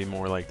there's gonna be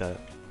more like that.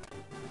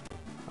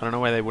 I don't know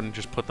why they wouldn't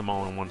just put them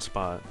all in one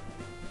spot.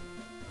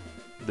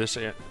 This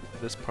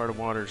part of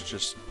water is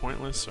just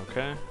pointless,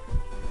 okay.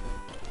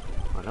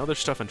 I know there's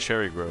stuff in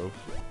Cherry Grove.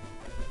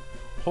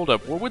 Hold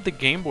up, what would the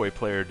Game Boy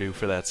player do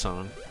for that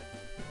song?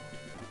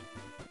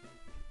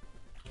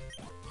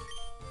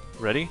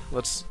 Ready?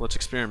 Let's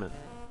experiment.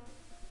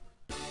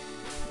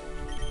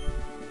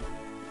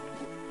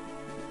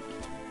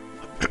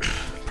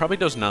 Probably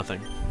does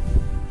nothing.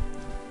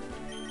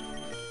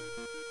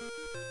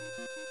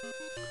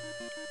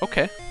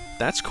 Okay,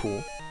 that's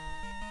cool.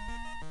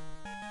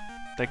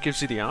 That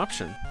gives you the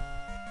option.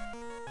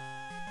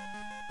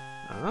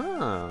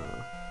 Ah,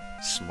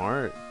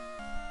 smart.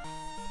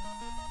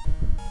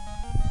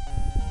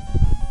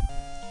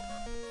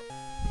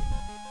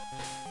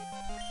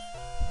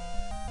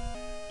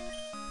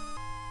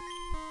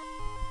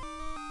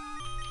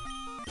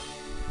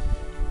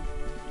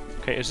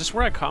 Okay, is this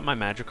where I caught my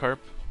Magikarp?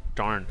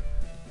 Darn.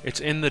 It's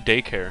in the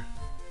daycare.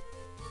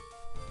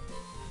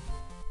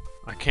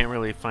 I can't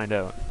really find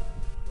out.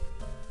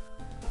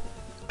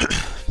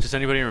 Does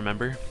anybody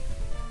remember?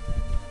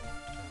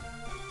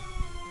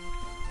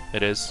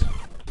 It is.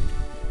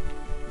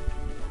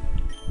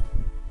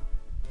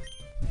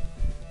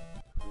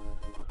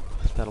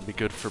 That'll be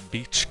good for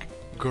Beach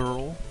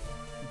Girl.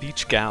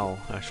 Beach Gal,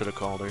 I should have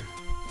called her.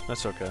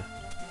 That's okay.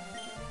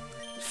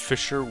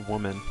 Fisher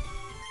Woman.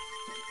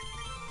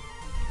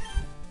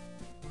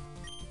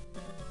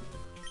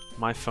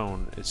 My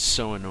phone is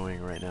so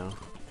annoying right now.